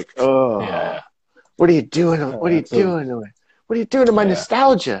was like, oh, Yeah. what are you doing? What are you doing? What are you doing to my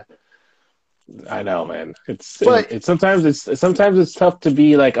nostalgia? I know, man. It's sometimes it's tough to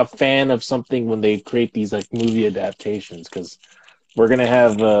be like a fan of something when they create these like movie adaptations because we're gonna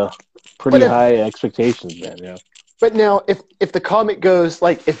have pretty high expectations, man. Yeah. But now, if the comic goes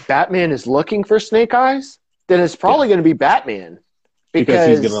like, if Batman is looking for Snake Eyes, then it's probably going to be Batman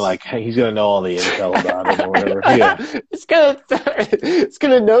because he's gonna know all the intel about it or whatever. Yeah. it's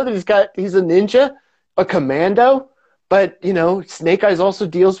gonna know that he's a ninja, a commando, but Snake Eyes also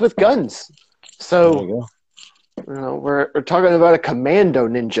deals with guns. So we're talking about a commando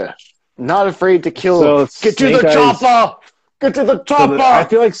ninja, not afraid to kill. Get to the chopper. Get to the chopper. I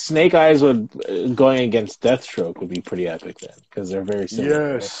feel like Snake Eyes going against Deathstroke would be pretty epic then, because they're very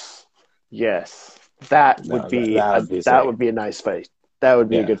similar. Yes. That would be a nice fight. That would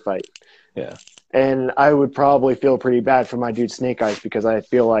be a good fight. Yeah. And I would probably feel pretty bad for my dude Snake Eyes because I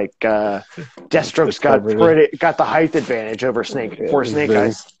feel like Deathstroke's got the height advantage over Snake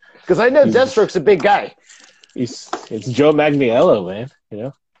Eyes. Because I know Deathstroke's a big guy. It's Joe Magniello,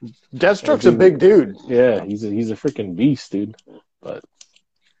 man. Deathstroke's a big dude. Yeah, he's a freaking beast, dude. But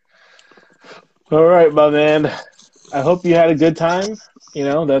all right, my man. I hope you had a good time. You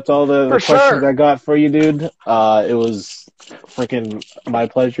know, that's all the For questions sure. I got for you, dude. It was freaking my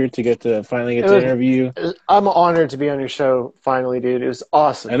pleasure to finally get It to was. interview you. I'm honored to be on your show finally, dude. It was I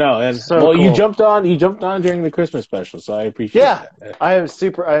awesome. know, and So well, cool. you jumped on during the Christmas special, so I appreciate Yeah, that. I am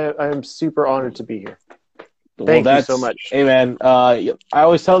super honored to be here. Well, Thank you so that's much. hey, man. I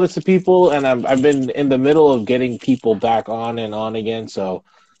always tell this to people, and I've been in the middle of getting people back on and on again. So,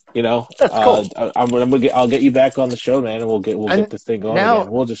 you know, That's cool. I'll get you back on the show, man, and we'll get And this thing going again. now,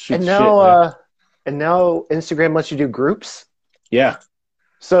 We'll just shoot and the shit, now, man. and now Instagram lets you do groups. Yeah.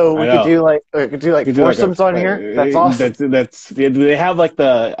 So I know. we could do like You could do like foursomes on here. That's awesome. that's they have like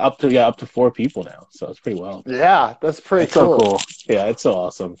the up to 4 people now, so it's pretty wild. Yeah, that's pretty It's so cool. cool. Yeah, it's so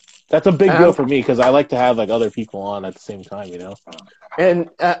awesome. That's a big deal for me because I like to have like other people on at the same time, you know. And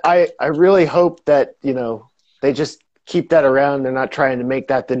I really hope that they just keep that around. They're not trying to make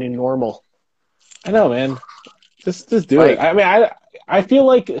that the new normal. I know, man. Just do Like- it. I mean, I feel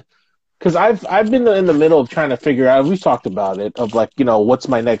like because I've been in the middle of trying to figure out. We've talked about it of like what's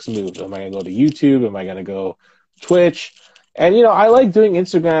my next move? Am I gonna go to YouTube? Am I gonna go Twitch? And I like doing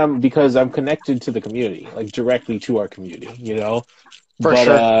Instagram because I'm connected to the community, like directly to our community. For but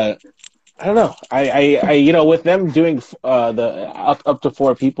sure. I don't know. I with them doing the up to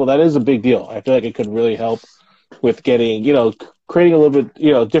 4 people, that is a big deal. I feel like it could really help with getting creating a little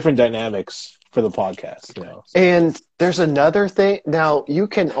bit different dynamics for the podcast. So. And there's another thing. Now you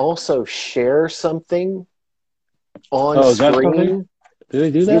can also share something on screen. Do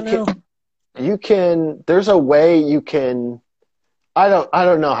they do that now? You can. There's a way you can. I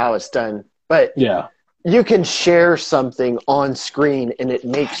don't know how it's done, but Yeah. you can share something on screen and it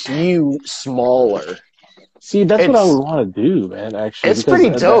makes you smaller. See, that's what I would want to do, man. Actually, it's pretty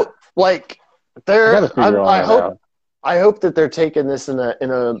dope. Like I hope that they're taking this in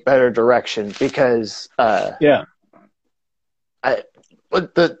a better direction because yeah.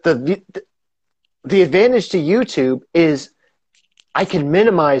 But the advantage to YouTube is I can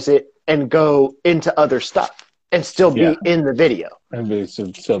minimize it and go into other stuff and still be in the video. And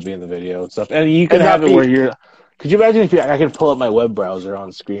still be in the video and stuff. And you can have it where you're. Could you imagine if I could pull up my web browser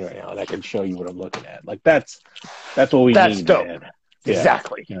on screen right now and I can show you what I'm looking at? Like that's what we need. That's dope. Man.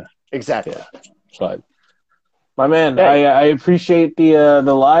 Exactly. Yeah. Exactly. Yeah. But my man, I appreciate the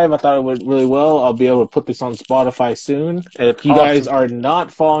live. I thought it went really well. I'll be able to put this on Spotify soon. And if you guys are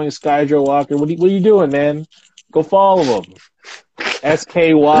not following Skydro Walker, what are you doing, man? Go follow him.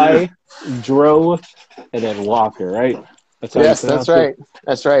 SKY Dro and then Walker, right? That's right.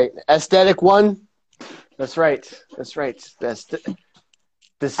 That's right. Aesthetic one. That's right.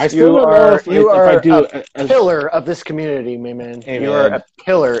 You are a pillar of this community, my man. Hey, you are a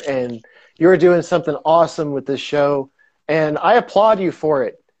pillar, and you are doing something awesome with this show, and I applaud you for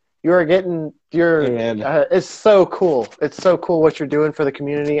it. You are getting it's so cool. It's so cool what you're doing for the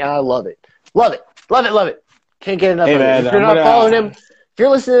community. I love it. Love it. Love it. Love it. Can't get enough of it. If you're not following him, if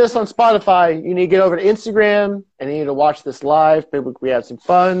you're listening to this on Spotify, you need to get over to Instagram and you need to watch this live. Maybe we had some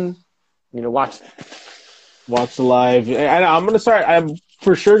fun. Watch the live. I'm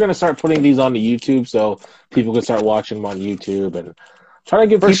for sure going to start putting these onto YouTube so people can start watching them on YouTube and trying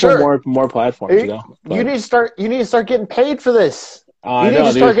to give people more platforms. You need to start getting paid for this. You need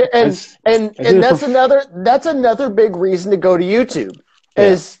to start and that's another big reason to go to YouTube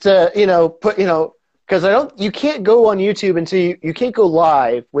is to put because you can't go on YouTube until you can't go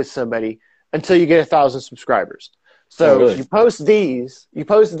live with somebody until you get 1,000 subscribers. So you post these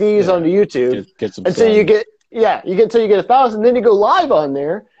onto YouTube until you get until you get 1,000, then you go live on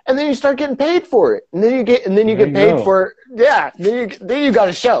there, and then you start getting paid for it, and then you get paid for it. Yeah, then you got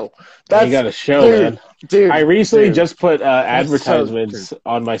a show. You got a show, man. Dude, I recently just put advertisements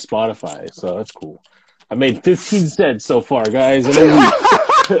on my Spotify, so that's cool. I made 15 cents so far, guys, in a week.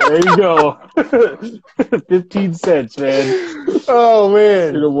 There you go. 15 cents, man. Oh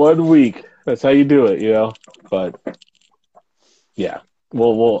man. In 1 week. That's how you do it, But yeah.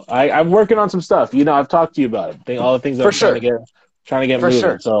 Well, I'm working on some stuff. I've talked to you about it. All the things that I'm trying to get moving.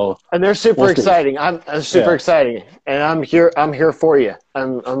 Sure. So and they're super exciting. I'm super exciting, and I'm here for you.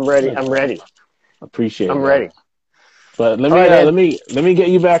 I'm ready. I'm ready. Appreciate it. I'm ready. But let me get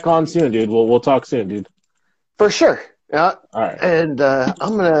you back on soon, dude. We'll talk soon, dude. For sure. Yeah. All right. And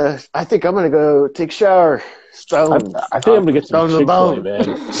I think I'm gonna go take a shower. I think I'm gonna get some Chick-fil-A, man.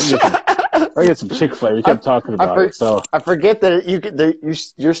 I get some Chick-fil-A. We kept talking about it. So I forget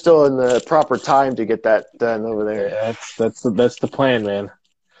that you're still in the proper time to get that done over there. Yeah, that's the plan, man.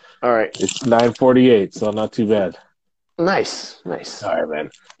 All right. It's 9:48, so not too bad. Nice. All right, man.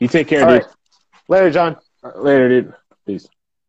 You take care, All dude. Right. Later, John. Later, dude. Peace.